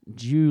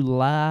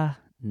July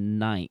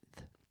 9th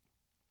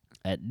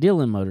at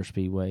Dillon Motor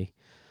Speedway,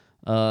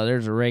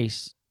 there's a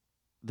race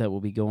that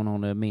will be going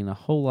on that mean a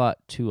whole lot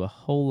to a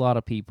whole lot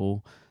of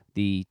people.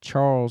 The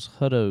Charles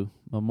Hutto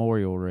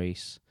Memorial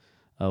Race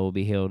will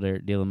be held there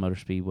at Dillon Motor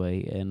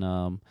Speedway.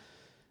 And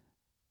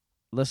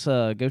let's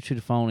go to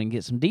the phone and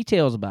get some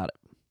details about it.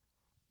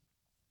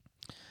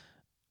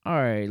 All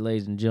right,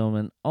 ladies and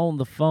gentlemen, on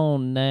the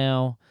phone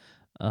now,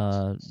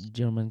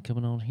 gentleman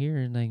coming on here,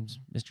 his name's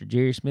Mr.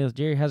 Jerry Smith.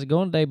 Jerry, how's it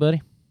going today,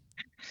 buddy?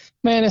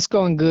 Man, it's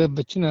going good,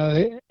 but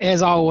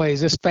as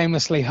always, it's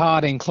famously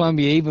hot in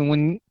Columbia, even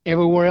when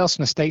everywhere else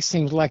in the state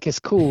seems like it's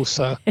cool.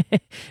 So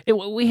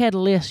we had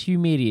less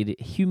humidity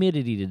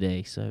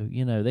today, so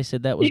they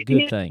said that was a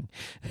good thing.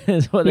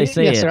 That's what they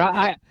said. Yes, sir.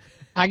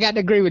 I got to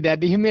agree with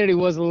that. The humidity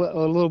was a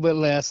little bit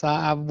less.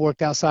 I've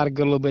worked outside a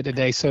good little bit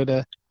today, so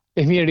the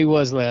humidity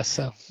was less.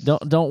 So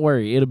don't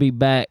worry, it'll be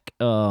back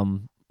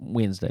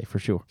Wednesday for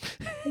sure.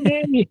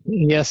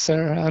 Yes,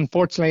 sir.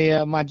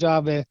 Unfortunately, my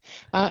job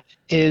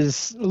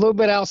is a little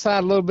bit outside,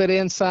 a little bit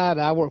inside.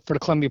 I work for the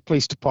Columbia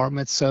Police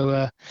Department,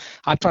 so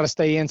I try to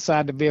stay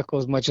inside the vehicle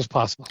as much as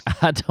possible.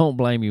 I don't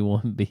blame you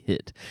one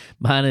bit.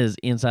 Mine is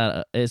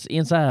inside. It's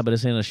inside, but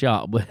it's in a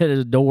shop, but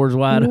the door's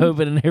wide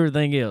open and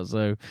everything else.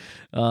 So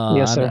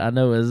yes, sir. I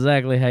know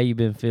exactly how you've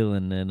been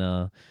feeling,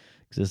 and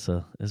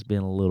it's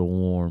been a little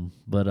warm,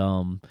 but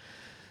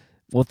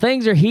well,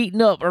 things are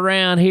heating up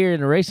around here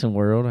in the racing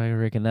world. I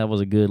reckon that was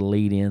a good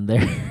lead in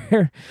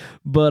there.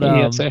 But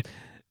yes, sir.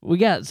 We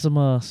got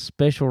some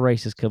special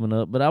races coming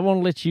up. But I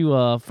want to let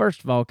you,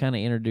 first of all, kind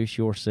of introduce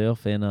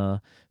yourself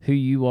and who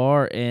you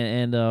are.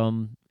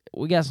 And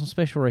we got some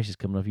special races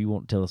coming up you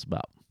want to tell us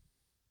about.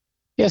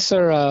 Yes,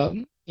 sir.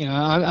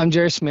 I'm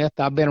Jerry Smith.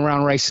 I've been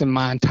around racing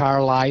my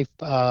entire life.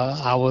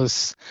 I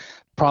was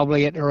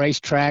probably at the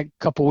racetrack a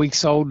couple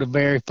weeks old the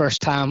very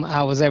first time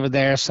I was ever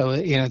there. So,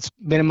 it's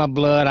been in my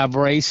blood. I've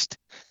raced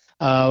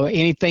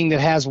anything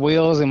that has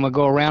wheels and will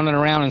go around and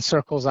around in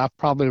circles. I've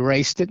probably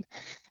raced it.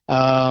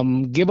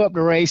 Give up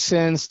the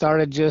racing,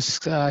 started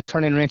just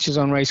turning wrenches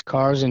on race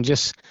cars and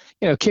just,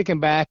 kicking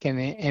back and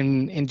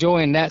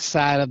enjoying that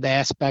side of the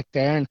aspect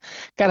there. And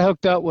got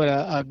hooked up with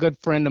a good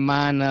friend of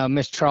mine,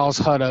 Mr. Charles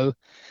Hutto,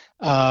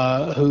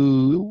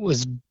 who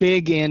was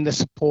big into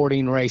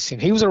supporting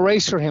racing. He was a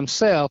racer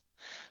himself,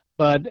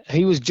 but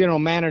he was general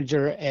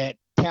manager at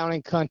Town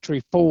 &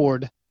 Country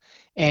Ford,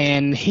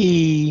 and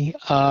he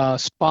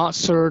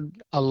sponsored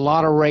a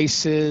lot of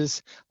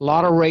races, a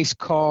lot of race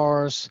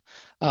cars.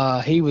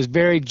 He was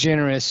very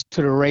generous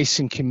to the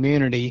racing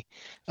community.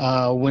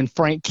 When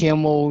Frank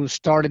Kimmel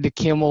started the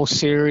Kimmel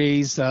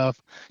series,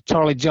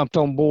 Charlie jumped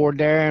on board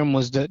there and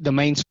was the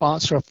main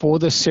sponsor for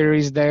the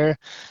series there.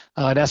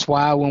 That's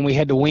why when we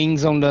had the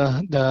wings on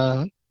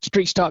the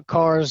street stock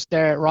cars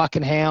there at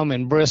Rockingham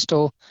and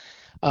Bristol,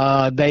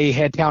 they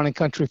had Town &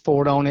 Country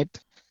Ford on it.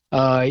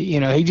 He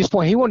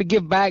wanted to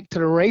give back to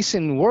the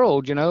racing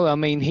world.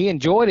 He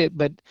enjoyed it,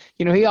 but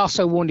he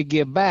also wanted to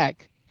give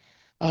back.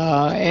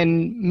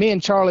 And me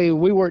and Charlie,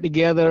 we worked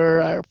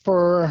together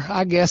for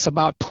I guess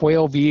about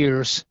 12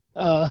 years.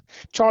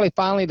 Charlie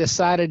finally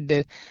decided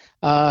that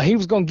he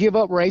was going to give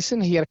up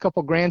racing. He had a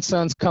couple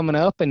grandsons coming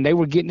up, and they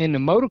were getting into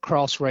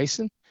motocross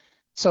racing.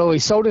 So he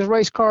sold his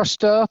race car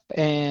stuff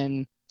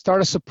and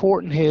started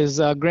supporting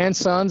his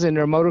grandsons in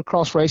their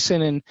motocross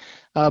racing. And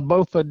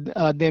both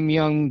of them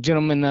young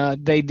gentlemen,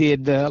 they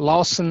did,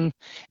 Lawson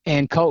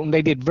and Colton,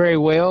 they did very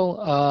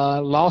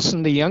well.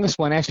 Lawson, the youngest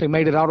one, actually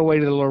made it all the way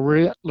to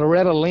the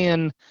Loretta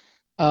Lynn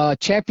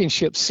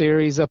championship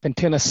series up in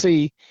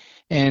Tennessee.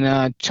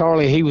 And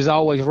Charlie, he was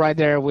always right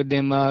there with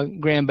them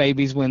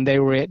grandbabies when they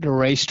were at the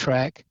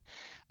racetrack.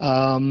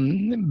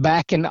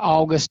 Back in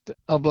August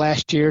of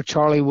last year,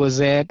 Charlie was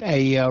at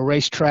a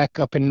racetrack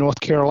up in North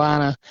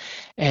Carolina,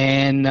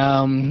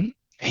 and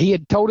he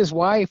had told his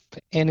wife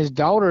and his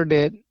daughter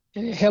that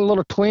he had a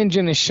little twinge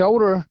in his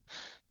shoulder.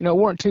 You know, it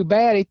weren't too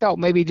bad. He thought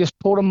maybe he just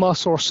pulled a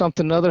muscle or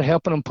something other,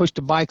 helping him push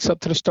the bikes up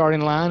to the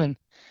starting line,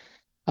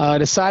 and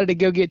decided to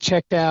go get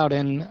checked out.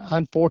 And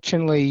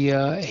unfortunately,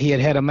 he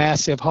had a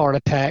massive heart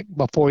attack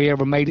before he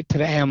ever made it to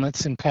the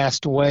ambulance and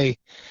passed away.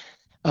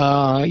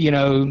 You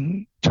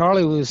know,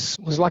 Charlie was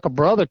like a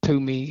brother to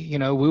me. You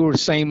know, we were the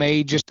same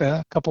age, just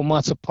a couple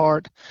months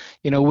apart.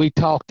 You know, we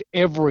talked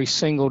every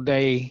single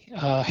day.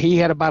 He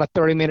had about a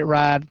 30-minute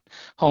ride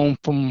home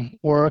from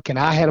work, and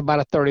I had about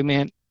a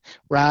 30-minute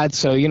ride.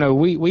 So, you know,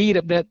 we eat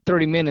up that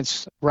 30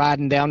 minutes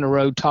riding down the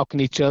road, talking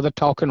to each other,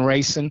 talking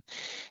racing.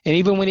 And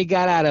even when he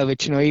got out of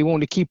it, you know, he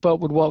wanted to keep up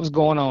with what was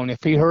going on.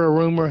 If he heard a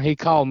rumor, he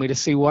called me to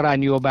see what I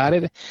knew about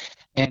it.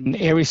 And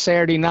every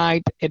Saturday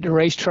night at the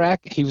racetrack,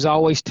 he was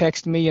always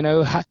texting me, you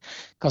know,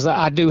 because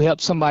I do help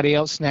somebody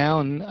else now.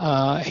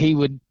 And he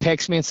would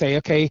text me and say,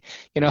 okay,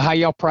 you know, how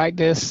y'all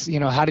practice? You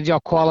know, how did y'all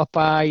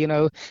qualify? You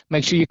know,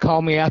 make sure you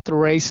call me after the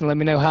race and let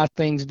me know how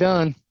things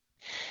done.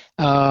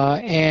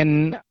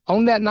 And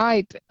on that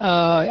night,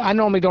 I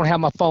normally don't have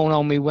my phone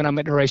on me when I'm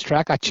at the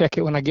racetrack. I check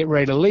it when I get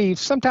ready to leave.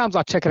 Sometimes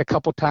I'll check it a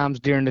couple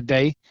times during the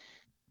day.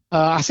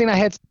 I seen I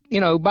had,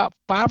 you know, about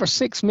 5 or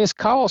 6 missed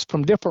calls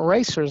from different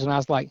racers, and I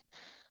was like,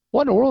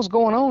 what in the world's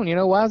going on? You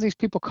know, why is these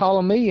people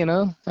calling me? You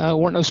know,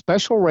 weren't no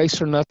special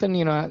race or nothing.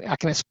 You know, I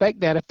can expect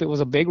that if it was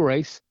a big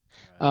race.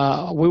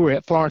 We were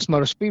at Florence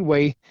Motor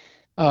Speedway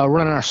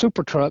running our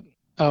super truck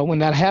when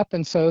that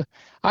happened. So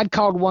I'd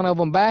called one of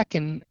them back,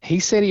 and he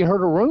said he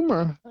heard a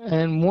rumor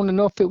and wanted to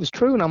know if it was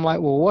true. And I'm like,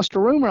 well, what's the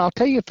rumor? I'll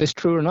tell you if it's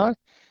true or not.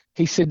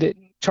 He said that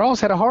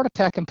Charles had a heart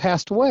attack and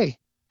passed away.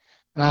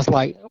 And I was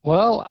like,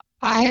 well,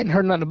 I hadn't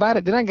heard nothing about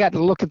it. Then I got to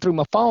looking through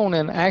my phone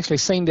and I actually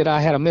seen that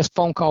I had a missed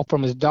phone call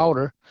from his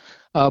daughter,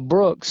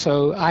 Brooke.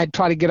 So I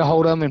tried to get a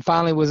hold of him and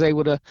finally was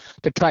able to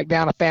track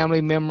down a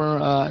family member.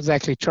 It's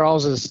actually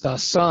Charles's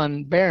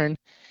son, Barron,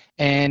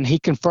 and he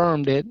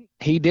confirmed it.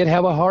 He did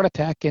have a heart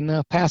attack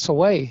and pass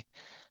away.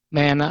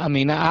 Man, I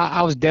mean,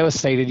 I was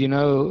devastated. You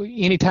know,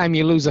 anytime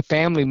you lose a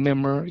family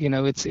member, you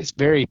know, it's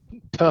very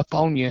tough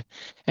on you.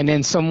 And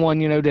then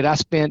someone, you know, that I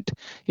spent,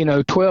 you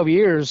know, 12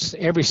 years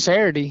every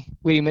Saturday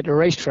with him at the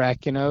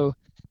racetrack, you know,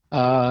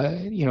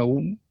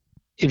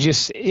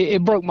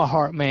 it broke my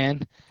heart,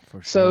 man.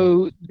 For sure.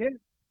 So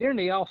during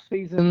the off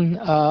season,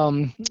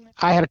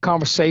 I had a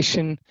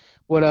conversation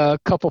with a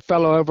couple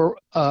fellow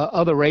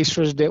other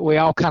racers that we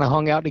all kind of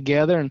hung out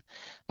together, and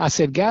I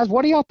said, guys,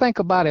 what do y'all think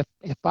about if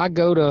I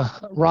go to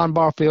Ron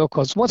Barfield?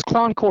 Because once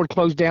Concord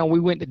closed down, we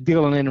went to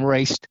Dillon and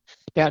raced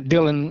down at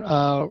Dillon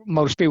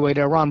Motor Speedway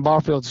there. Ron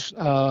Barfield's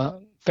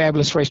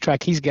fabulous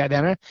racetrack he's got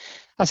down there.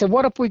 I said,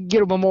 what if we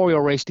get a memorial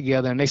race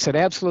together? And they said,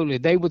 absolutely,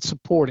 they would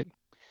support it.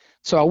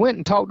 So I went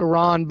and talked to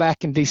Ron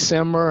back in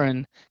December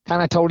and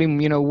kind of told him,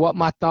 you know, what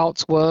my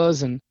thoughts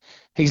was. And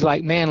he's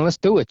like, man, let's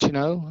do it, you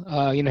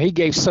know. He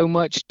gave so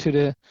much to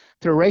the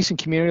racing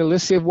community.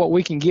 Let's see what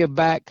we can give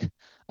back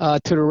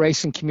to the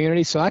racing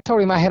community. So I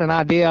told him I had an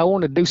idea. I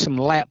wanted to do some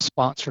lap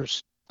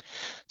sponsors.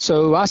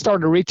 So I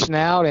started reaching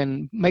out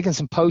and making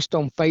some posts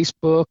on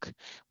Facebook,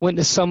 went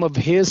to some of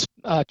his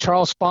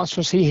Charles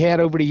sponsors he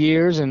had over the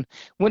years and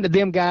went to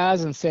them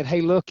guys and said,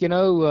 hey, look, you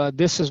know,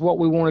 this is what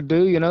we want to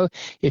do. You know,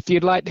 if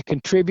you'd like to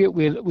contribute,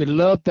 we'd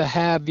love to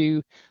have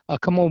you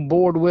come on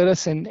board with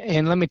us.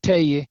 And let me tell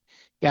you,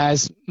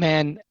 guys,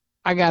 man,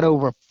 I got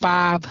over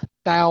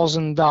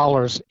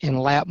 $5,000 in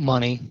lap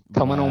money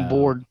coming on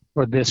board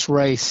for this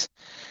race.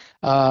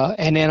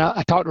 And then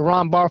I talked to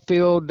Ron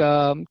Barfield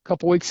a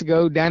couple weeks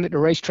ago down at the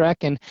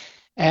racetrack and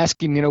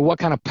asked him, you know, what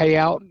kind of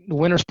payout the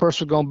winner's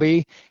purse was going to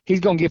be. He's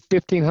going to give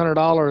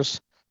 $1,500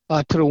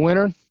 to the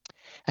winner.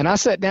 And I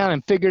sat down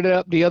and figured it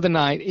up the other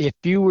night. If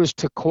you was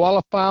to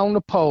qualify on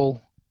the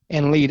pole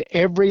and lead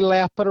every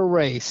lap of the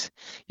race,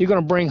 you're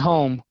going to bring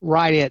home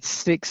right at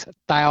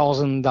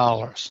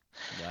 $6,000.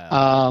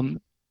 Wow.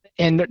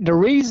 And the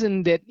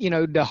reason that, you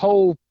know, the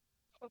whole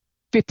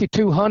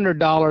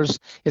 $5,200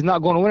 is not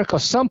going to win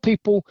because some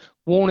people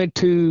wanted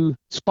to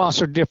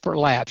sponsor different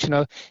laps.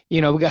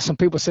 We got some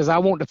people says I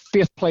want the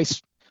 5th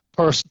place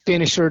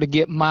finisher to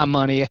get my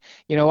money.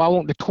 You know, I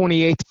want the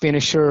 28th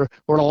finisher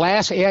or the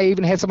last. I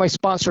even had somebody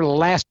sponsor the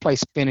last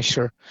place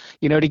finisher,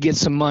 you know, to get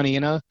some money.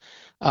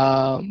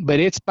 But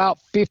it's about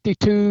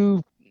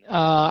 $5,200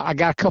 I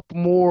got a couple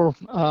more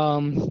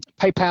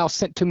PayPal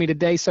sent to me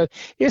today. So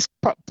it's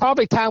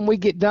probably time we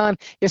get done.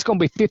 It's going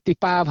to be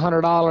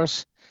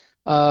 $5,500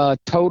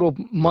 total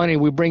money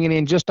we're bringing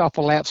in just off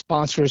of lap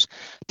sponsors.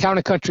 Town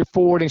and Country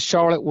Ford in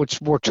Charlotte,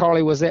 where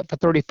Charlie was at for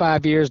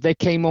 35 years, they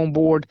came on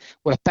board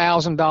with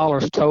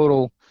 $1,000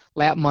 total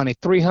lap money,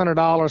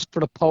 $300 for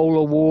the pole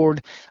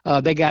award.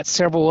 They got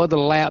several other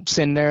laps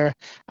in there.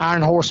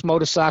 Iron Horse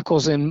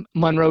Motorcycles in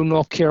Monroe,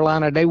 North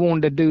Carolina, they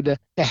wanted to do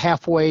the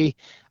halfway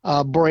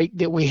break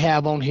that we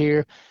have on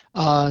here.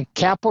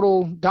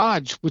 Capital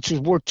Dodge, which is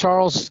where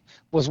Charles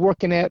was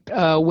working at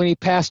when he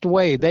passed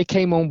away, they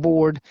came on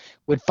board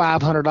with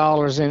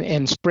 $500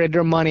 and spread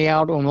their money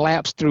out on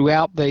laps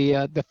throughout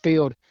the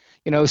field.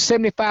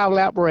 75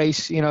 lap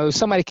race,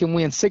 somebody can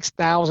win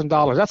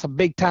 $6,000. That's a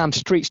big time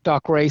street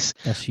stock race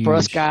for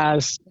us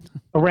guys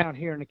around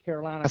here in the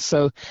Carolinas.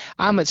 So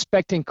I'm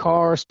expecting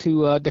cars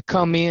to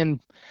come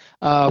in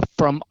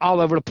from all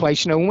over the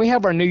place. When we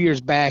have our New Year's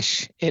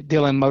Bash at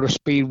Dillon Motor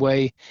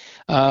Speedway,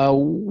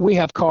 we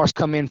have cars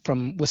come in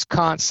from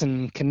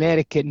Wisconsin,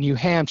 Connecticut, New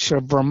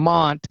Hampshire,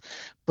 Vermont,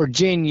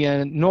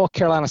 Virginia, North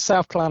Carolina,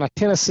 South Carolina,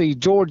 Tennessee,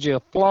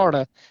 Georgia,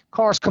 Florida,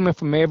 cars coming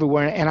from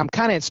everywhere, and I'm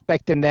kind of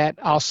expecting that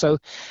also.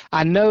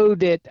 I know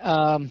that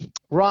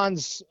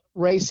Ron's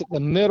race at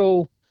the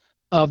middle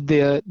of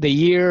the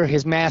year,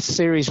 his Mass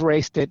Series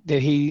race that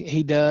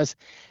he does,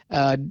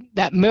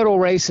 that middle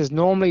race is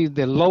normally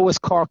the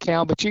lowest car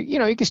count, but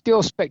you can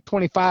still expect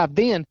 25.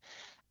 Then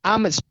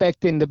I'm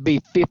expecting to be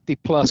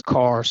 50-plus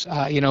cars.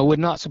 Would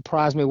not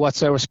surprise me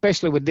whatsoever,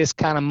 especially with this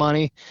kind of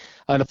money.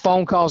 The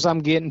phone calls I'm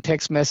getting,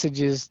 text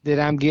messages that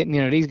I'm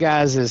getting, these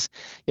guys is,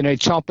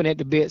 chomping at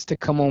the bits to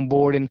come on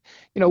board. And,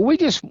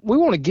 we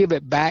want to give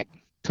it back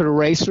to the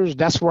racers.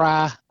 That's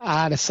why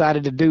I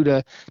decided to do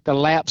the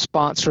lap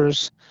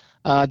sponsors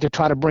to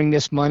try to bring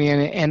this money in.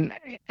 And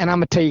I'm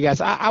going to tell you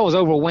guys, I was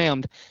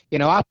overwhelmed.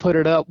 I put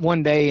it up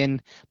one day, and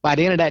by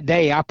the end of that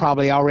day, I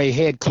probably already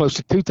had close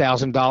to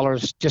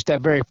 $2,000 just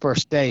that very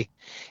first day.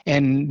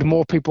 And the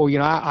more people,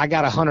 I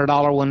got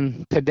 $100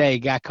 one today.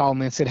 Guy called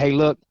me and said, hey,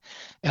 look,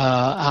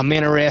 I'm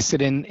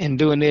interested in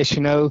doing this.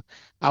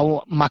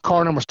 My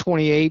car number's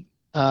 28.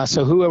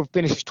 So whoever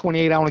finishes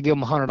 28, I want to give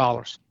them $100.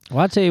 Well,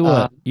 I tell you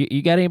what,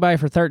 you got anybody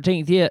for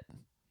 13th yet?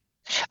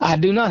 I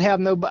do not have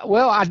nobody.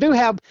 Well, I do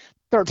have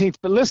 13th,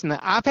 but listen,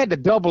 I've had to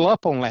double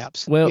up on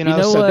laps. Well,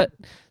 what?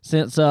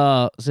 Since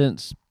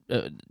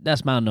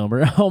that's my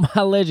number on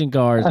my legend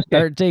cars, okay.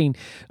 13,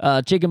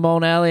 Chicken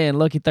Bone Alley and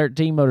Lucky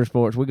 13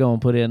 Motorsports, we're going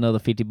to put in another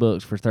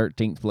 $50 for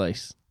 13th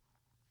place.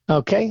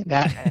 Okay,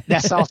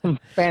 that's awesome.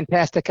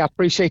 Fantastic. I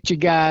appreciate you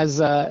guys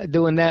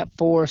doing that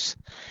for us.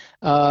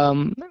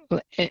 And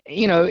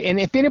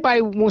if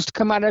anybody wants to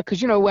come out there,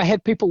 because, I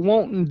had people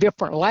wanting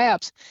different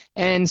laps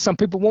and some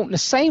people wanting the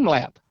same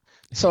lap.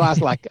 So I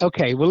was like,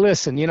 okay, well,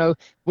 listen, we're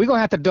going to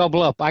have to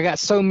double up. I got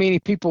so many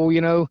people,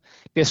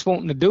 just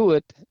wanting to do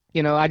it.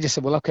 I just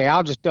said, well, okay,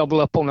 I'll just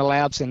double up on the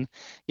laps. And,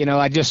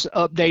 I just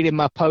updated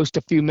my post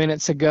a few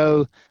minutes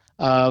ago.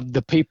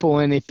 The people,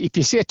 and if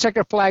you see a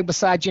checker flag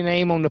beside your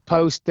name on the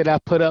post that I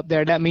put up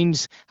there, that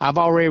means I've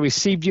already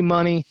received your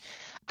money.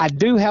 I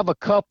do have a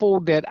couple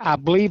that I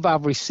believe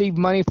I've received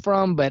money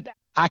from, but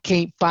I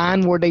can't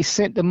find where they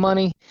sent the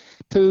money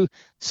to.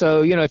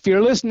 So, if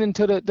you're listening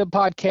to the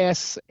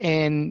podcast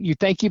and you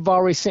think you've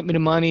already sent me the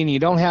money and you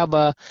don't have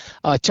a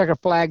checker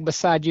flag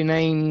beside your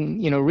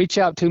name, reach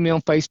out to me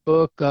on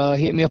Facebook,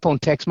 hit me up on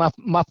text.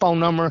 My phone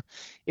number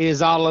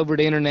is all over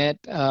the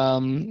internet.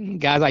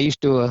 Guys, I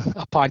used to do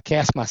a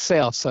podcast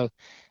myself. So,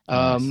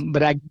 nice.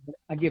 But I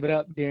give it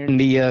up during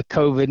the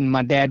COVID, and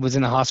my dad was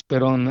in the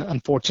hospital. And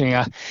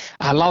unfortunately,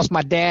 I lost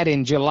my dad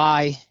in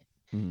July.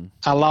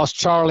 I lost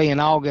Charlie in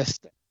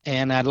August,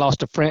 and I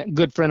lost a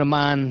good friend of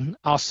mine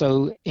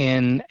also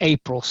in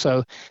April.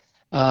 So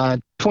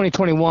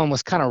 2021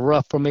 was kind of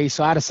rough for me,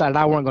 so I decided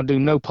I wasn't going to do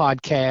no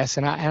podcasts,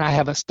 and I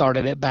haven't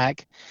started it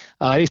back.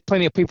 There's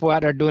plenty of people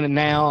out there doing it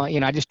now.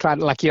 I just tried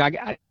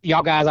to,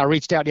 y'all guys, I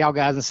reached out to y'all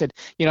guys and said,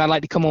 I'd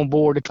like to come on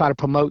board to try to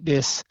promote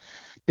this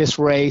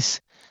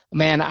race.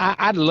 Man,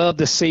 I'd love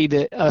to see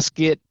us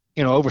get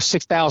over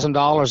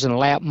 $6,000 in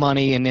lap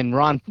money, and then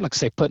Ron, like I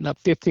say, putting up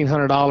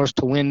 $1,500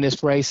 to win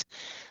this race.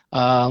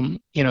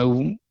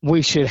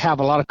 We should have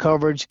a lot of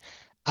coverage.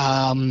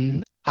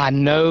 I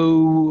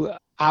know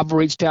I've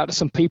reached out to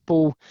some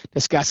people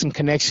that's got some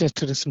connections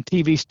to some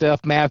TV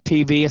stuff, MAV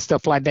TV and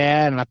stuff like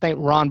that. And I think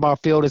Ron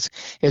Barfield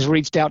has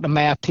reached out to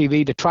MAV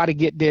TV to try to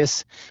get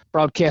this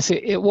broadcast.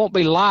 It won't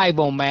be live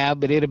on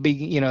MAV, but it'll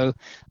be,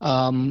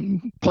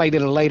 played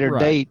at a later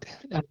date.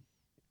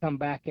 Come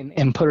back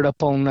and put it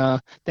up on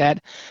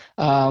that.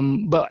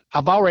 But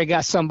I've already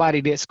got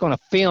somebody that's going to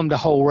film the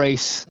whole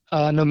race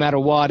no matter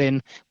what,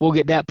 and we'll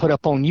get that put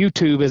up on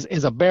YouTube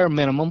as a bare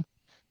minimum.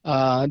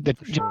 That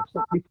sure.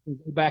 So people can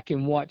go back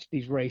and watch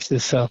these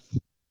races. So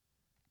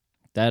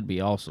that'd be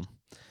awesome.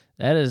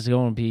 That is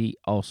going to be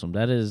awesome.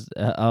 That is,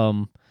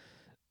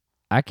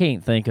 I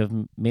can't think of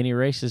many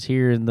races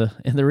here in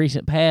the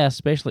recent past,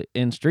 especially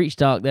in street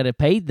stock, that have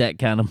paid that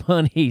kind of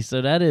money.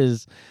 So that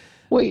is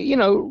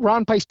Well,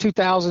 Ron pays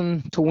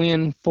 $2,000 to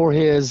win for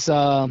his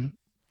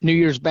New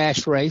Year's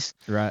Bash race.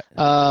 Right.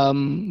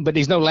 But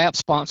there's no lap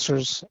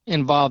sponsors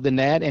involved in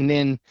that. And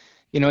then,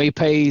 he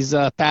pays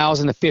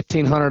 $1,000 to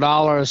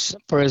 $1,500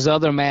 for his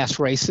other mass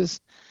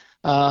races.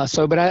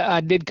 But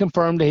I did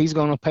confirm that he's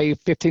going to pay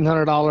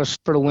 $1,500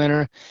 for the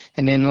winner.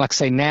 And then, like I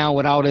say, now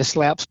with all this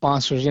lap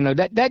sponsors,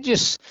 that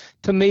just,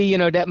 to me,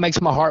 that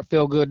makes my heart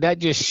feel good. That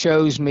just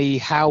shows me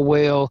how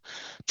well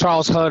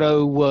Charles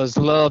Hutto was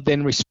loved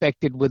and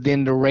respected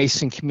within the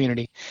racing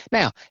community.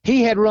 Now,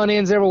 he had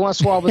run-ins every once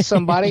in a while with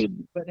somebody,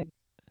 but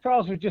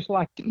Charles was just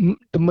like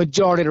the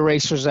majority of the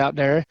racers out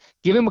there.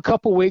 Give him a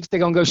couple weeks, they're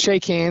going to go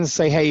shake hands and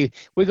say, hey,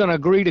 we're going to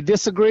agree to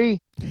disagree,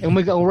 and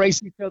we're going to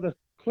race each other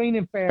clean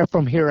and fair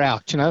from here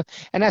out,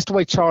 And that's the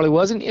way Charlie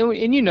was. And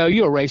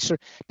you're a racer.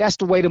 That's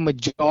the way the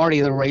majority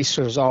of the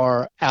racers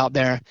are out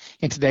there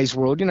in today's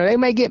world. They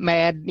may get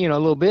mad, a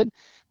little bit,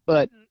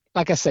 but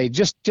like I say,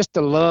 just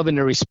the love and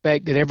the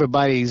respect that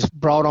everybody's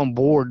brought on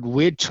board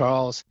with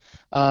Charles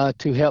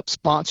to help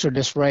sponsor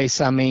this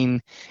race. I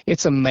mean,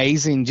 it's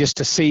amazing just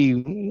to see,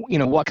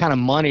 what kind of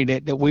money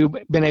that we've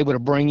been able to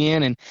bring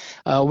in. And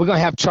we're going to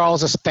have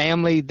Charles's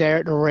family there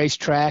at the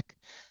racetrack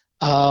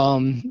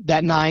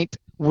that night.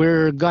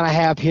 We're going to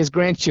have his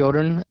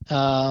grandchildren.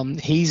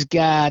 He's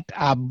got,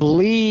 I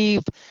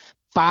believe,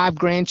 5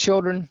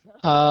 grandchildren,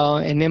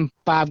 and them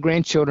 5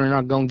 grandchildren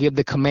are going to give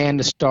the command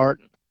to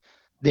start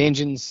the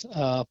engines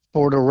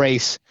for the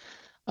race.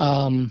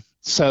 I'm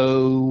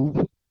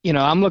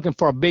looking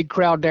for a big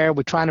crowd there.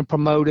 We're trying to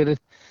promote it.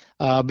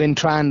 I've been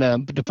trying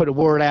to put the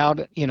word out,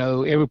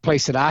 every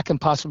place that I can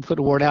possibly put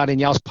the word out, and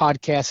y'all's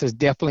podcast is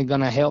definitely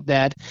going to help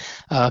that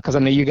because I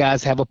know you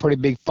guys have a pretty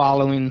big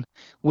following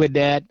with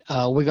that.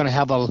 We're going to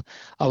have a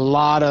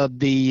lot of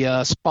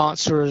the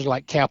sponsors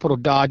like Capital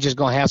Dodge is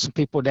going to have some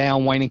people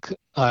down, Wayne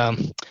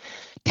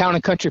Town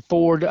and Country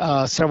Ford,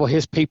 several of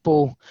his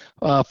people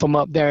from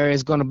up there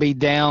is going to be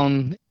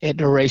down at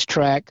the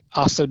racetrack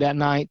also that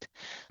night.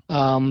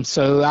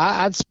 So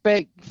I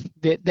expect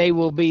that there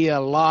will be a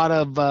lot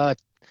of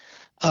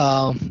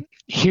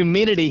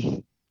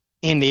humidity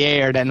in the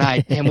air that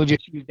night, and we'll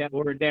just use that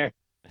word there.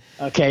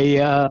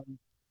 Okay,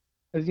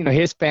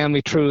 his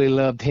family truly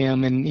loved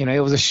him, and it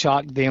was a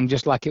shock to them,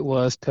 just like it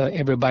was to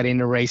everybody in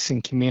the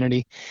racing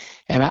community.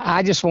 And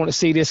I just want to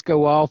see this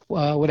go off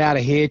without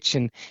a hitch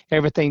and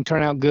everything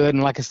turn out good.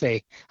 And like I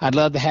say, I'd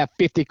love to have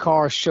 50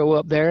 cars show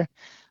up there.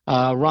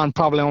 Ron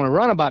probably only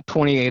run about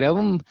 28 of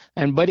them,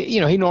 but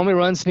he normally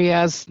runs. He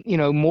has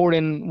more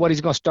than what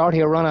he's going to start.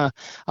 He'll run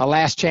a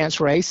last chance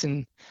race,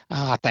 and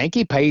I think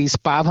he pays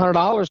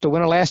 $500 to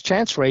win a last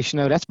chance race.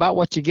 That's about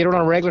what you get on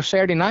a regular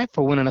Saturday night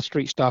for winning a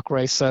street stock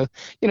race. So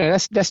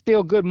that's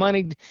still good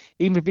money,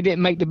 even if you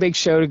didn't make the big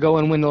show, to go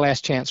and win the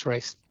last chance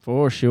race.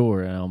 For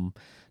sure.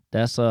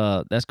 That's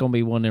going to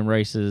be one of them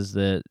races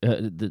that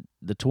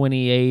the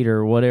 28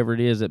 or whatever it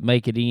is that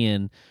make it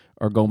in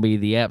are going to be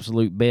the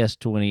absolute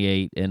best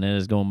 28, and it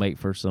is going to make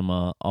for some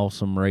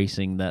awesome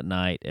racing that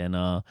night,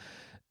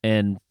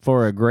 and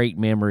for a great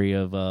memory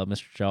of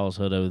Mr. Charles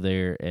Hutto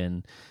there.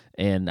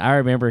 And I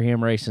remember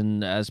him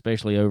racing,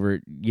 especially over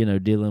at,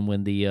 dealing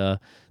with the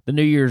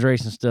New Year's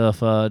racing stuff.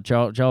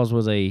 Charles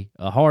was a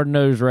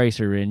hard-nosed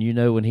racer, and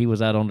when he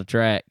was out on the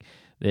track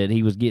that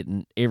he was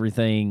getting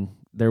everything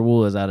there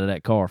was out of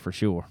that car for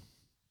sure.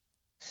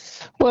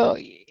 Well,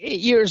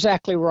 you're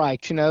exactly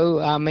right,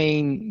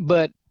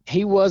 but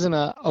he wasn't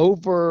an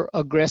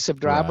over-aggressive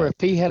driver. Right.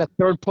 If he had a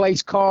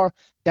third-place car,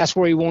 that's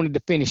where he wanted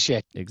to finish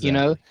it,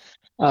 exactly.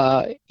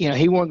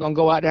 He wasn't going to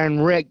go out there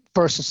and wreck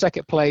first and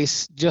second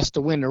place just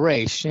to win the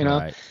race,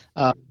 Right.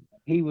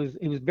 He was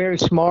very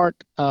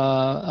smart,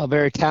 a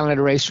very talented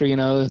racer,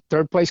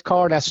 third place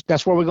car,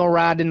 that's where we're going to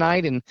ride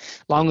tonight. And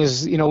as long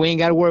as, we ain't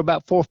got to worry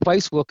about fourth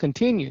place, we'll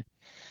continue.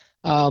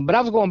 But I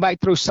was going back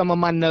through some of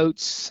my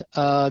notes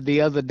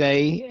the other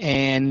day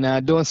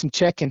and doing some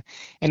checking.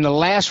 And the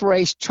last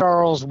race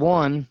Charles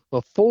won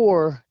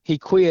before he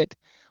quit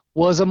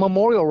was a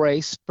memorial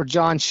race for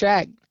John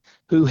Shack,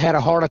 who had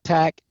a heart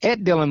attack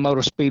at Dillon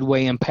Motor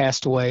Speedway and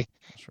passed away.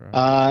 That's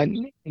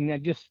right.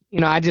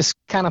 And I just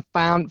kind of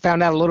found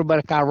out a little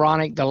bit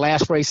ironic. The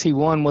last race he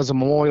won was a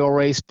memorial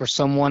race for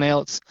someone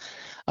else.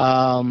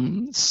 I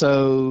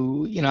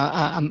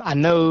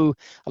know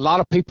a lot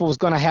of people was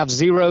going to have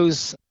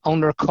zeros on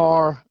their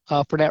car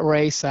for that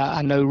race.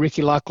 I know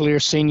Ricky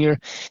Locklear Sr.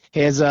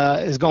 is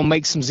going to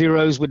make some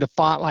zeros with the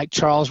font like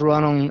Charles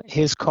run on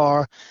his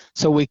car,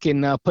 so we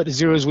can put the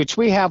zeros, which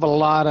we have a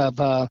lot of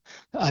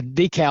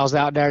decals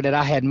out there that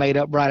I had made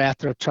up right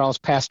after Charles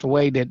passed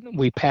away that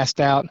we passed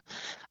out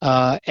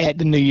at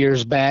the New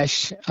Year's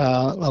Bash,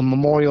 a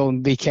memorial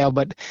decal.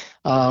 But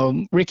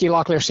Ricky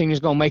Locklear Sr.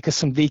 is going to make us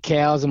some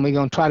decals, and we're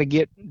going to try to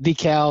get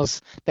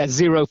decals, that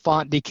zero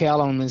font decal,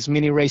 on as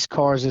many race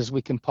cars as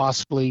we can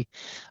possibly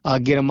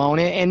get them on.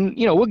 And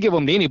we'll give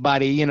them to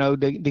anybody,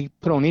 to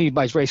put on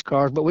anybody's race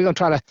cars, but we're going to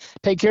try to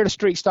take care of the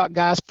street stock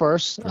guys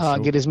first, sure.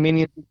 Get as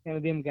many as we can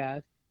of them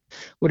guys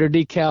with their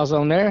decals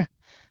on there.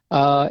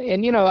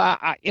 And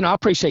I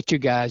appreciate you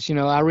guys.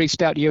 I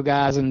reached out to you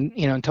guys and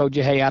and told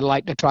you, hey, I'd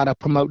like to try to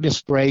promote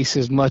this race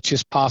as much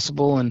as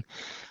possible and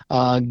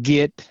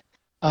get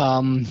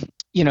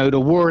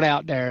the word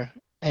out there.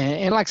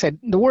 And like I said,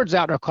 the word's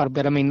out there quite a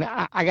bit. I mean,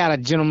 I got a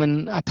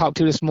gentleman I talked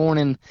to this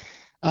morning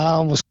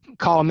was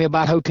calling me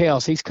about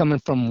hotels. He's coming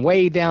from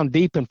way down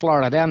deep in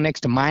Florida, down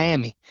next to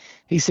Miami.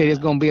 He said it's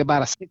going to be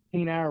about a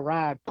 16-hour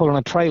ride pulling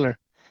a trailer.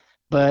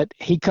 But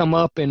he come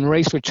up and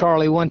raced with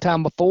Charlie one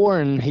time before,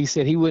 and he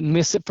said he wouldn't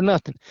miss it for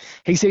nothing.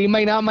 He said he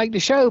may not make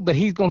the show, but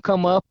he's going to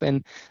come up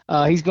and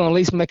he's going to at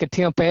least make a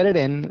attempt at it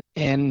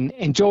and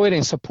enjoy it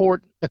and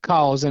support the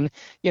cause. And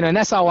and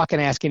that's all I can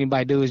ask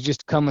anybody to do is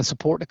just come and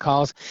support the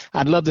cause.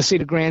 I'd love to see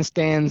the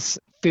grandstands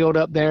filled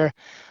up there.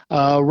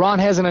 Ron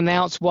hasn't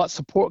announced what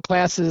support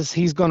classes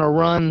he's going to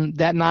run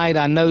that night.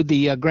 I know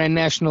the Grand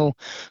National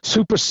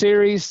Super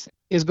Series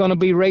is going to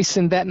be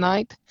racing that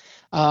night.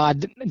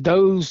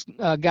 Those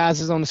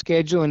guys is on the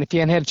schedule, and if you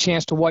hadn't had a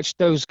chance to watch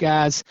those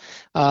guys,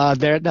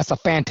 that's a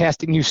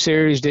fantastic new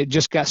series that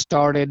just got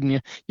started.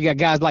 And you got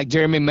guys like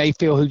Jeremy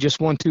Mayfield, who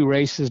just won 2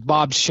 races,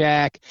 Bob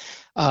Shack,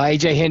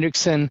 AJ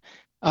Hendrickson,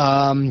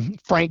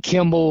 Frank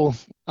Kimball,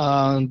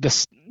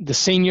 the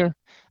senior.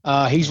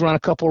 He's run a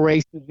couple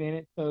races in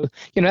it, so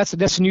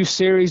that's a new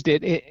series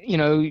that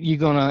you're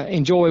gonna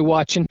enjoy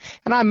watching.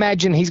 And I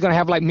imagine he's gonna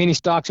have like mini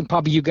stocks and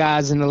probably you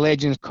guys in the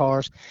Legends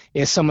cars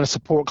as some of the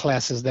support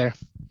classes there.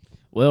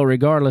 Well,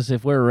 regardless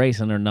if we're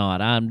racing or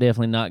not, I'm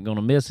definitely not going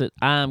to miss it.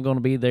 I'm going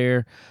to be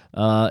there.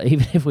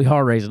 Even if we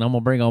are racing, I'm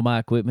going to bring all my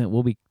equipment.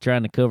 We'll be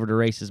trying to cover the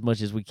race as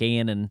much as we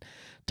can and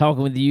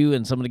talking with you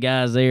and some of the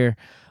guys there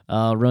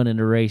running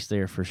the race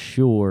there for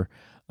sure.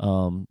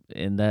 And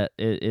that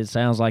it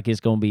sounds like it's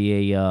going to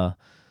be a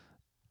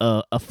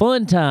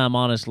fun time,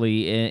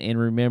 honestly, in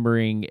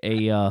remembering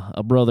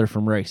a brother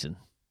from racing.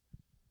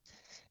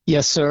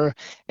 Yes, sir.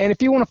 And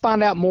if you want to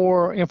find out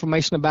more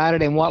information about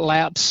it and what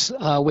laps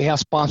we have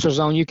sponsors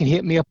on, you can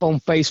hit me up on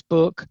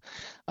Facebook.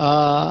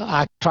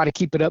 I try to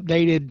keep it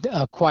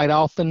updated quite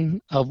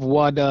often of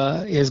what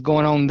is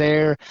going on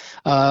there.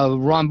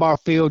 Ron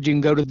Barfield, you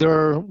can go to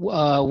their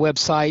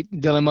website,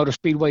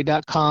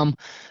 DillonMotorspeedway.com.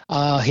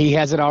 He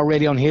has it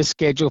already on his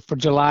schedule for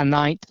July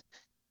 9th,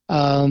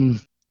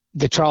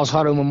 the Charles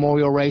Hutto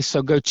Memorial Race.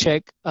 So go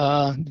check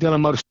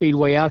Dillon Motor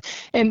Speedway out.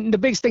 And the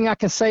biggest thing I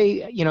can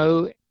say,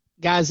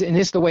 guys, and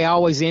this is the way I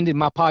always ended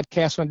my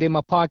podcast when I did my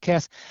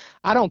podcast,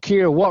 I don't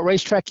care what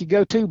racetrack you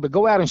go to, but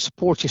go out and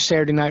support your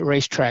Saturday night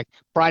racetrack,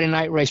 Friday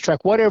night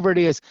racetrack, whatever it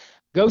is.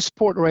 Go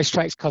support the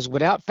racetracks, because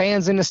without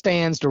fans in the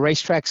stands, the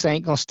racetracks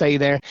ain't going to stay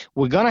there.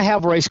 We're going to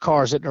have race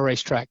cars at the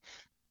racetrack.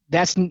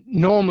 That's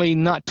normally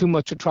not too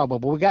much of trouble,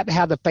 but we got to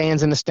have the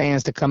fans in the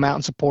stands to come out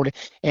and support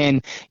it.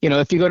 And,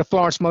 if you go to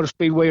Florence Motor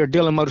Speedway or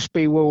Dillon Motor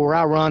Speedway where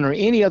I run or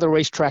any other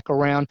racetrack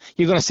around,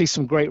 you're going to see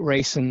some great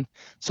racing.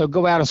 So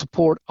go out and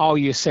support all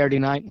your Saturday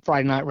night and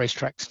Friday night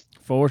racetracks.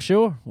 For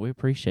sure. We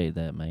appreciate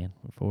that, man.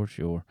 For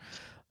sure.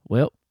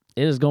 Well,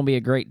 it is going to be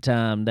a great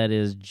time. That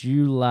is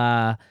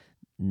July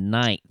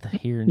 9th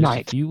here in just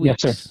a few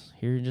weeks. Yes, sir.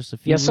 Here in just a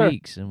few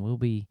weeks, and we'll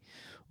be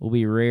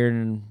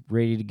raring and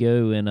ready to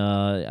go. And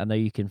I know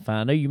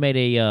you made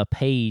a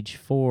page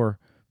for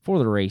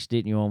the race,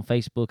 didn't you, on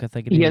Facebook? I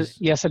think it is.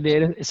 Yes, I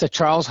did. It's a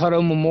Charles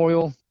Hutto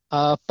Memorial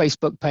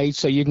Facebook page,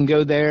 so you can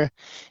go there.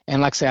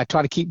 And like I say, I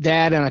try to keep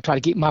that, and I try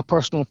to keep my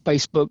personal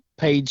Facebook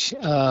page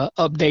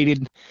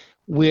updated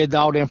with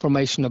all the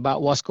information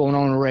about what's going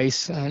on in the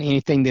race and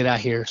anything that I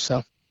hear.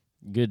 So.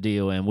 Good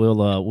deal, and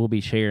we'll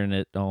be sharing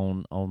it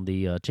on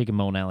the Chicken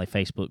Bone Alley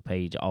Facebook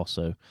page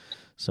also.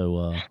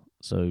 So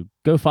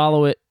go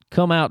follow it.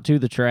 Come out to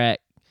the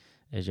track,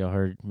 as y'all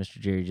heard Mr.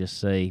 Jerry just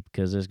say,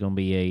 because there's going to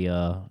be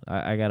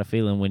I got a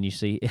feeling when you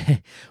see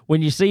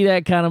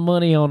that kind of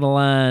money on the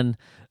line,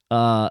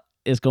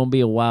 it's going to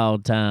be a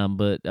wild time.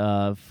 But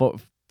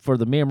for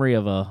the memory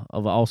of an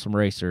awesome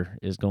racer,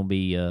 it's going to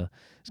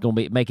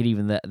be make it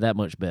even that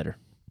much better.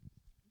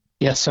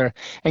 Yes, sir.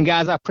 And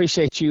guys, I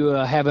appreciate you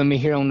having me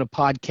here on the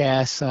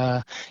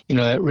podcast.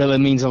 It really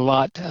means a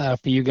lot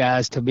for you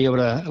guys to be able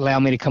to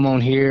allow me to come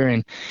on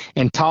here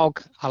and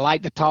talk. I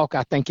like to talk.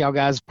 I think y'all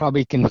guys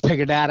probably can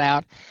figure that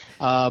out.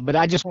 But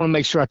I just want to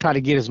make sure I try to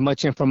get as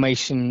much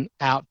information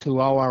out to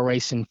all our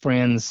racing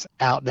friends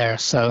out there.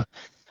 So,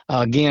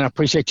 again, I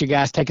appreciate you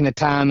guys taking the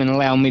time and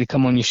allowing me to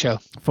come on your show.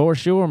 For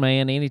sure,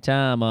 man.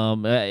 Anytime.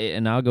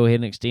 And I'll go ahead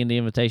and extend the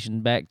invitation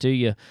back to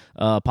you,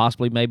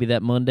 possibly maybe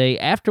that Monday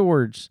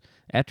afterwards.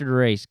 After the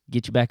race,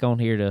 get you back on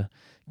here to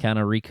kind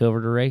of recover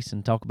the race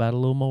and talk about it a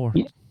little more.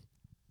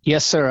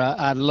 Yes, sir.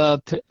 I'd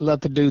love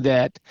to do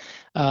that.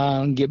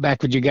 Get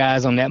back with you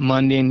guys on that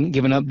Monday and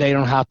give an update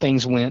on how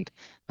things went.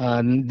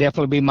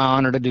 Definitely be my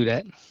honor to do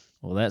that.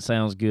 Well, that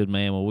sounds good,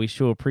 man. Well, we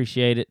sure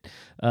appreciate it.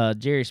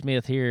 Jerry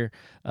Smith here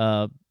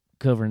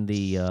covering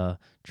the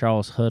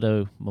Charles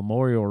Hutto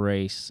Memorial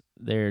Race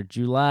there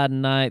July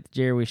 9th.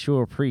 Jerry, we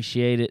sure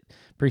appreciate it.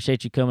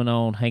 Appreciate you coming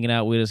on, hanging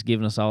out with us,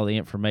 giving us all the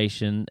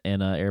information,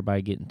 and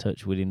everybody get in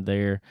touch with him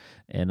there.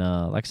 And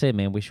like I said,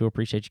 man, we sure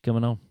appreciate you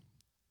coming on.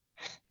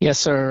 Yes,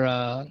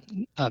 sir.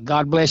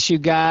 God bless you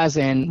guys,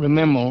 and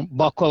remember,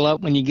 buckle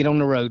up when you get on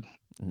the road.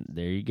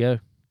 There you go.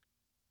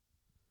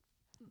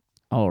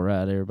 All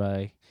right,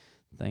 everybody.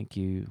 Thank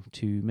you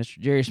to Mr.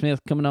 Jerry Smith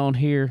coming on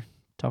here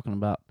talking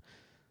about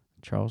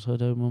Charles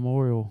Hutto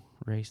Memorial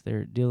Race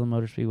there at Dillon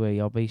Motor Speedway.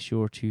 Y'all be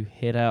sure to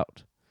head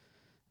out.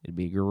 It'd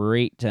be a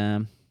great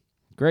time.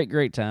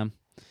 Great time.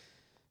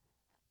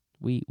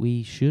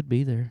 We should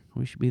be there.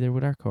 We should be there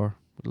with our car,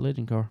 with the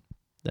Legend car,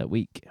 that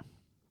week.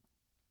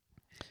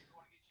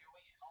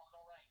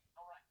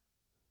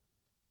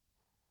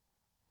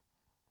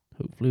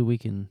 Hopefully we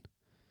can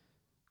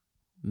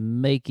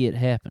make it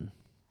happen.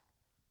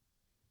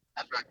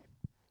 That's right.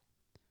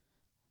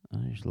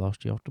 I just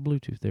lost you off the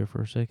Bluetooth there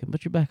for a second,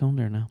 but you're back on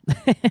there now.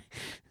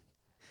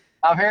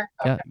 I'm here.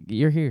 Okay.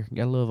 You're here.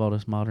 Gotta love all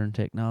this modern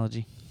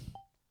technology.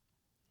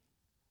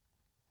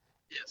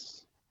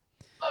 Yes.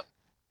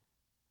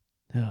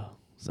 Oh,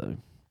 so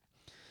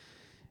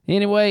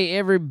anyway,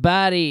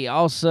 everybody,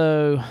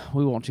 also,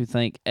 we want to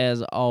thank,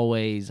 as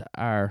always,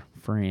 our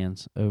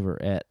friends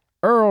over at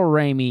Earl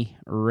Ramey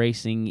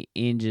Racing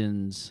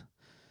Engines.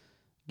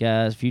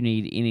 Guys, if you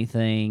need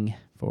anything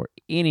for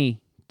any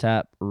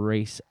type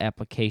race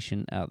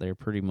application out there,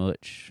 pretty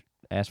much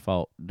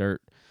asphalt,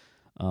 dirt,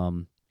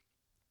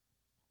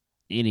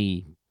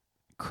 any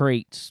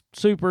crates,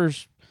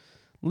 supers,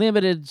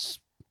 limiteds,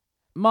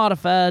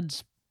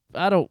 modifieds,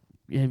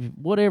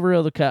 whatever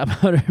other type,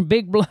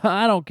 big block,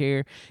 I don't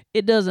care.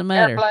 It doesn't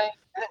matter.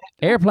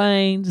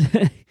 Airplanes.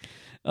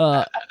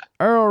 Earl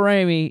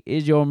Ramey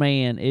is your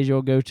man, is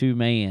your go-to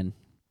man.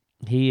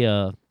 He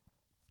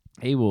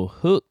will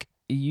hook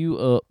you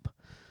up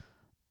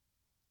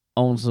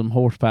on some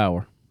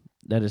horsepower.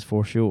 That is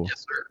for sure.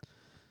 Yes, sir.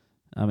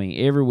 I mean,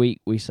 every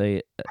week we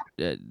say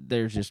it.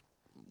 There's just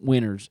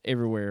winners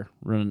everywhere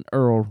running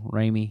Earl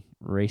Ramey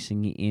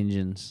Racing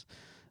Engines.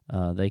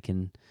 They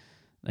can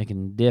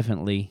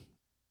definitely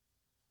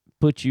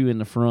put you in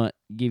the front,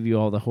 give you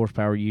all the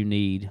horsepower you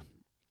need.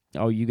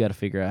 All you got to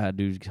figure out how to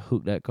do is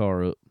hook that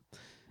car up,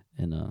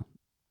 and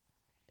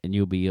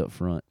you'll be up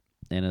front.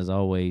 And as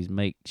always,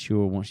 make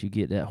sure once you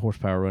get that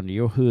horsepower under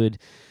your hood,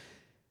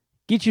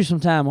 get you some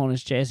time on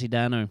this chassis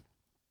dyno,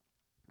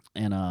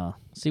 and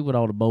see what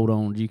all the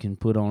bolt-ons you can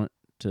put on it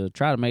to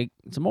try to make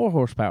some more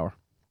horsepower.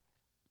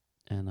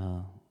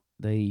 And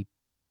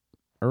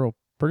Earl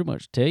pretty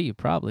much tell you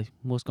probably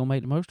what's going to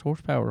make the most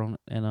horsepower on it.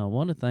 And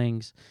one of the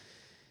things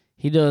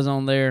he does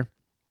on there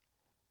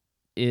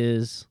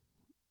is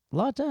a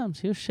lot of times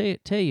he'll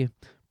tell you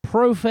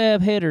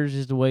Profab headers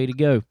is the way to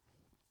go.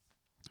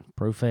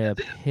 Profab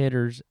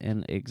headers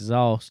and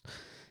exhaust.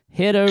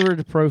 Head over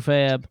to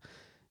Profab,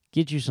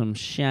 get you some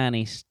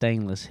shiny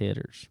stainless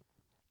headers.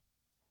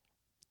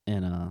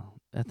 And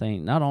that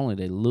thing, not only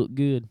they look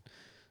good,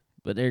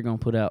 but they're going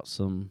to put out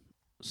some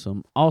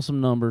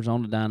awesome numbers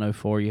on the dyno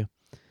for you.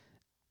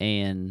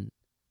 And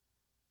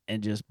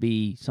just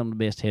be some of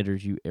the best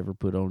headers you ever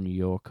put on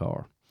your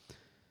car.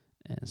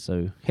 And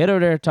so head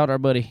over there, talk to our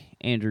buddy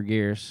Andrew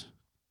Garris.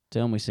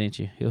 Tell him we sent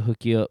you. He'll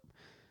hook you up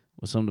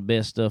with some of the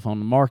best stuff on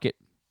the market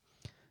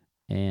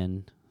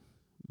and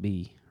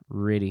be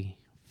ready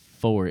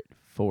for it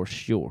for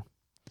sure.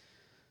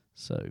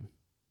 So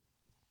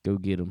go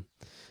get them.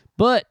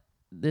 But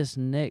this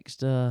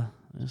next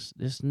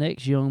this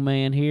next young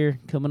man here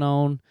coming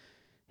on,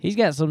 he's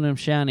got some of them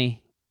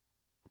shiny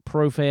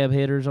Profab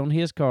headers on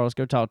his car. Let's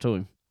go talk to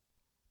him.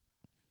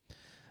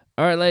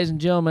 All right, ladies and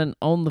gentlemen,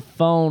 on the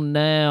phone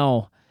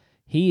now,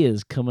 he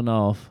is coming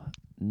off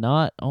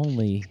not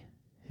only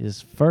his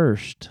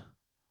first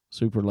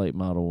super late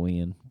model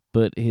win,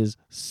 but his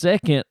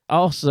second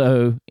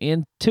also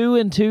in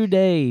 2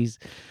 days.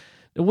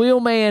 The wheel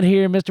man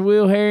here, Mr.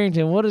 Will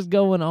Harrington. What is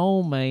going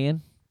on,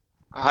 man?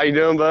 How you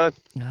doing, bud?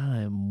 I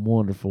am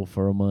wonderful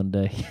for a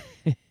Monday.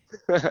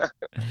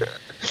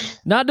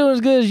 Not doing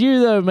as good as you,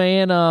 though,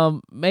 man.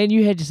 Man,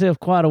 you had yourself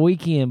quite a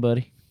weekend,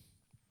 buddy.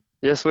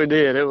 Yes, we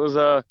did. It was,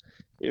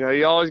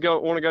 you always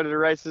want to go to the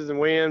races and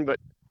win, but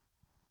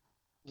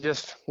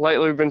just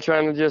lately we've been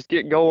trying to just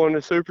get going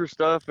to super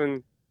stuff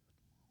and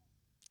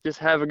just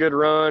have a good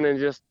run and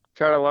just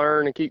try to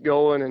learn and keep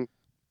going. And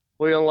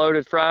we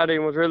unloaded Friday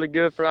and was really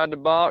good Friday the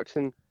box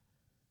and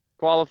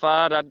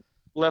qualified. I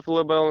left a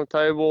little bit on the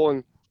table,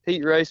 and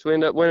heat race, we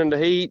ended up winning the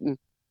heat and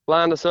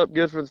lined us up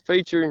good for the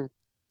feature. And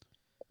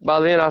by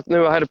then I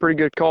knew I had a pretty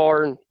good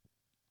car, and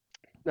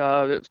it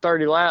was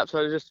 30 laps.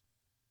 So I just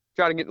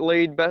tried to get the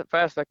lead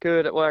fast as I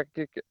could. That way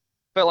I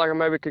felt like I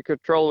maybe could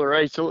control the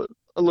race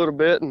a little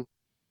bit, and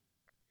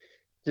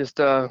just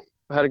had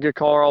a good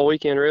car all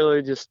weekend.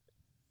 Really, just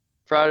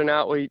Friday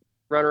night we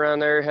run around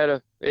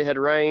there. It had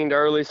rained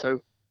early,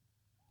 so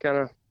kind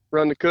of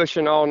run the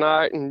cushion all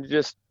night and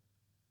just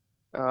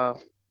kind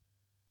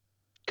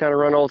of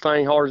run the whole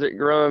thing hard as it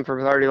could run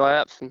for 30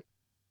 laps, and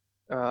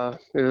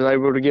we was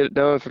able to get it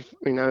done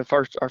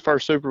for our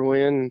first super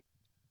win. And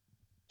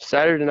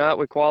Saturday night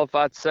we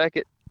qualified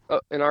second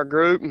in our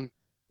group and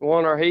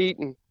won our heat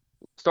and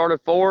started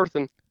fourth,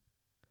 and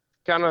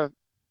kind of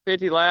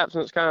 50 laps,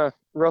 and it's kind of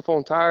rough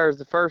on tires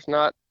the first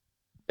night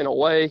in a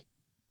way.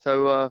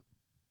 So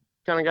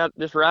kind of got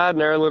just riding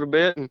there a little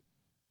bit, and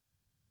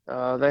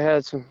they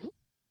had some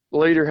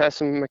leader had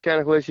some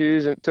mechanical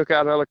issues and took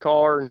out another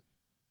car,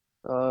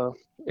 and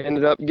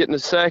ended up getting to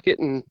second,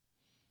 and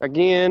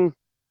again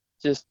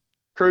just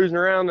cruising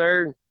around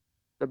there.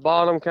 The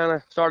bottom kind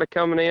of started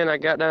coming in. I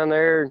got down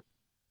there and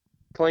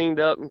cleaned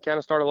up and kind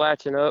of started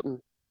latching up,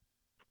 and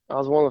I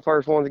was one of the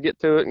first ones to get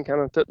to it and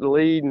kind of took the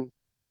lead. And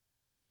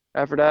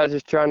after that,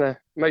 just trying to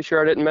make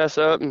sure I didn't mess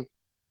up and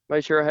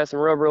make sure I had some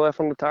rubber left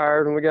on the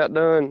tires when we got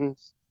done.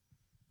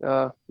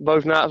 And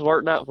both nights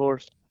worked out for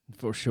us.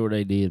 For sure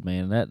they did,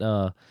 man.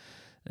 That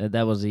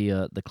was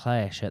the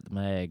clash at the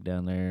mag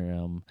down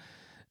there.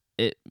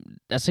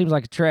 That seems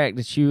like a track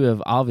that you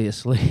have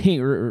obviously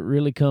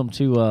really come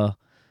to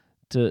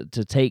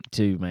take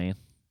to, man.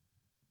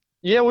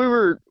 Yeah,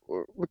 we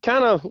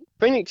kind of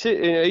Phoenix,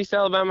 East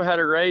Alabama had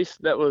a race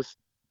that was,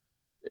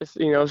 it's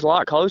a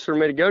lot closer for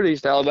me to go to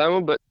East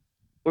Alabama, but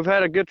we've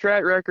had a good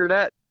track record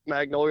at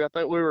Magnolia. I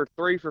think we were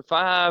 3 for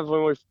 5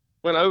 when we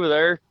went over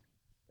there,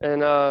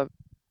 and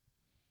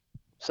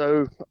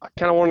so I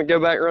kind of wanted to go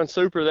back and run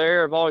super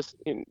there. I've always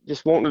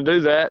just wanted to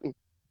do that, and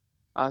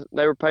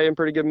they were paying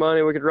pretty good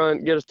money. We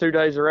could get us 2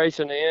 days of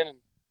racing in,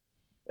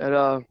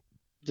 and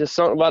just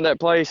something about that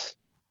place.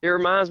 It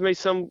reminds me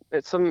some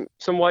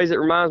ways. It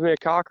reminds me of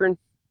Cochran,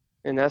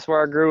 and that's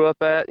where I grew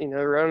up at,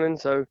 running.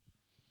 So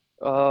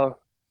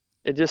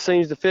it just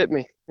seems to fit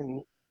me,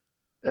 and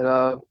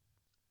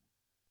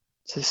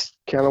just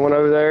kind of went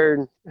over there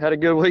and had a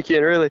good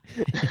weekend, really.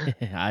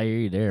 I hear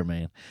you there,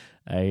 man.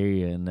 I hear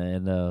you,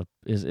 and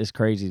it's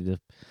crazy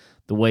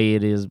the way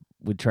it is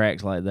with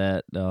tracks like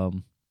that.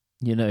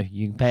 You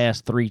can pass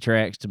 3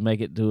 tracks to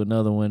make it to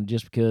another one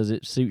just because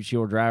it suits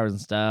your driving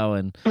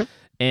style,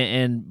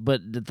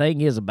 but the thing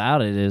is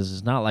about it is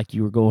it's not like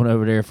you were going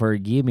over there for a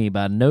gimme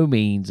by no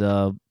means.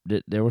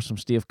 There was some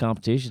stiff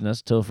competition. That's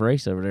a tough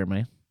race over there,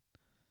 man.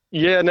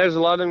 Yeah, and there's a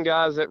lot of them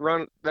guys that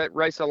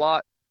race a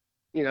lot,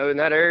 in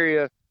that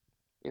area.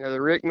 The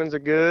Rickmans are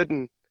good,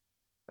 and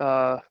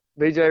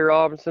BJ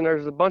Robinson.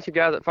 There's a bunch of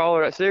guys that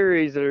follow that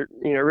series that are,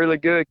 really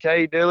good.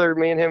 Kay Diller,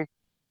 me and him,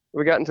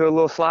 we got into a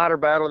little slider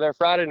battle there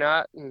Friday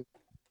night, and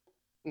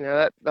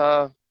there's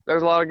a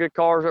lot of good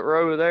cars that were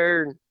over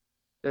there. And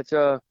that's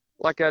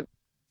like I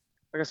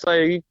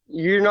say,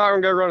 you're not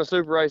gonna go run a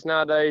super race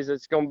nowadays.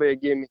 It's gonna be a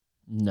gimme.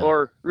 No.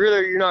 Or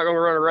really, you're not gonna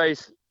run a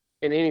race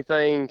in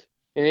anything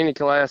in any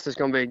class. It's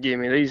gonna be a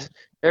gimme.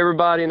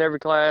 Everybody in every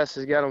class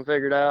has got them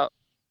figured out.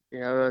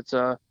 It's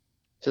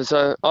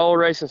all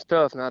racing's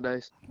tough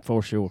nowadays.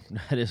 For sure,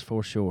 that is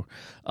for sure.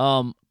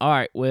 All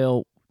right,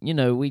 well,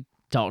 we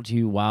talked to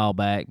you a while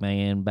back,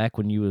 man. Back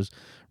when you was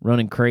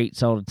running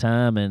crates all the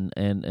time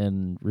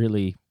and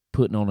really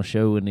putting on a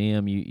show in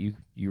them, you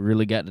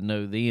really got to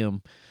know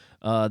them.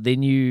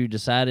 Then you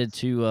decided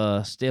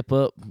to step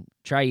up,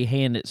 try your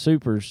hand at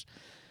supers,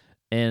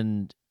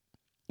 and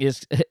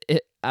just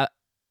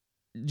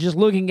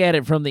looking at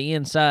it from the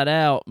inside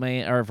out,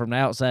 man, or from the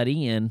outside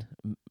in,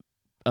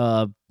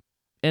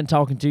 and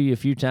talking to you a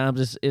few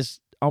times, it's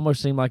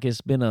almost seemed like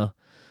it's been a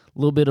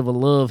little bit of a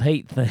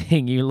love-hate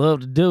thing. You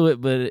love to do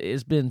it, but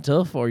it's been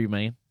tough for you,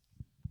 man.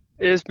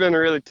 It's been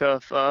really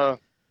tough.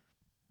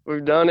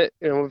 We've done it,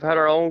 we've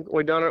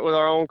done it with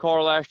our own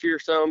car last year,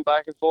 some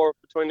back and forth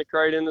between the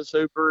crate and the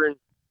super. And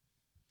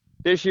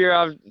this year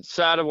I've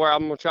decided where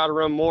I'm going to try to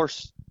run more.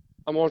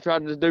 I'm going to try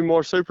to do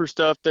more super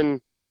stuff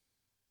than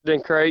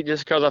crate,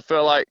 just because I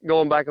felt like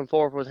going back and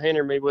forth was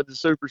hindering me with the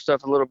super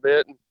stuff a little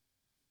bit.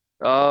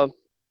 And,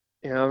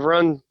 I've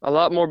run a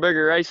lot more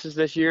bigger races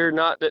this year.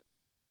 Not that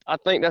I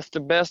think that's the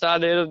best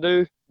idea to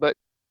do, but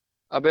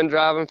I've been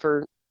driving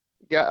for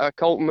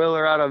Colton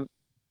Miller out of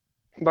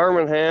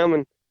Birmingham,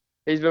 and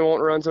he's been wanting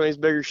to run some of these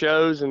bigger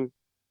shows, and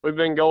we've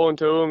been going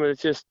to them. And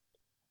it's just,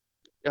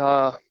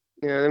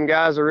 them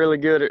guys are really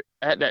good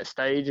at that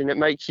stage, and it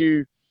makes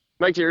it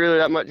really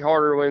that much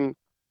harder when,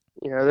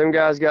 them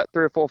guys got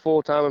 3 or 4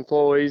 full-time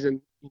employees, and,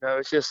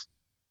 it's just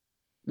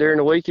during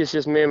the week, it's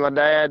just me and my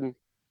dad and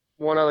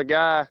one other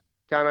guy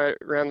kind of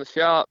around the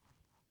shop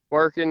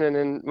working. And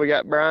then we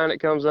got Brian that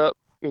comes up,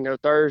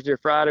 Thursday or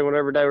Friday,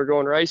 whatever day we're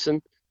going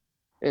racing.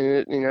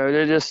 And,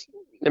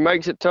 it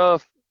makes it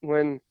tough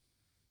when,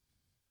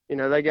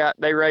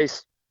 they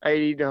race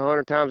 80 to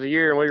 100 times a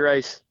year, and we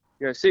race,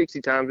 60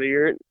 times a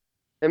year.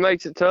 It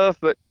makes it tough,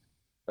 but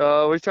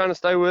we're trying to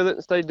stay with it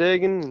and stay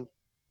digging.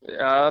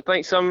 I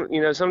think some of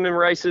them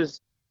races,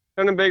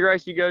 some of them big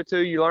races you go to,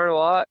 you learn a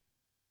lot.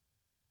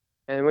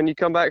 And when you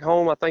come back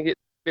home, I think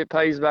it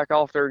pays back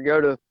off there to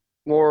go to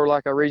more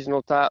like a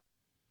regional type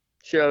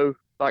show,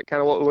 like kind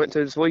of what we went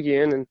to this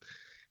weekend. And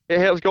it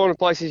helps going to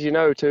places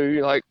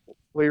too. Like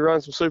we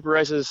run some super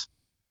races,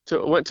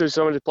 went to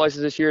some of the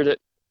places this year that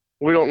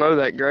we don't know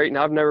that great, and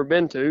I've never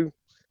been to.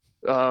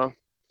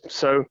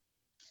 So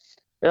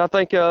I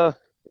think,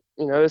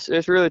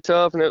 it's really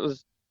tough, and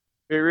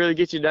it really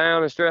gets you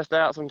down and stressed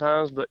out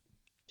sometimes, but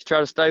just try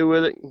to stay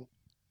with it. And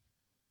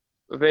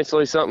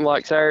eventually something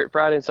like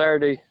Friday and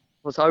Saturday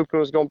was hoping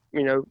was going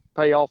to,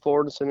 pay off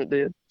for us, and it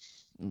did.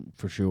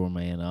 For sure,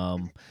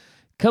 man.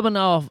 coming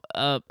off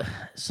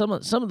some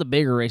of the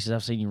bigger races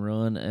I've seen you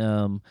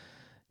run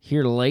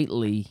here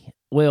lately.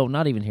 Well,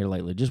 not even here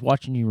lately. Just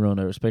watching you run,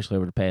 especially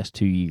over the past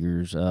 2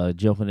 years,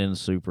 jumping into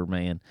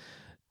Superman.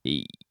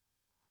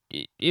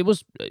 It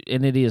was,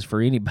 and it is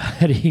for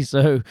anybody.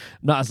 So,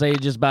 not saying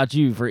just about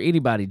you. For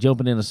anybody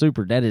jumping in a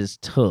super, that is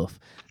tough,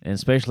 and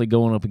especially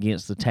going up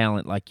against the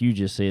talent like you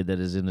just said that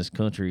is in this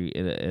country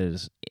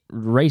as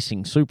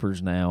racing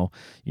supers now.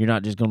 You're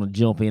not just going to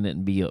jump in it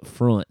and be up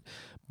front.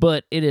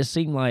 But it has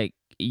seemed like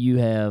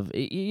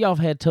y'all have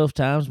had tough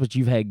times, but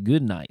you've had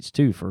good nights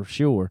too, for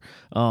sure.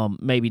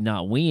 Maybe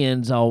not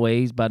wins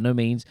always, by no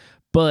means,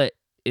 but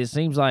it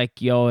seems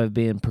like y'all have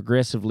been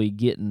progressively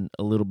getting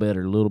a little better,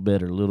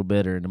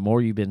 and the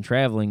more you've been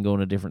traveling, going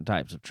to different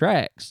types of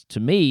tracks, to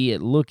me,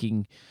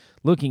 looking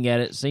at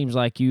it, seems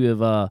like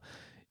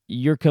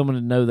you're coming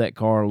to know that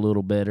car a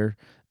little better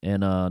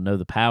and know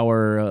the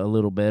power a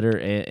little better,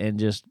 and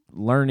just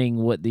learning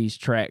what these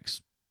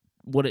tracks,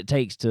 what it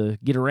takes to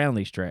get around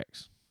these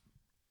tracks.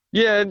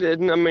 Yeah, I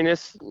mean,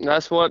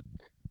 that's what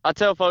I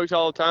tell folks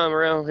all the time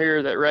around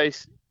here that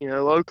race,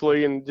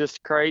 locally and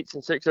just crates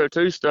and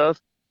 602 stuff.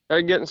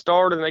 They're getting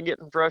started and they're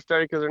getting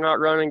frustrated because they're not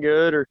running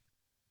good or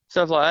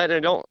stuff like that. They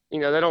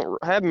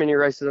don't have many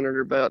races under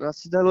their belt. And I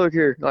said, hey, look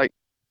here, like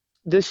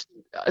this,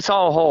 it's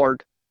all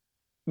hard,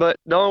 but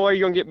the only way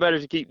you're gonna get better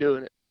is to keep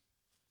doing it.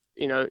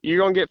 You're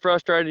gonna get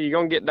frustrated, you're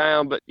gonna get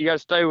down, but you got to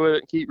stay with it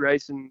and keep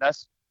racing.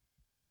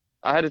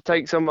 I had to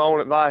take some of my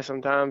own advice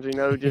sometimes.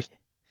 Just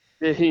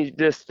you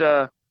just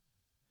kind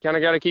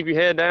of got to keep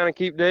your head down and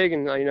keep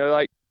digging.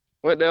 Like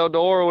went to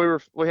Eldora,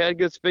 we had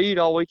good speed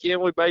all weekend.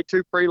 We made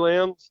 2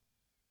 prelims.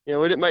 We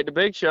didn't make the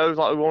big shows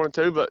like we wanted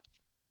to, but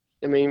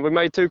I mean, we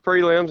made 2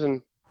 prelims,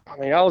 and I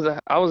mean, I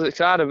was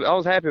excited. I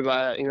was happy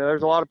about it.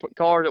 There's a lot of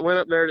cars that went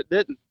up there that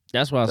didn't.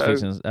 That's what I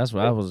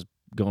was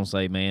gonna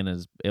say, man.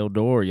 Is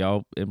Eldora,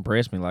 y'all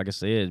impressed me. Like I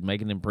said,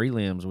 making them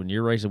prelims when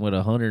you're racing with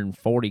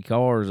 140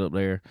 cars up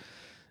there,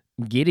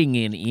 getting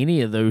in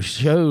any of those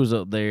shows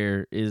up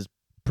there is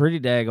pretty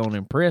daggone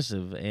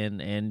impressive.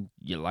 And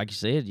like you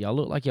said, y'all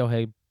look like y'all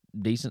had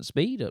decent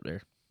speed up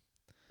there.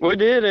 We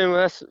did, and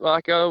that's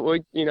like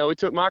we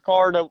took my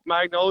car to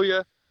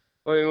Magnolia.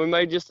 We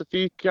made just a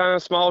few kind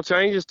of small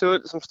changes to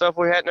it, some stuff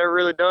we hadn't ever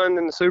really done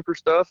in the super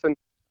stuff, and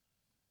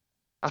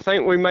I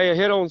think we may have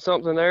hit on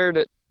something there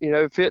that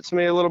fits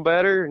me a little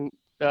better. And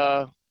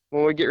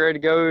when we get ready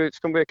to go, it's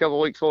gonna be a couple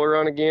of weeks before we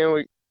run again.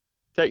 We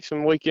take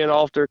some weekend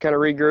off to kind of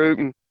regroup,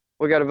 and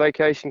we got a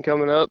vacation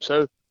coming up,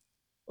 so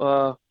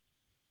I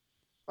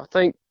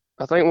think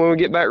when we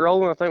get back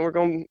rolling, I think we're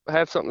gonna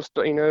have something,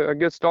 a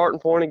good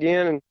starting point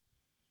again, and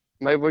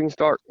maybe we can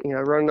start,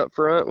 running up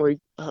front.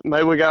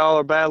 Maybe we got all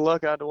our bad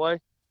luck out of the way.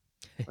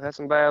 We had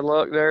some bad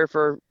luck there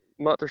for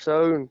a month or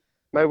so, and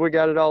maybe we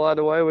got it all out of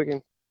the way. We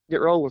can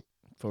get rolling.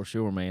 For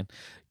sure, man.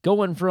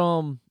 Going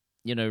from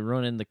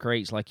running the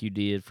crates like you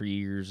did for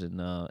years and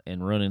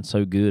running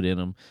so good in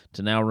them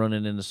to now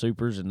running in the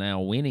supers and now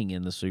winning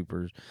in the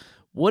supers,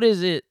 what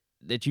is it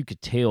that you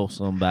could tell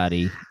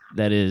somebody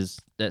that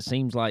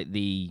seems like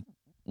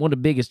one of the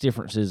biggest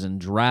differences in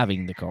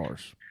driving the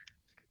cars?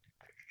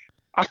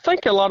 I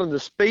think a lot of the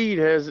speed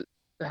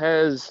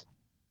has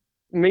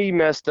me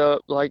messed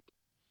up. Like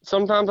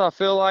sometimes I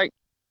feel like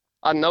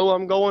I know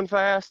I'm going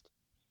fast,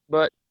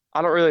 but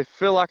I don't really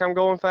feel like I'm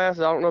going fast.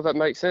 I don't know if that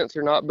makes sense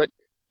or not, but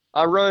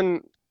I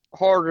run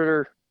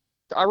harder.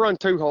 I run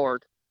too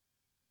hard.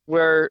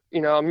 Where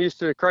I'm used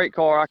to a crate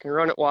car, I can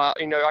run it wild.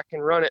 I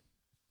can run it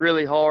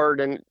really hard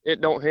and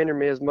it don't hinder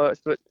me as much.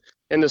 But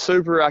in the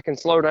super, I can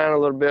slow down a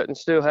little bit and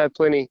still have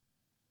plenty.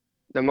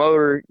 The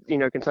motor,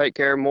 can take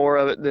care of more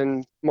of it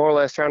than more or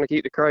less trying to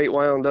keep the crate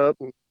wound up.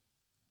 And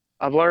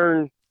I've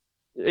learned,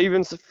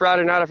 even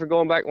Friday night after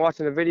going back and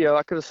watching the video,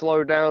 I could have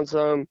slowed down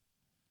some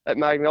at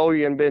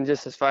Magnolia and been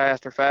just as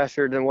fast or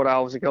faster than what I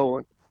was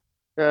going.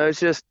 It's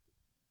just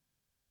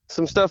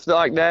some stuff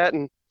like that.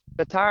 And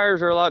the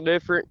tires are a lot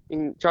different.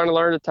 And trying to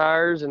learn the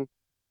tires and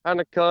trying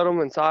to cut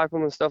them and cycle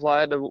them and stuff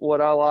like that to what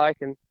I like.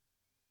 And,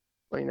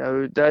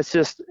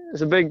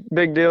 it's a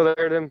big deal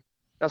there.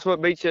 That's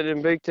what beats you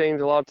in big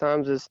teams a lot of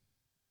times is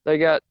they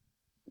know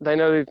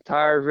the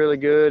tires really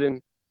good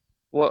and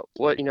what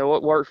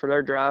works for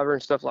their driver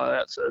and stuff like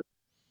that. So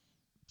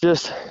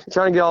just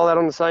trying to get all that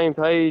on the same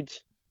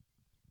page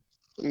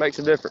makes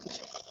a difference.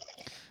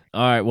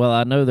 All right. Well,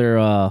 I know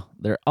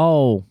they're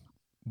all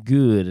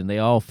good and they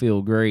all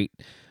feel great,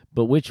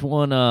 but which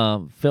one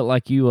felt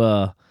like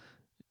you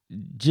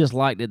just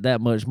liked it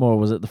that much more?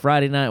 Was it the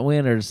Friday night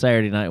win or the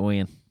Saturday night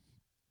win?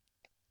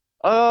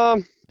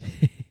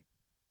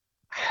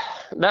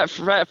 That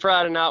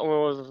Friday night one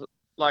was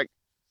like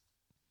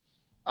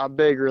a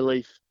big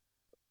relief.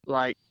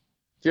 Like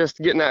just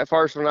getting that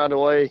first one out of the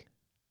way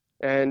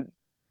and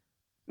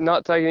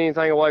not taking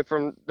anything away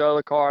from the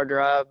other car I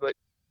drive, but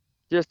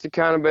just to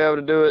kind of be able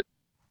to do it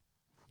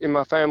in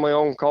my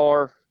family-owned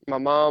car, my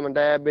mom and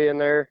dad being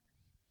there.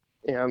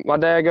 My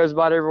dad goes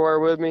about everywhere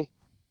with me.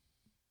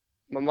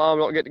 My mom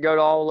don't get to go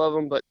to all of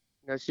them, but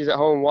she's at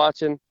home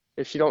watching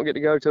if she don't get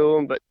to go to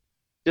them. But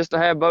just to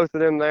have both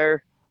of them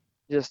there,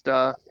 just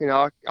I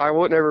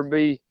wouldn't ever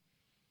be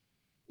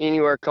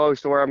anywhere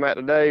close to where I'm at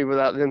today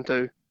without them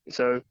two.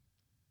 So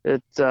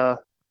it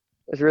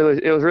was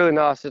really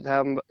nice to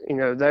have them,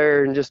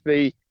 there and just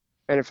be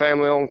in a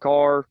family-owned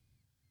car.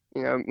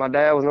 My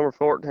dad was number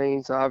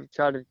 14, so I've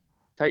tried to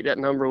take that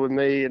number with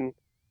me, and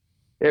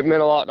it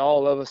meant a lot to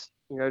all of us,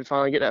 to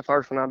finally get that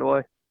first one out of the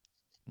way.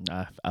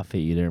 I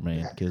feel you there,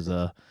 man, because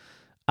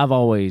I've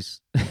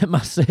always,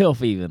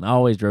 myself even, I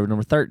always drove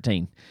number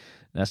 13.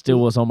 And I still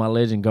was on my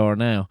legend car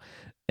now.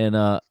 And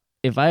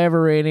if I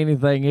ever ran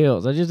anything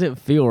else, I just didn't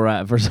feel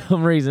right for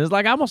some reason. It's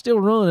like I'm going to still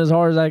run as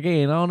hard as I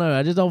can. I don't know.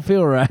 I just don't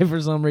feel right for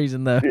some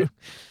reason, though.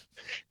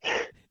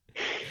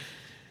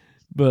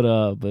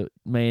 But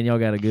man, y'all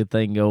got a good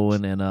thing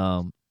going,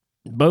 and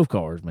both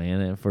cars,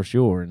 man, for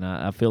sure. And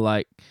I feel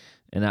like,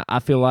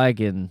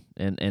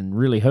 and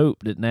really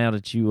hope that now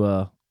that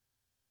you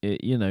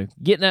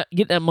get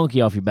that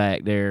monkey off your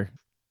back there,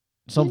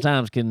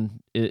 sometimes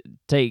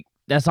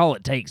that's all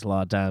it takes a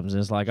lot of times.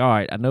 And it's like, all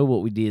right, I know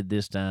what we did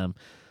this time.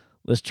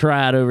 Let's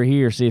try it over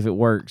here, see if it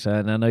works.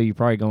 And I know you're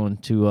probably going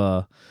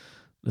to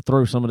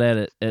throw some of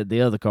that at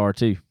the other car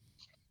too.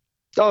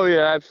 Oh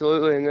yeah,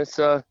 absolutely. And it's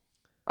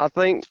I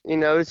think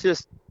it's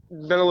just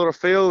been a little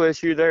feel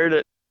issue there,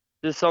 that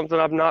just something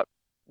I've not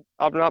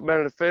been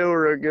able to feel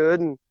real good,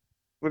 and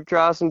we've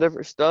tried some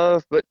different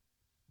stuff, but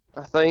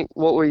I think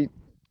what we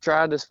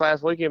tried this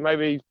past weekend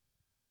maybe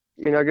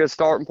a good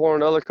starting point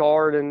on another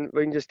card, and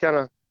we can just kind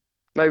of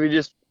maybe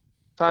just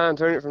fine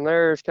tune it from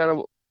there. It's kind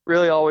of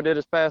really all we did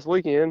this past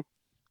weekend.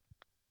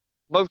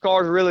 Both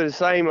cars are really the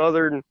same,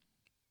 other than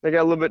they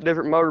got a little bit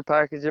different motor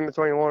package in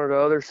between one or the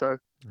other. So,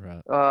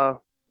 right.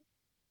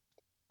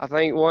 I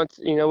think once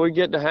we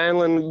get the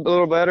handling a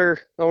little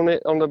better on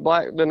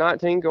the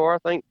 19 car, I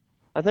think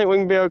we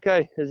can be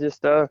okay. It's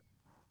just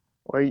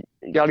we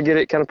got to get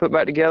it kind of put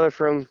back together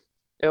from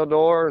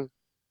Eldor,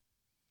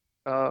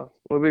 and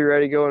we'll be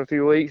ready to go in a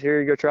few weeks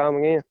here to go try them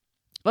again.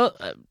 Well,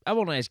 I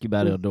want to ask you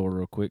about Eldor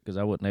real quick, because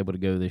I wasn't able to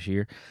go this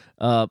year.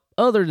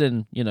 Other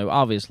than,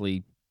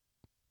 obviously,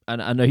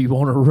 I know you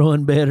want to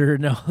run better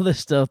and all this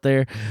stuff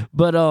there,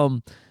 but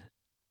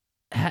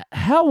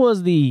how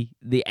was the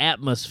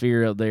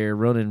atmosphere up there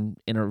running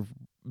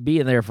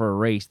being there for a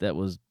race that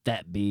was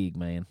that big,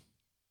 man?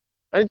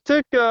 It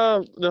took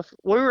I think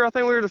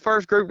we were the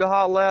first group to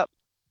hot lap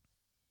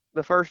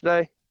the first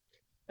day,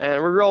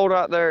 and we rolled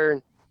out there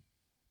and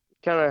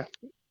kind of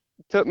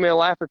took me a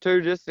lap or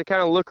two just to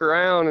kind of look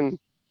around and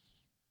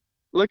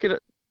look at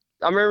it.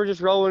 I remember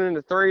just rolling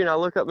into 3, and I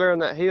look up there on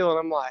that hill, and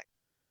I'm like,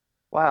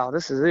 wow,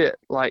 this is it.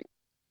 Like,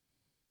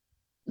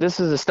 this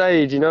is a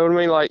stage, you know what I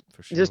mean? Like,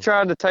 sure. Just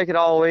tried to take it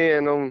all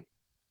in on,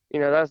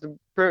 that's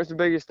pretty much the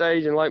biggest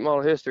stage in late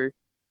model history,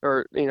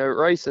 or,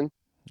 racing.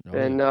 Oh,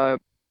 and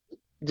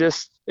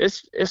just,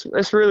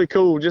 it's really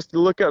cool just to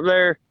look up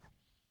there.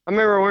 I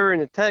remember we were in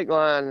the tech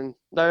line, and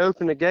they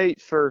opened the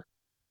gates for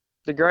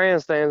the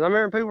grandstands. I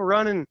remember people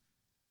running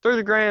through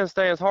the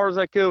grandstands as hard as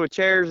they could with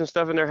chairs and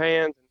stuff in their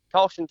hands, and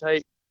caution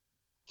tape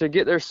to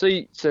get their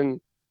seats and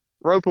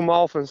rope them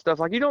off and stuff.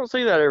 Like, you don't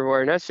see that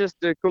everywhere, and that's just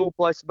the cool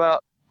place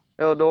about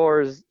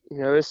Eldor is,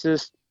 it's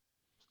just,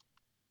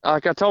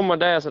 like I told my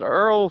dad, I said,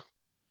 Earl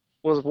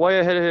was way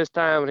ahead of his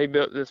time when he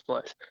built this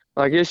place.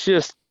 Like,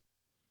 it's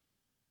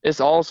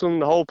awesome.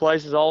 The whole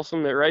place is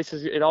awesome.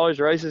 It always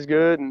races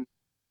good, and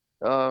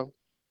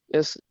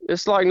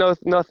it's like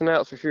nothing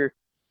else for sure.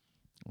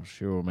 Well,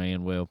 sure,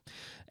 man. Well,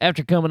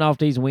 after coming off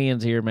these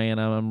wins here, man,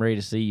 I'm ready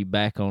to see you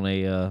back on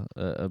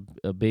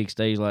a big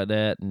stage like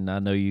that, and I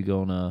know you're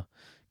gonna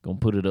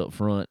put it up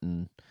front,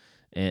 and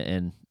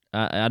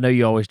I know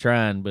you're always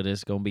trying, but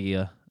it's gonna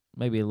be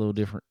maybe a little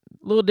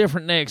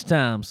different next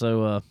time.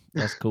 So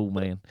that's cool,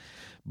 man.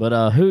 But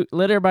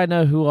let everybody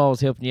know who all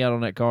was helping you out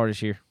on that car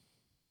this year.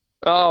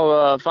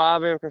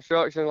 5M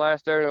Construction,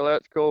 Last Air and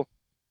Electrical,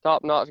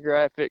 Top Notch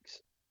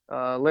Graphics,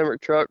 Limerick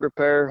Truck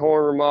Repair,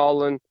 Horn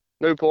Remodeling,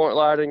 New Point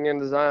Lighting and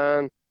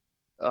Design,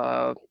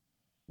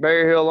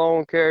 Berry Hill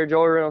Lawn Care,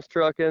 Joy Reynolds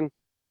Trucking.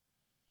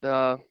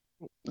 The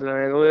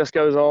list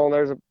goes on.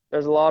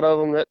 There's a lot of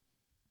them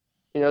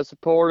that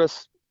support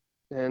us,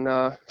 and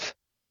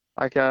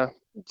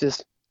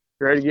just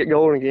ready to get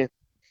going again.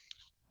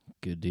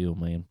 Good deal,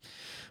 man.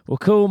 Well,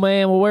 cool,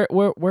 man. Well,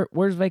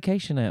 where's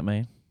vacation at,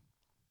 man?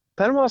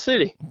 Panama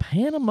City.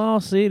 Panama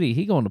City.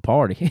 He going to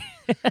party.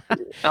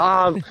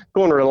 I'm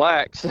going to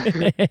relax.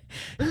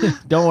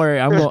 Don't worry.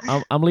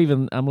 I'm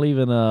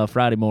leaving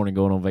Friday morning,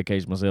 going on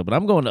vacation myself. But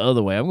I'm going the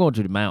other way. I'm going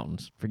to the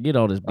mountains. Forget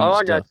all this beach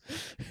stuff. Got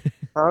you.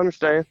 I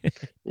understand.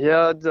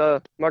 Yeah,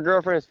 my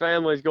girlfriend's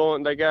family's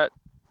going.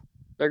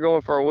 They're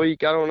going for a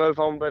week. I don't know if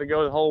I'm going to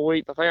go the whole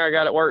week. I think I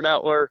got it worked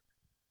out where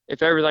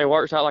if everything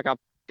works out like I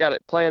got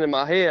it planned in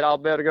my head, I'll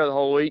be able to go the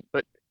whole week.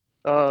 But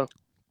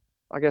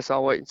I guess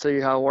I'll wait and see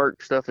how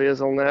work stuff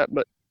is on that.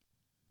 But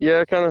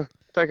yeah, kind of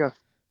take a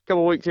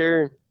couple weeks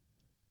here and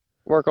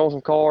work on some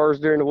cars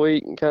during the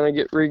week and kind of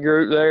get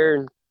regrouped there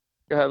and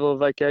have a little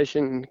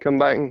vacation and come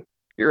back and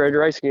get ready to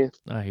race again.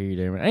 I hear you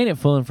there, man. Ain't it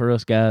fun for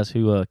us guys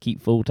who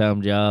keep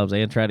full-time jobs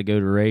and try to go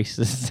to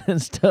races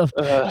and stuff,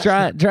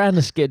 trying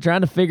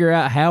to figure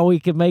out how we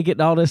can make it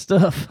and all this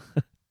stuff?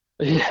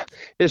 Yeah,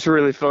 it's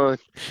really fun.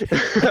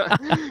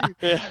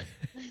 Yeah,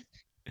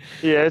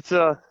 yeah,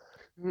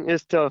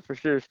 it's tough for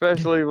sure,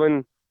 especially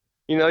when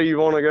you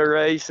want to go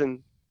race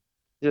and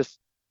just,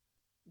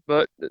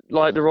 but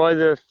like the way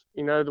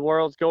the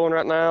world's going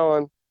right now,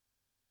 and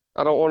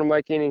I don't want to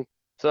make any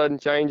sudden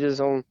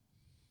changes on.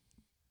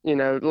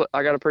 Look,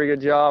 I got a pretty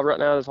good job right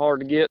now. That's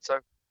hard to get, so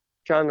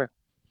trying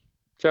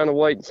to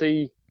wait and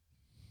see,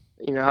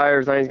 how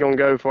everything's gonna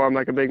go before I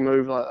make a big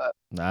move like that.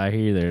 I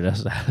hear there.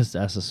 That's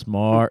a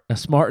smart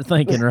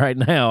thinking right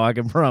now. I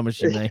can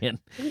promise you, man.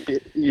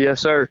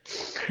 Yes, sir.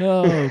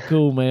 Oh,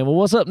 cool, man. Well,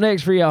 what's up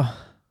next for y'all?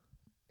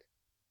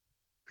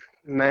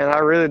 Man, I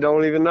really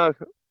don't even know.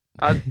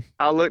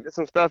 I looked at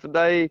some stuff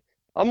today.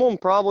 I'm gonna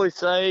probably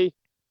say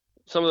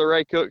some of the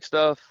Ray Cook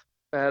stuff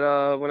at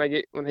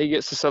when he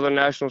gets the Southern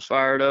Nationals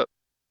fired up.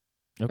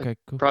 Okay,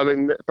 cool.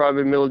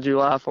 Probably middle of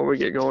July before we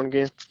get going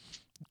again.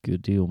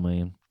 Good deal,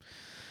 man.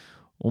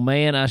 Well,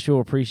 man, I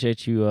sure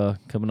appreciate you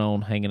coming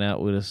on, hanging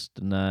out with us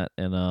tonight,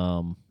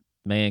 and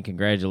man,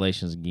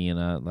 congratulations again.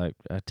 I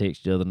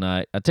texted you the other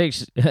night.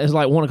 It's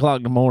like 1:00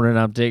 in the morning.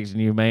 I'm texting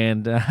you,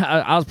 man.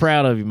 I was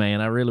proud of you,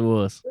 man. I really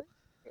was.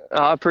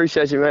 I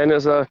appreciate you, man.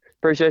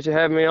 Appreciate you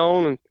having me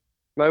on, and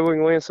maybe we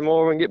can win some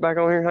more. We can get back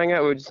on here and hang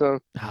out with you some.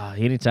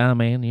 Anytime,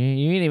 man.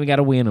 You ain't even got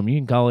to win them. You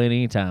can call in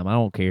anytime. I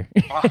don't care.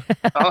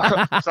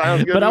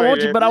 Sounds good. But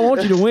I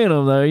want you to win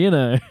them,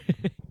 though.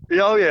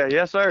 Oh yeah,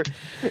 yes sir.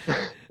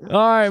 All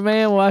right,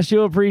 man. Well, I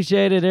sure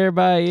appreciate it,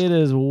 everybody. It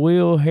is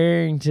Will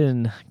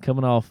Harrington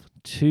coming off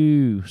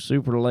 2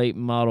 super late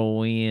model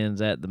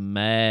wins at the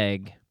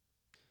MAG.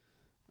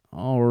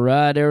 All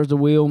right, there's the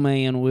Will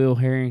man, Will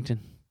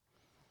Harrington,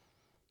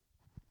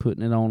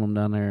 putting it on him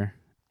down there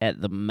at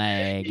the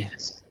MAG.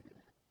 Yes.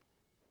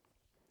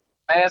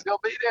 Man's gonna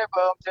be there,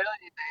 bro. I'm telling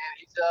you,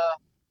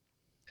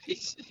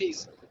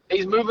 man.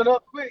 He's moving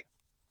up quick.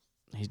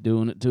 He's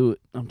doing it to it.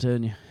 I'm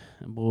telling you,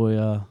 and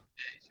boy.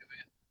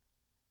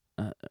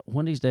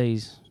 One of these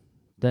days,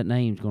 that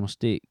name's gonna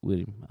stick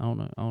with him. I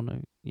don't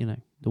know.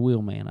 The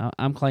Wheel Man.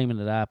 I'm claiming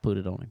that I put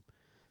it on him.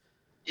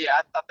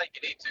 Yeah, I think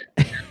you need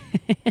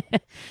to.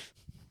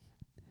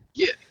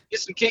 Get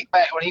some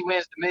kickback when he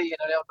wins the $1 million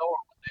at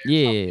Eldora.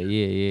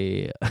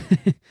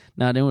 Yeah.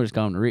 Nah, then we're just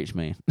calling him the Rich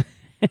Man.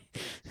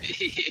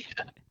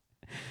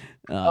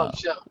 Yeah.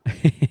 Sure.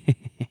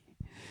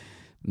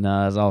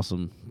 Nah, it's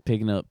awesome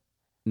picking up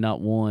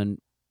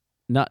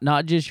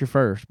not just your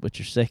first, but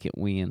your second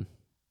win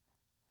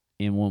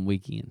in one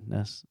weekend.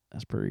 That's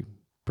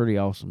pretty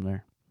awesome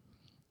there.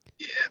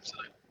 Yeah,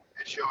 absolutely.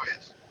 It sure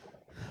is.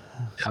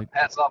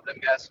 Hats off to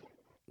them guys.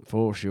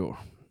 For sure.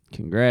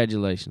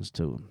 Congratulations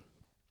to them.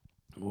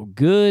 Well,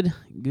 good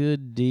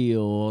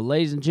deal.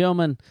 Ladies and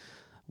gentlemen, I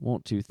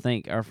want to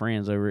thank our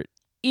friends over at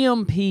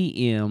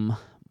MPM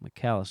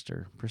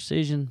McAllister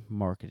Precision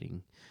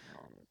Marketing.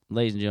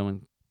 Ladies and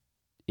gentlemen,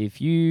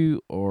 if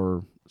you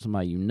or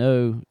somebody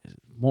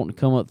wanting to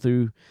come up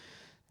through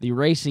the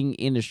racing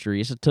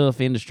industry, it's a tough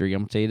industry,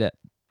 I'm going to tell you that.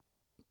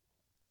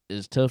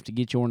 It's tough to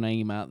get your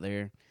name out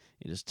there.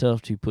 It is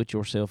tough to put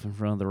yourself in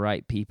front of the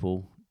right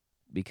people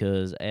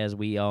because, as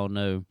we all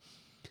know,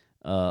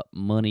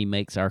 money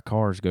makes our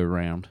cars go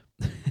round,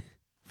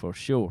 for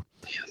sure.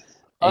 Yes.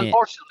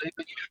 Unfortunately,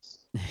 but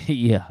yes.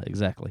 Yeah,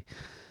 exactly.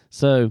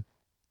 So,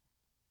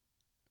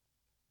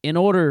 in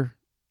order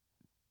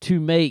to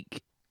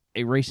make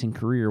a racing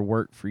career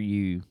work for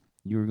you,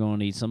 you're going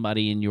to need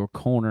somebody in your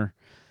corner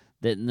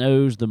that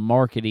knows the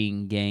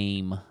marketing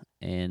game,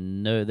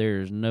 and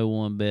there's no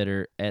one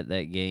better at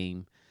that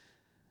game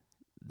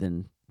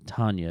than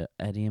Tanya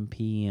at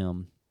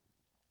MPM.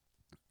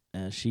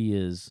 She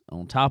is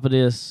on top of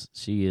this.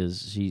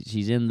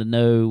 She's in the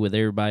know with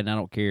everybody. And I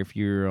don't care if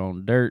you're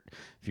on dirt,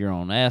 if you're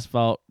on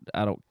asphalt.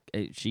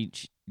 She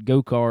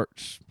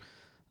go-karts,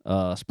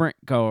 sprint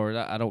cars.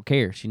 I don't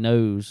care. She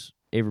knows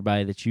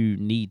everybody that you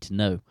need to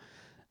know,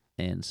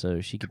 and so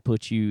she could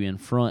put you in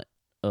front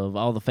of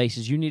all the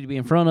faces you need to be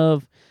in front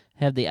of.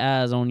 Have the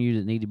eyes on you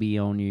that need to be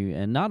on you,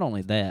 and not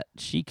only that,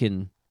 she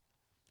can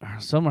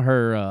some of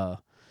her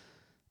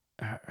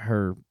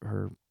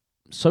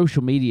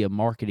social media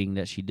marketing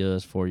that she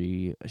does for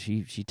you.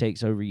 She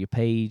takes over your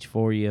page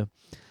for you,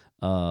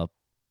 and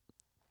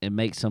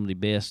makes some of the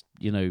best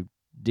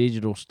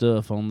digital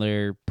stuff on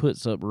there.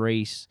 Puts up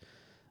race,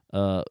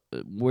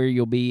 where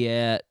you'll be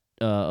at,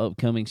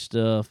 upcoming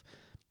stuff,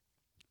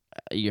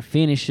 your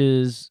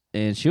finishes,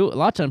 and a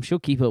lot of times she'll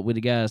keep up with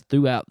the guys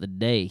throughout the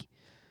day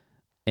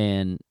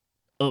and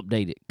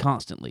update it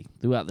constantly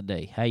throughout the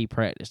day. How you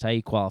practiced, how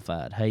you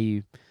qualified, how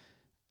you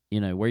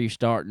where you're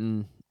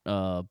starting,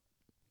 and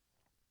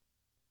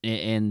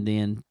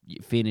then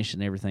finish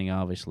and everything,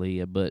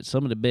 obviously. But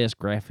some of the best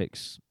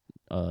graphics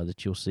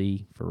that you'll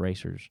see for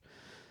racers.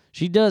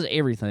 She does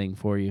everything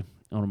for you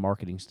on a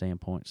marketing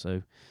standpoint.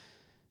 So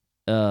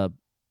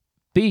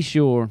be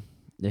sure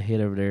to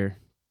head over there,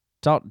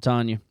 talk to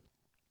Tanya,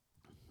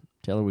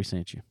 tell her we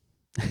sent you.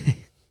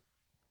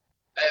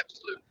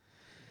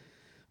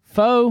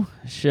 Faux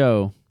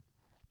show.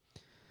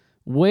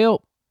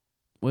 Well.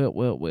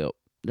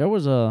 There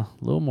was a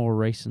little more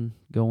racing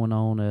going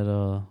on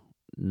at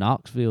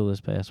Knoxville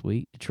this past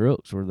week. The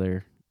trucks were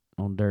there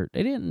on dirt.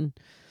 They didn't.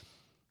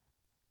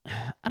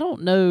 I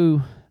don't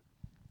know.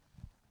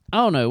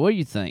 What do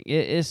you think?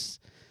 It's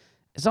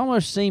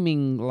almost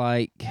seeming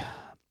like,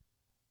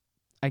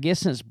 I guess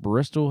since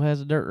Bristol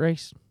has a dirt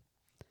race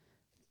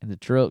and the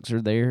trucks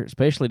are there,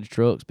 especially the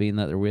trucks being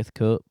that they're with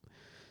Cup,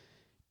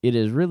 it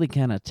is really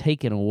kind of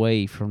taken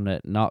away from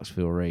that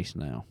Knoxville race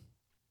now.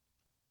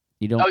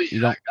 I agree.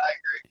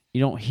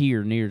 You don't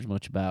hear near as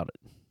much about it.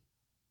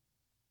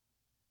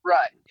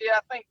 Right. Yeah,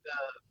 I think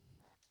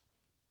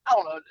I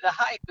don't know, the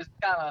hype is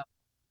kind of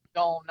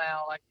gone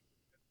now. Like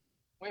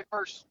when we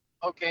first,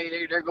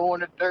 they're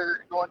going to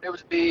dirt, it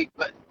was big,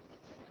 but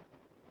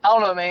I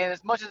don't know, man.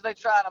 As much as they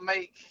try to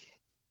make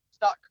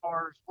stock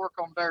cars work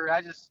on dirt,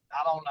 I don't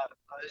know.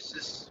 It's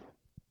just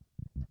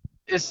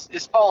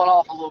it's falling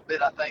off a little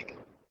bit, I think.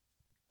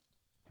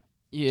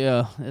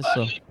 Yeah,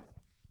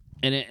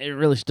 and it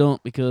really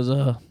stunk because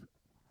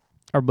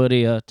our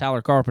buddy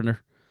Tyler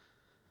Carpenter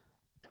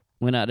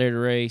went out there to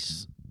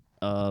race,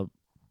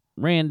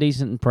 ran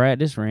decent in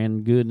practice,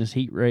 ran good in his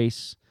heat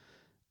race.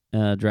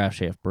 Drive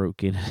shaft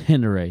broke in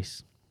the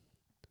race.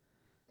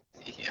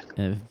 Yeah.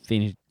 And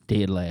finished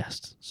dead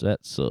last, so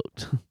that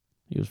sucked.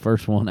 He was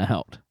first one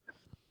out.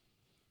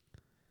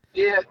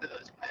 Yeah, it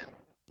does, man.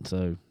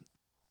 So,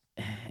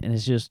 and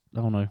it's just,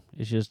 I don't know.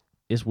 It's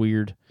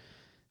weird.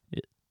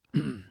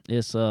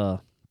 It's I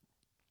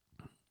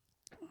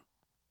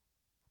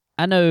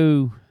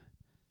know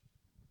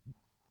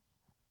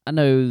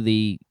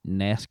the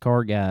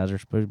NASCAR guys are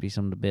supposed to be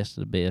some of the best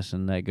of the best,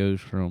 and that goes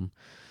from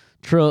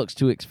trucks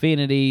to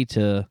Xfinity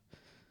to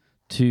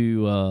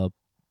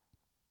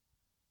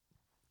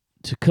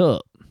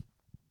Cup.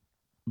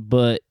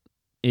 But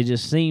it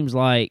just seems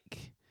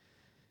like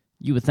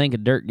you would think a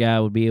dirt guy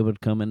would be able to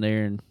come in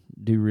there and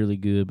do really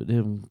good, but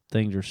them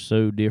things are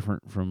so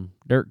different from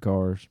dirt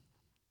cars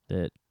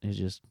that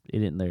it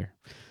isn't there.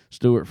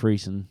 Stuart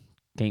Friesen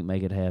can't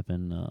make it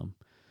happen.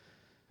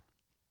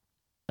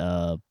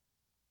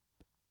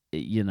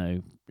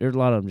 There's a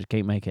lot of them just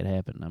can't make it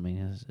happen. I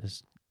mean,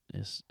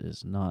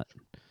 it's not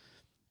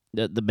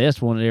the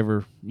best one that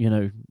ever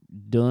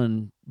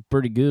done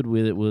pretty good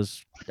with it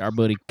was our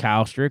buddy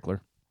Kyle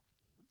Strickler.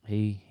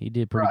 He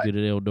did pretty good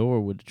at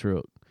Eldora with the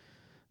truck.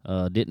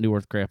 Didn't do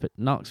worth crap at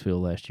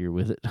Knoxville last year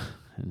with it,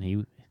 and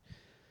he.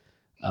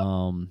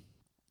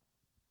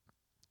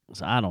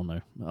 So I don't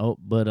know. Oh,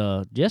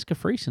 but Jessica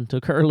Friesen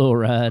took her little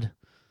ride.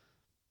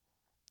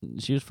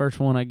 She was first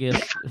one, I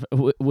guess,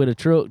 with a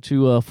truck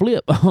to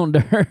flip on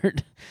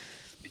dirt.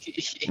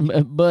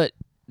 But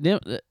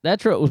that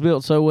truck was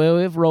built so well,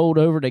 it rolled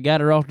over. They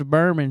got her off the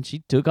berm, and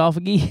she took off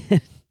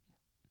again.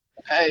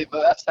 Hey,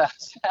 but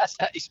that's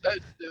how you're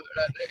supposed to do it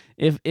right there.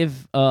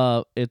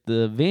 If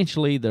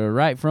eventually the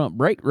right front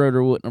brake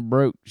rotor wouldn't have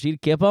broke, she'd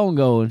have kept on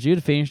going. She'd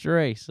have finished the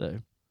race. So.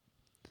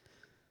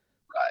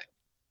 Right.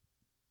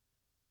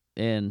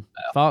 And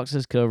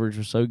Fox's coverage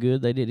was so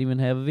good they didn't even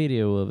have a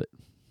video of it.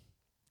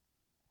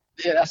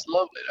 Yeah, that's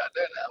lovely right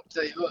there now, I'll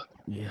tell you what.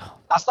 Yeah.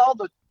 I saw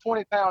the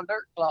 20-pound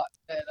dirt clock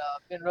that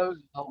Ben Rose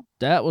was holding.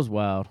 That was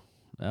wild.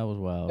 That was.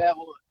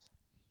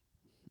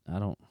 I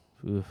don't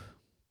know.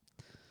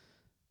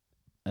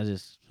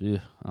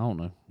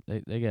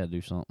 They got to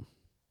do something.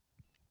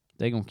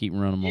 They going to keep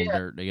running them on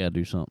dirt. They got to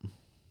do something.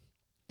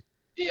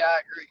 Yeah,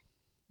 I agree.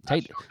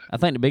 I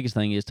think the biggest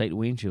thing is take the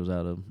windshields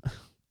out of them.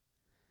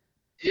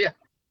 Yeah,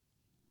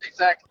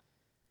 exactly.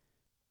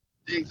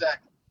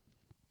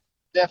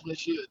 Definitely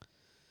should.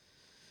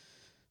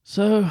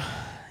 So,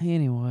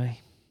 anyway,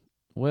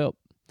 well,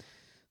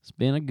 it's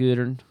been a good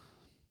one.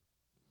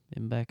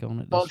 Been back on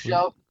it this week.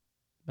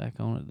 Back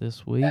on it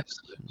this week.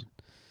 Absolutely.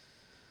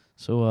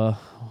 So,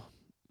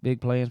 big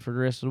plans for the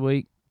rest of the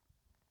week?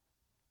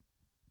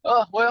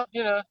 Well, I'm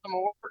gonna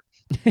work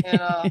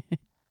and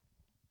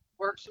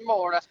work some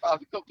more. That's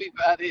probably gonna be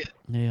about it.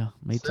 Yeah,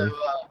 me too. So,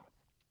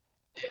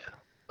 yeah.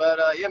 But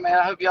yeah, man,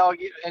 I hope y'all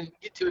get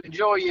to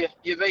enjoy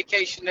your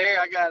vacation there.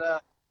 I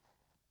got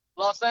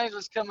Los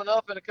Angeles coming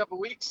up in a couple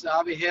of weeks, so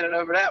I'll be headed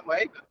over that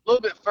way, but a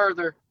little bit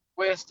further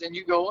west than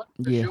you going.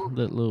 Yeah, sure. a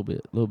little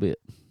bit.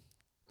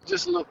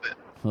 Just a little bit.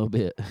 A little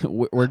bit.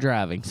 We're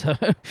driving, so.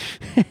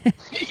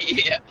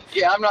 yeah,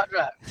 I'm not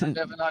driving. I'm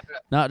definitely not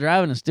driving. Not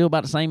driving and still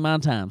about the same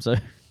amount of time, so.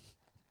 Right.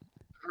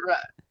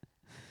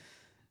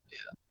 Yeah.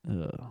 Good,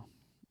 man.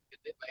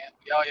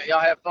 Y'all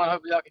have fun.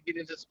 Hope y'all can get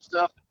into some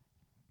stuff.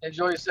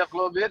 Enjoy yourself a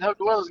little bit. Hope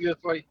the weather's good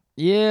for you.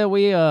 Yeah,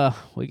 we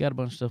got a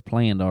bunch of stuff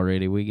planned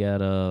already. We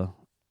got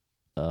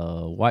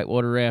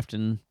whitewater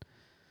rafting.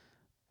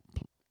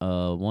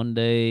 One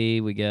day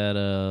we got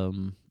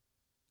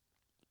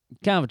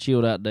kind of a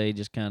chilled out day,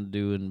 just kind of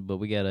doing. But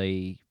we got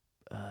it's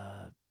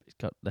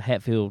called the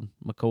Hatfield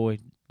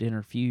McCoy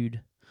Dinner Feud.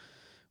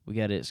 We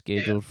got it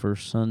scheduled for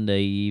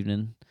Sunday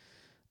evening.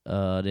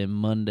 Then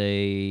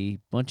Monday, a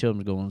bunch of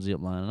them's going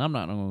zip lining. I'm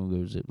not going to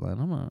go zip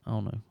lining. I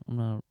don't know. I'm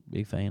not a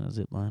big fan of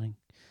zip lining.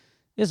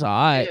 It's all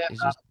right.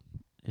 Yeah,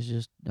 It's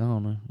just I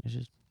don't know. It's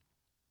just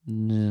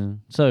no.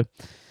 So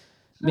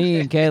me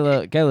and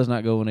Kayla's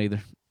not going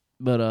either.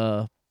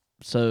 But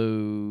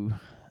so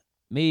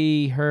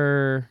me,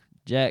 her,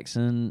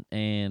 Jackson,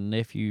 and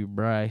nephew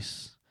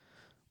Bryce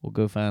will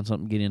go find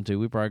something to get into.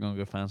 We're probably gonna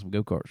go find some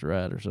go-karts to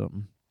ride or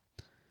something.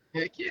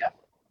 Heck yeah.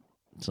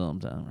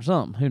 Sometime or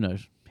something. Who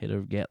knows? Head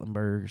over to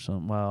Gatlinburg or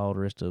something while all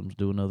the rest of them's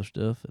doing other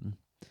stuff and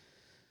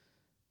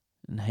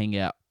hang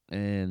out.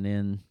 And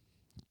then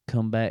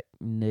come back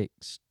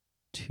next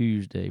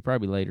Tuesday.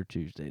 Probably later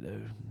Tuesday,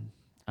 though.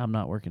 I'm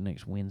not working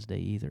next Wednesday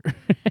either.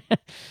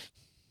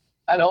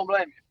 I don't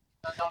blame you.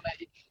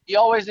 You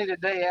always need a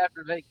day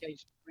after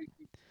vacation.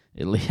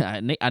 At least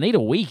I need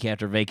a week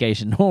after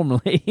vacation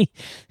normally.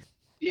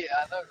 Yeah,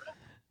 I know,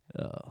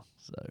 right?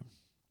 So.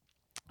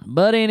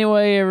 But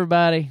anyway,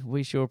 everybody,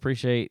 we sure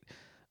appreciate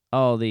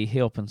all the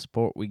help and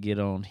support we get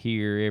on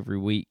here every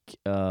week.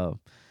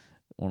 Want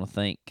to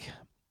thank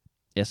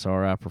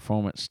SRI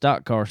Performance,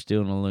 Stock Car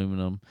Steel and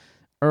Aluminum,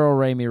 Earl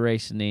Ramey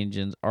Racing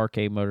Engines,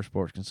 RK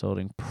Motorsports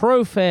Consulting,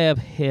 Profab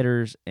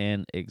Headers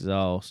and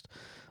Exhaust.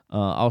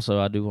 Also,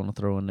 I do want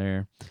to throw in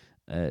there,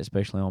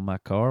 especially on my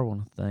car, I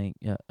want to thank,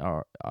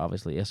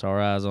 obviously,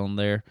 SRI's on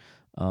there.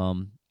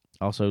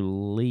 Also,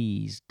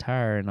 Lee's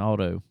Tire and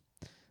Auto.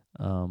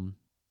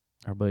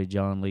 Our buddy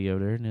John Lee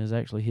over there, and it was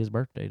actually his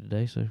birthday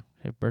today, so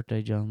happy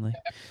birthday, John Lee.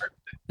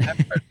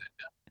 Happy birthday,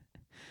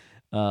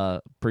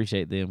 John.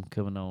 Appreciate them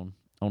coming on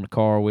the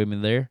car with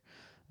me there.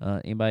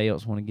 Anybody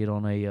else want to get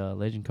on a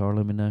legend car,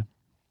 let me know.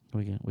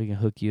 We can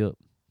hook you up.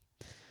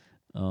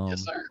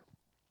 Yes, sir.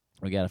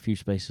 We got a few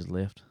spaces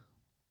left.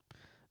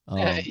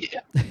 Yeah.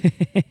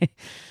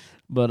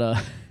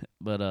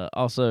 But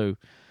also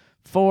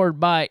Ford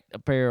Bite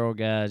Apparel,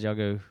 guys, y'all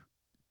go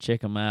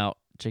check them out.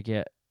 Check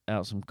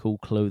out some cool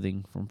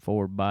clothing from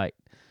Ford Bite.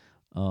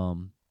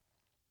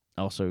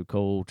 Also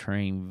Cole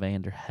Train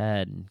Vander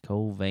Hayden,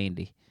 Cole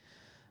Vandy.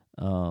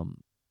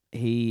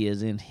 He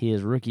is in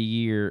his rookie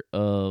year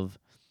of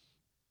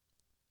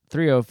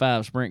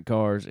 305 sprint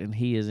cars, and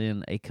he is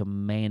in a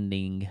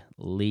commanding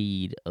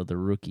lead of the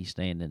rookie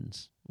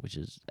standings, which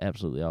is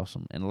absolutely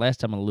awesome. And the last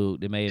time I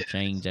looked, it may have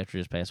changed after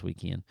this past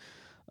weekend.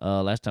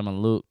 Last time I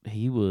looked,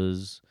 he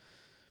was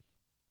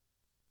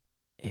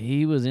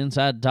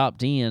inside the top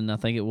 10, I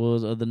think it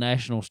was, of the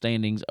national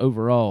standings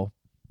overall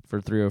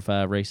for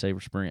 305 Race Saver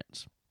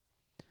sprints.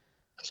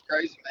 That's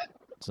crazy, man.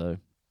 So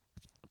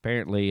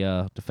apparently,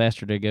 the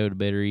faster they go, the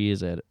better he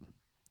is at it.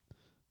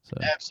 So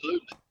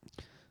Absolutely.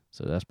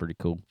 So that's pretty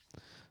cool.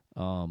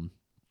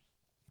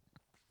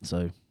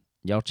 So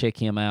y'all check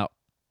him out.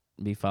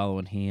 Be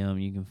following him.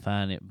 You can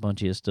find a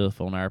bunch of his stuff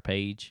on our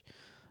page.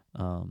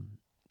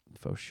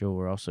 For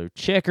sure. Also,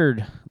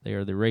 Checkered. They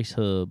are the race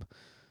hub.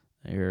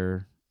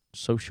 They're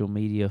social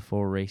media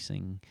for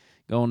racing.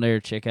 Go on there,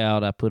 check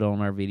out. I put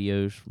on our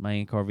videos, my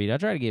in-car video. I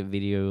try to get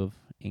video of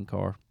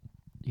in-car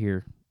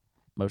here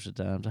most of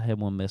the times. I had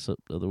one mess up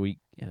the other week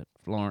at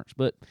Florence,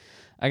 but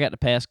I got the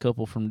past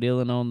couple from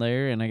Dylan on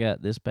there, and I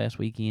got this past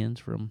weekend's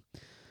from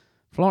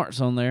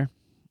Florence on there.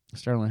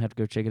 Sterling have to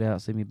go check it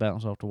out, see me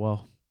bounce off the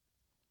wall.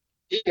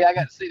 Yeah, I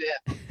got to see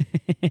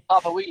that.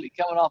 Papa Wheelie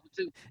coming off it,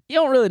 too. You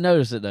don't really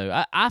notice it,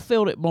 though. I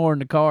felt it more in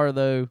the car,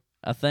 though,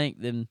 I think,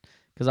 than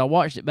because I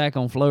watched it back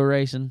on Flow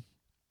Racing.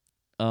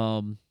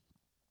 And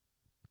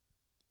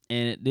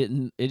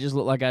it just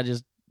looked like I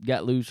just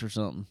got loose or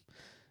something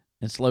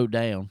and slowed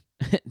down.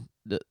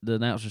 The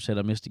announcer said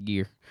I missed a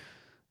gear.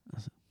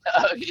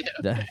 Oh,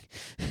 yeah.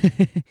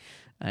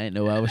 I didn't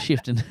know I was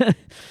shifting.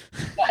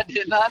 I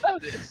did not know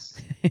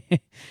this.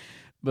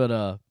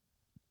 But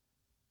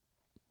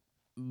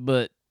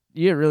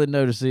you didn't really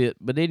notice it.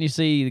 But then you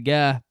see the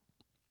guy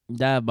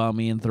dive bomb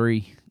me in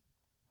 3.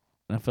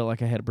 And I felt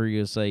like I had a pretty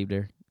good save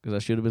there because I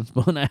should have been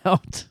spun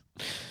out.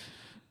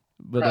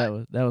 But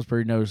right. that was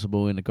pretty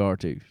noticeable in the car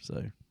too.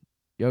 So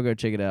y'all go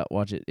check it out,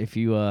 watch it. If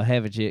you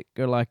haven't yet,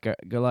 go like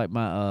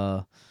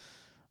my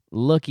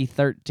Lucky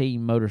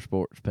 13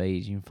 Motorsports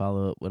page. You can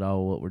follow up with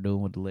all what we're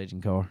doing with the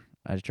Legend car.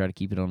 I just try to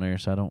keep it on there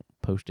so I don't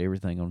post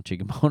everything on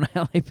Chicken Bone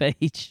Alley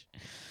page.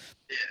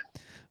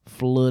 Yeah.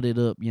 Flood it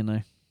up, you know.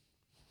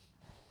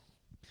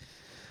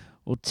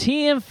 Well,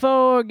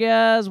 10-4,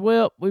 guys.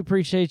 Well, we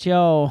appreciate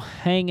y'all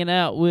hanging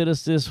out with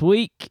us this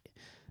week.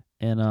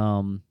 And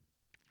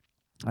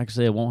like I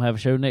said, won't have a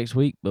show next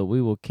week, but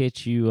we will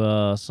catch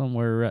you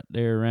somewhere right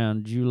there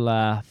around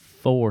July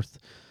 4th.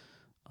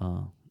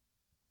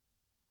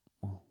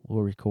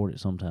 We'll record it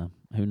sometime.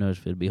 Who knows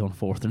if it'll be on the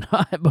 4th or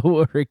not, but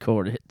we'll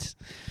record it.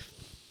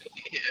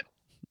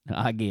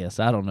 I guess.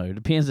 I don't know.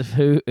 Depends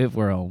if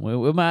we're on.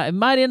 It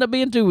might end up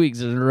being 2 weeks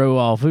in a row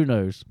off. Who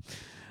knows?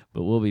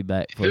 But we'll be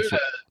back for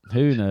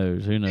Who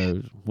knows?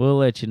 We'll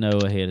let you know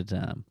ahead of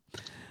time.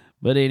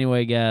 But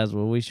anyway, guys,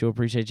 well, we sure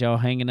appreciate y'all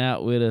hanging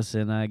out with us,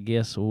 and I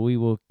guess we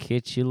will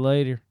catch you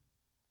later.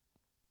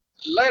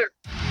 Later.